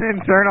we on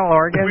internal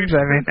organs?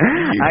 I mean,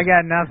 I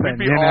got nothing.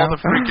 We'd be all the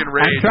freaking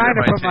rage. I'm trying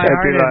to put my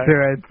heart into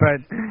it,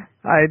 but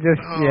I just,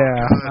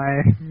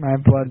 my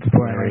blood's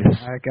boiling.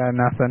 I got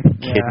nothing.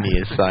 Kidney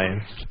is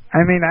science.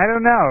 I mean, I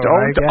don't know.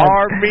 Don't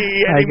arm me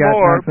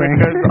anymore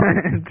because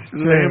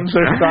limbs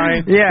are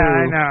science Yeah, too.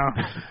 I know.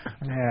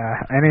 Yeah,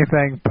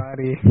 anything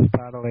bodily,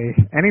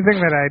 anything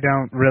that I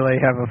don't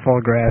really have a full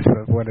grasp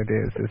of what it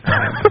is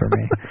science for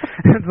me.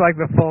 It's like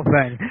the full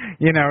thing.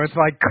 It's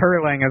like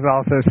curling is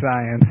also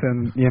science,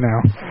 and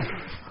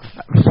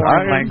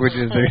foreign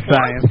languages are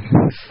science.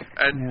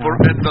 And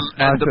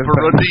the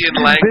Burundian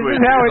language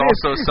is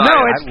also science.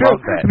 No, it's true.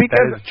 Love that.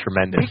 Because, that is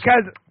tremendous.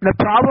 Because the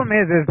problem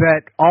is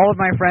that all of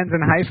my friends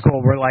in high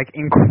school were like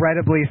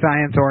incredibly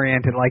science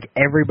oriented. Like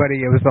everybody,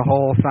 it was the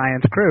whole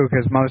science crew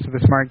because most of the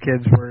smart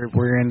kids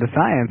were into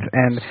science,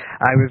 and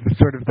I was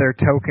sort of their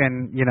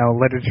token,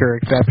 literature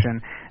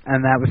exception,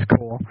 and that was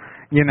cool.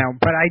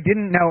 But I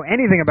didn't know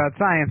anything about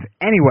science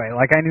anyway.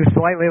 Like, I knew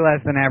slightly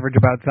less than average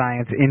about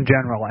science in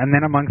general. And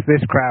then amongst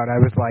this crowd, I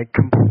was, like,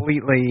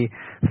 completely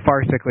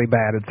farcically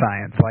bad at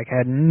science. Like,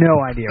 had no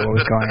idea what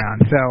was going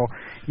on. So,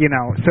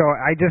 so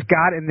I just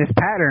got in this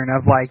pattern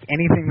of, like,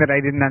 anything that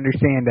I didn't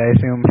understand, I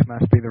assumed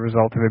must be the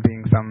result of it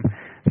being some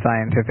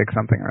scientific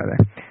something or other.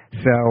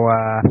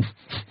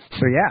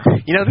 So yeah.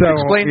 This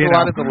explains a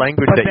lot of the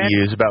language that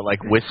you use about,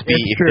 like, wispy,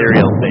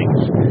 ethereal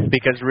things.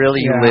 Because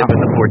really you live in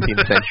the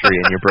 14th century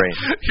in your brain.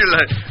 You're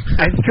like,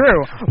 it's true.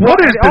 Well,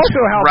 it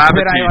also helps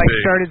that I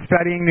started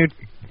studying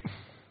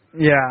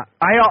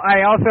I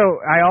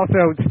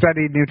also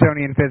studied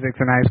Newtonian physics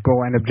in high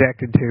school and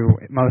objected to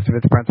most of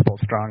its principles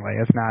strongly.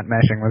 It's not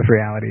meshing with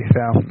reality,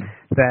 so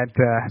that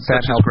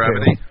helped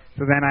gravity.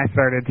 Too. So then I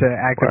started to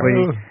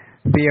actively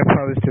be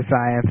opposed to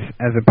science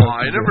as opposed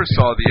to... I never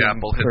saw the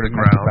apple hit the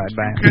ground.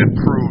 You can't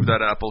prove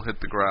that apple hit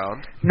the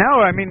ground. No,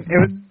 I mean, it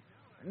was...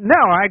 No,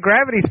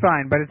 gravity's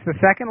fine, but it's the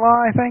second law,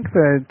 I think,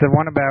 the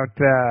one about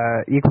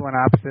equal and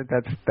opposite.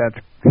 That's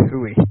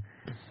hooey.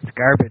 It's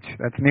garbage.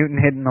 That's Newton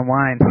hitting the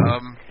wine.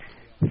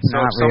 So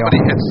if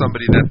somebody hits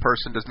somebody, that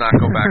person does not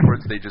go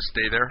backwards. They just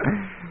stay there.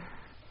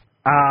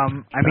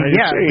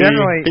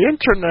 Generally the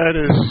internet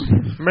is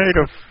made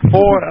of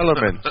 4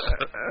 elements: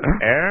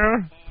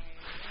 air,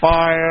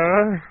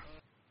 fire,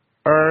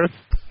 earth,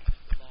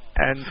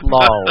 and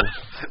lol.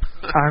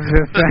 I'm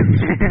just saying.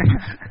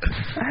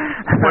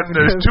 When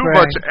there's too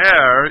much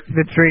air,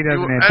 the tree doesn't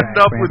you hit end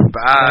back, up with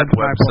bad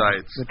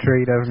websites. The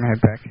tree doesn't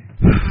hit back.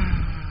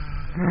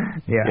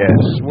 Yeah.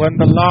 Yes. When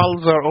the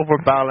lols are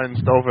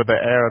overbalanced over the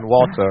air and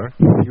water,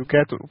 you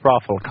get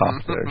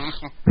rafflecopters.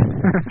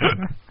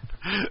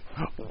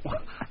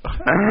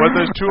 When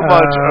there's too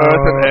much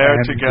earth and air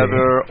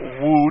together,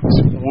 woot,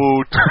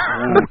 woot,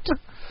 woot.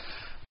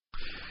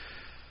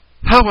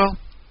 Oh well.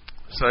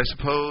 So I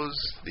suppose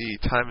the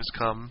time has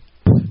come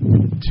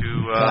to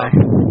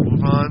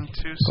move on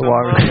to some...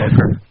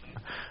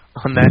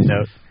 On that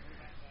note,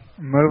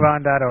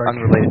 MoveOn.org.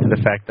 unrelated to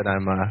the fact that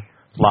I'm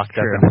locked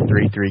up in a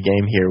 3-3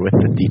 game here with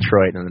the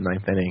Detroit in the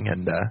 9th inning,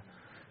 and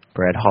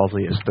Brad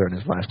Halsey has thrown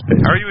his last pitch.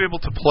 How are you able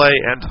to play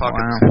and talk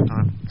at the same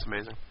time? It's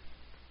amazing.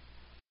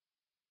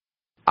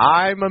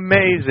 I'm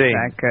amazing.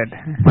 That good.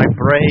 My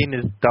brain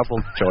is double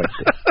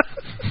jointed.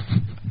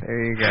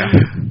 There you go.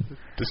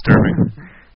 Disturbing.